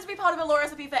I wanted to be part of a lore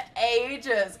recipe for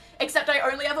ages, except I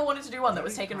only ever wanted to do one that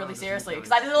was taken really seriously.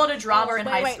 Because I did a lot of drama in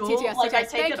high school. TTS, like I take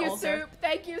Thank it you, also. Soup.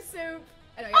 Thank you, Soup.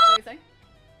 Anyway, what were you saying?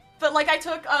 But like I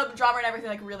took drama and everything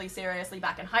like really seriously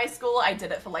back in high school. I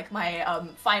did it for like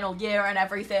my final year and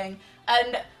everything.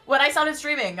 And when I started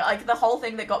streaming, like the whole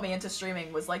thing that got me into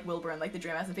streaming was like Wilbur and like the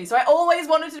Dream SMP. So I always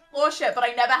wanted to do lore shit, but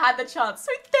I never had the chance.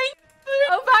 So thank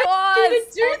you to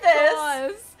do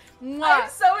this. I'm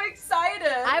so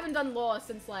excited. I haven't done lore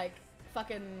since like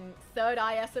fucking Third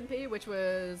Eye SMP, which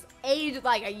was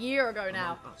like a year ago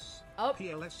now. Oh,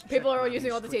 people are all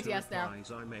using all the TTS now.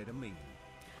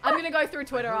 I'm gonna go through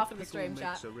Twitter after the stream,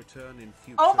 chat.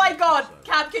 Oh my god,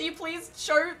 Cab, can you please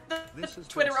show the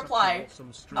Twitter reply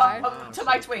to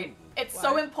my tweet? It's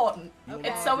so important. Okay.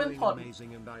 It's so important.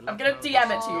 I'm gonna DM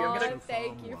it to you. I'm gonna.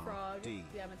 Thank you, Frog.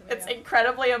 It's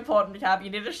incredibly important, Cab. You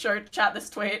need to show chat this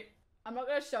tweet. I'm not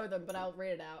gonna show them, but I'll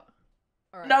read it out.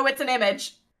 All right. No, it's an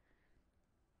image.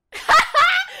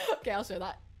 Okay, I'll show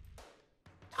that.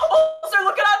 Also,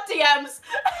 look at our DMs.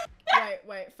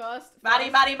 Wait, first. Maddie,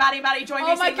 join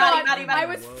me. Oh my god, Maddie. I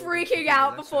was freaking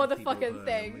out before the fucking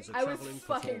thing. I was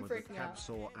fucking freaking out.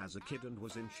 Saw as a kid and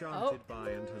was enchanted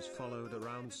by and has followed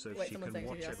around so she can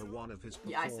watch every one of his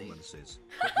performances.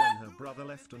 But when her brother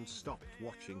left and stopped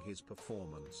watching his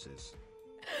performances.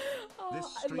 Oh,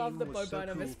 I love the Bo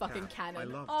Burnham is fucking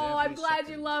canon. Oh, I'm glad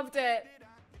you loved it.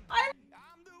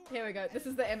 Here we go. This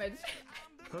is the image.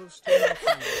 The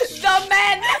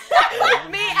men!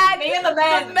 Me and the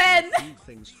men! The men!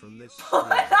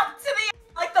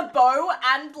 Like the bow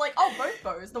and like, oh, both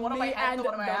bows. The one on my hand, the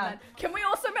one on my hand. Can we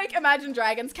also make Imagine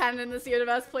Dragons canon in this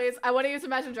universe, please? I want to use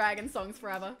Imagine Dragons songs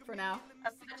forever, for now.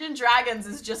 Imagine Dragons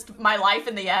is just my life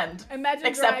in the end.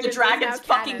 Except the dragon's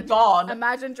fucking gone.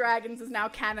 Imagine Dragons is now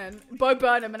canon. Bo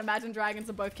Burnham and Imagine Dragons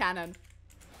are both canon.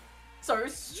 So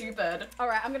stupid.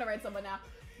 Alright, I'm gonna raid someone now.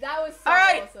 That was so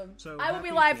awesome. So I will be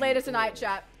live later tonight,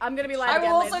 chat. I'm gonna be live again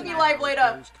later. I will also be live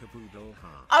later.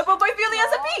 I will both be on the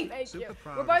SMP. Thank you.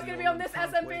 We're both gonna be on this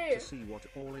SMP.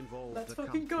 Let's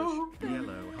fucking go.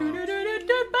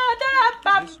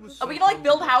 Are we gonna like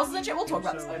build houses and shit? We'll talk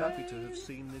about this later.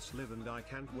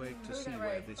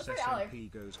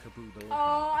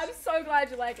 Oh, I'm so glad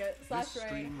you like it.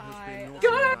 /raid. Hi.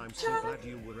 I'm so glad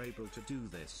you were able to do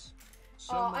this.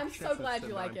 Oh, I'm so glad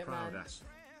you like it, man.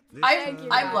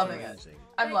 I'm loving it.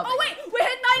 I'm loving it. Oh wait, we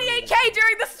hit 98k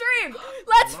during the stream.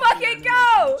 Let's fucking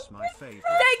go.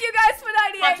 Thank you guys for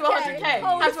 98k.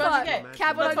 Holy fuck.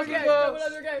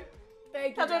 KaboodleSMP.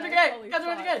 Thank you.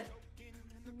 KaboodleSMP.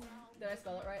 Did I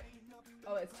spell it right?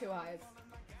 Oh, it's two highs.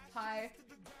 Hi.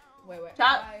 Wait.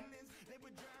 Chat. Hi.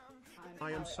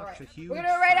 I am such a huge We're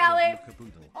gonna raid Ali.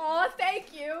 KaboodleSMP. Oh,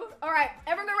 thank you. All right,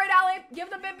 everyone gonna raid Ali. Give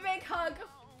them a big hug.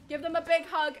 Give them a big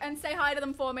hug and say hi to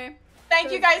them for me.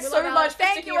 Thank you guys so much for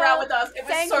sticking around with us. It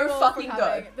was so fucking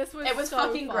good. This was so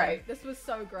fucking fun. great. This was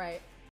so great.